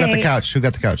 Who got the couch? Who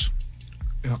got the couch?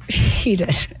 He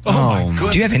did. Oh my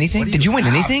goodness. Do you have anything? Did you win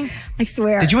anything? I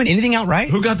swear. Did you win anything outright?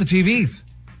 Who got the TVs?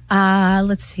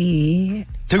 Let's see.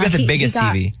 Who got the biggest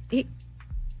TV?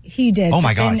 He did. Oh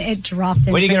my but then God. it dropped.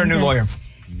 When do you get our new lawyer?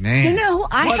 Man. No,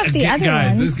 I What have a the other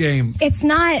guys, ones. this game. It's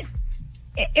not.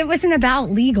 It wasn't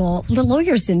about legal. The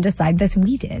lawyers didn't decide this.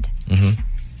 We did.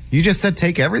 You just said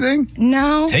take everything?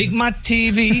 No. Take my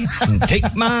TV and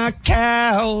take my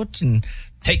couch and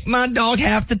take my dog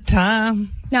half the time.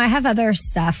 No, I have other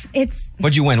stuff.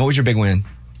 What'd you win? What was your big win?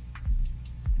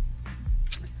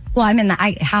 Well, I'm in the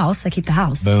house. I keep the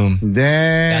house. Boom. Dang.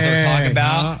 That's what we're talking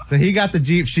about. So he got the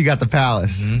Jeep, she got the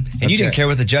Palace. And you didn't care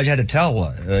what the judge had to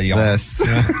tell y'all. This.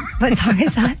 What song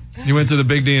is that? You went to the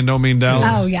Big D and don't mean Dallas.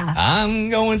 Oh, yeah. I'm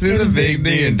going through the Big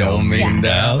D and don't mean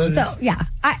Dallas. So, yeah.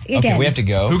 Again, Okay, we have to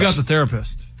go. Who got the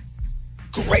therapist?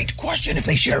 Great question if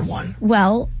they shared one.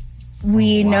 well,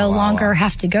 we no longer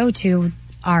have to go to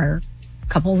our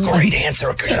couples. Great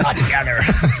answer because you're not together.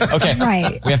 Okay.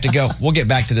 Right. We have to go. We'll get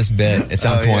back to this bit at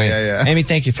some point. Yeah. Amy,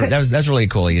 thank you for that's really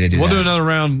cool of you to do We'll that. do another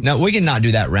round. No, we can not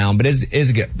do that round, but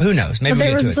is good. Who knows? Maybe But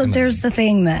we'll get to it. there's the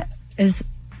thing that is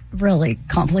really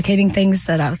complicating things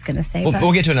that I was going to say. but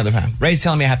We'll get to another time. Ray's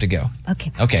telling me I have to go.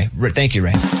 Okay. Okay. Thank you,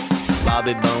 Ray.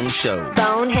 Bobby Bone Show.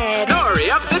 Bonehead. Story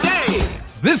of the day.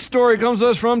 This story comes to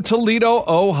us from Toledo,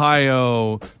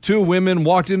 Ohio. 2 women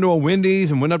walked into a Wendy's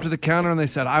and went up to the counter and they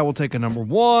said, I will take a number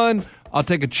 1. I'll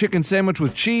take a chicken sandwich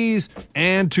with cheese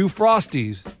and 2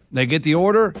 Frosties. They get the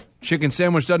order. Chicken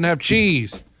sandwich doesn't have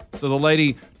cheese. So the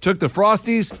lady took the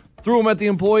Frosties, threw them at the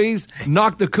employees,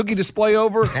 knocked the cookie display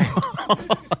over.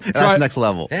 That's next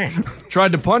level.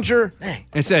 Tried to punch her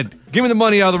and said, give me the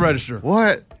money out of the register.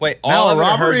 What? Wait, Now all a of it or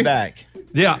robbery? hers back?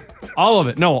 Yeah, all of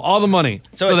it. No, all the money.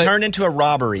 So it turned into a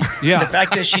robbery. Yeah. The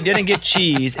fact that she didn't get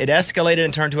cheese, it escalated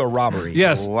and turned to a robbery.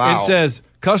 Yes. Wow. It says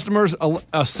customers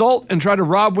assault and try to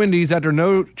rob Wendy's after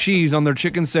no cheese on their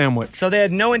chicken sandwich. So they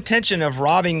had no intention of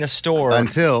robbing the store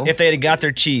Until- if they had got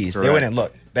their cheese. They Correct. went in,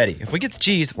 look, Betty, if we get the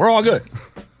cheese, we're all good.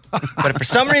 But if for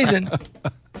some reason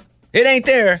it ain't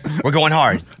there, we're going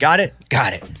hard. Got it?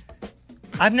 Got it.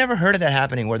 I've never heard of that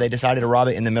happening where they decided to rob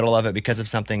it in the middle of it because of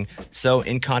something so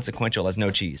inconsequential as no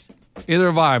cheese. Either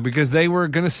have I, because they were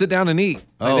going to sit down and eat.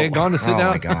 Like, they had gone to sit down.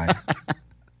 Oh, my God.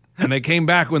 And they came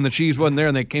back when the cheese wasn't there,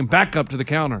 and they came back up to the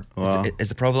counter. Is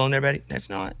the provolone there, Betty? It's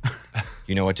not.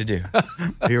 You know what to do.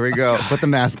 Here we go. Put the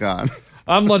mask on.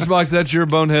 I'm Lunchbox. That's your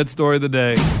bonehead story of the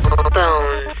day.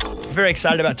 Very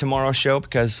excited about tomorrow's show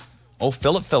because old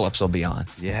Philip Phillips will be on.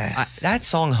 Yes. That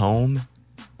song, Home,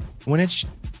 when it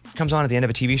comes on at the end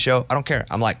of a TV show, I don't care.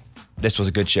 I'm like, this was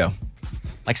a good show.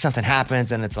 Like something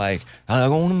happens and it's like, I'm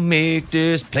going to make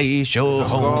this place your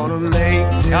home.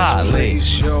 Golly.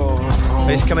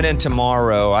 He's coming in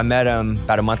tomorrow. I met him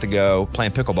about a month ago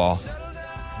playing pickleball.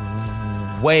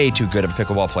 Way too good of a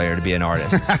pickleball player to be an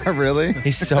artist. Really?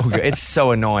 He's so good. It's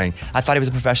so annoying. I thought he was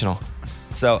a professional.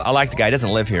 So I like the guy. He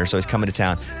doesn't live here, so he's coming to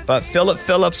town. But Philip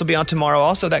Phillips will be on tomorrow.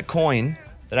 Also, that coin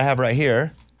that I have right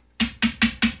here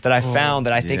that I found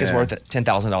that I think is worth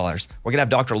 $10,000. We're going to have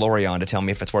Dr. Lori on to tell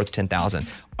me if it's worth $10,000.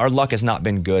 Our luck has not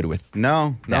been good with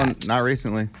No, not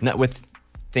recently. Not with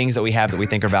things that we have that we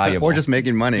think are valuable. Or just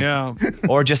making money. Yeah.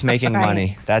 Or just making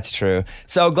money. That's true.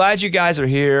 So glad you guys are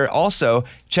here. Also,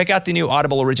 check out the new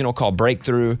Audible original called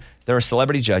Breakthrough. There are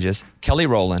celebrity judges, Kelly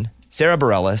Rowland, Sarah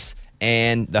Bareilles,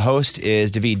 and the host is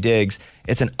David Diggs.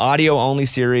 It's an audio-only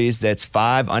series that's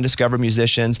 5 undiscovered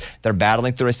musicians. They're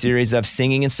battling through a series of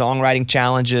singing and songwriting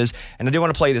challenges. And I do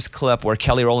want to play this clip where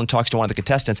Kelly Rowland talks to one of the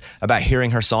contestants about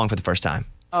hearing her song for the first time.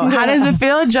 Oh, how does it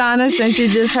feel, Jonna, since you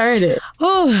just heard it?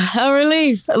 Oh, a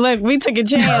relief. Look, we took a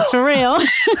chance for real.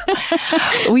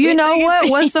 Well, you know what?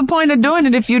 What's the point of doing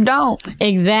it if you don't?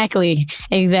 Exactly.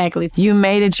 You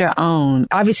made it your own.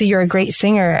 Obviously, you're a great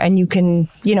singer and you can,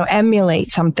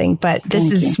 emulate something, but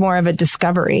this is more of a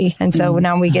discovery. And so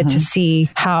now we get to see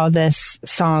how this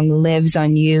song lives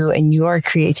on you and your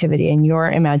creativity and your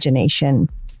imagination.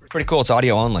 Pretty cool. It's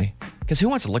audio only. Because who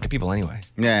wants to look at people anyway?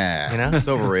 Yeah. It's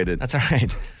overrated. That's all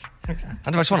right.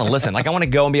 I just want to listen. Like, I want to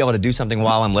go and be able to do something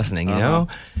while I'm listening, you know?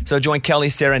 So join Kelly,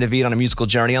 Sarah, and David on a musical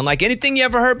journey unlike anything you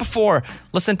ever heard before.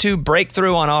 Listen to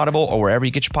Breakthrough on Audible or wherever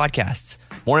you get your podcasts.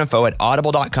 More info at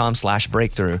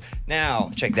audible.com/breakthrough.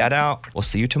 Now, check that out. We'll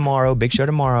see you tomorrow. Big show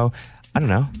tomorrow. I don't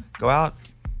know. Go out.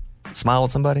 Smile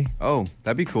at somebody. Oh,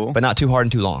 that'd be cool. But not too hard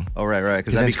and too long. Oh, right.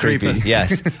 Because that'd it's be creepy. creepy.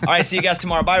 Yes. All right, see you guys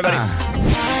tomorrow. Bye, everybody.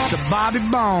 The Bobby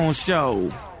Bones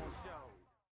Show.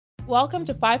 Welcome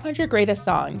to 500 Greatest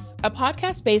Songs, a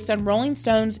podcast based on Rolling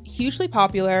Stone's hugely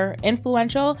popular,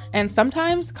 influential, and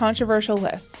sometimes controversial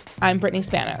list. I'm Brittany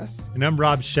Spanos. And I'm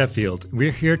Rob Sheffield.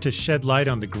 We're here to shed light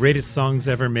on the greatest songs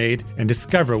ever made and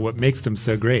discover what makes them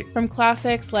so great. From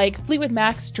classics like Fleetwood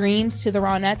Mac's Dreams to the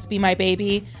Ronettes' Be My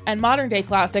Baby, and modern-day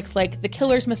classics like The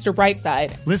Killer's Mr.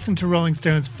 Brightside. Listen to Rolling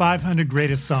Stone's 500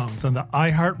 Greatest Songs on the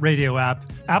iHeartRadio app,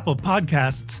 Apple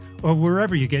Podcasts, or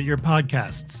wherever you get your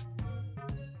podcasts.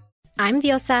 I'm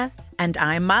Diosa. And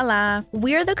I'm Mala.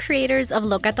 We're the creators of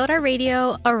Locatora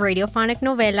Radio, a radiophonic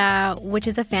novela, which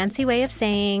is a fancy way of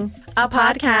saying a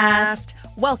podcast.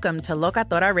 Welcome to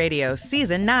Locatora Radio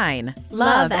Season 9.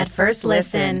 Love at First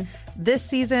Listen. This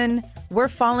season, we're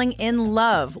falling in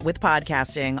love with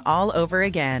podcasting all over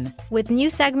again. With new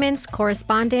segments,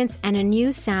 correspondence, and a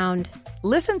new sound.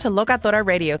 Listen to Locatora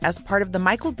Radio as part of the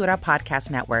My Cultura Podcast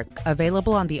Network,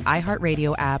 available on the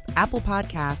iHeartRadio app, Apple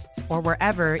Podcasts, or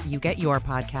wherever you get your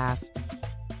podcasts.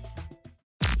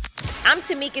 I'm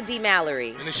Tamika D.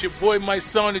 Mallory. And it's your boy, my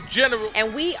son, the General.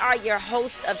 And we are your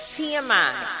hosts of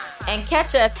TMI. And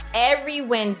catch us every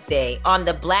Wednesday on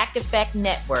the Black Effect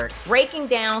Network, breaking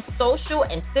down social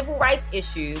and civil rights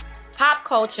issues, pop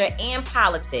culture, and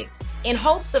politics in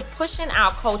hopes of pushing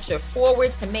our culture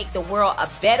forward to make the world a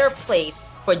better place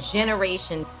for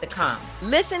generations to come.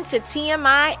 Listen to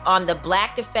TMI on the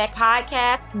Black Effect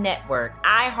Podcast Network,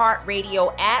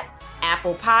 iHeartRadio app,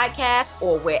 Apple Podcasts,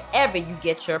 or wherever you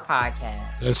get your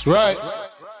podcasts. That's right.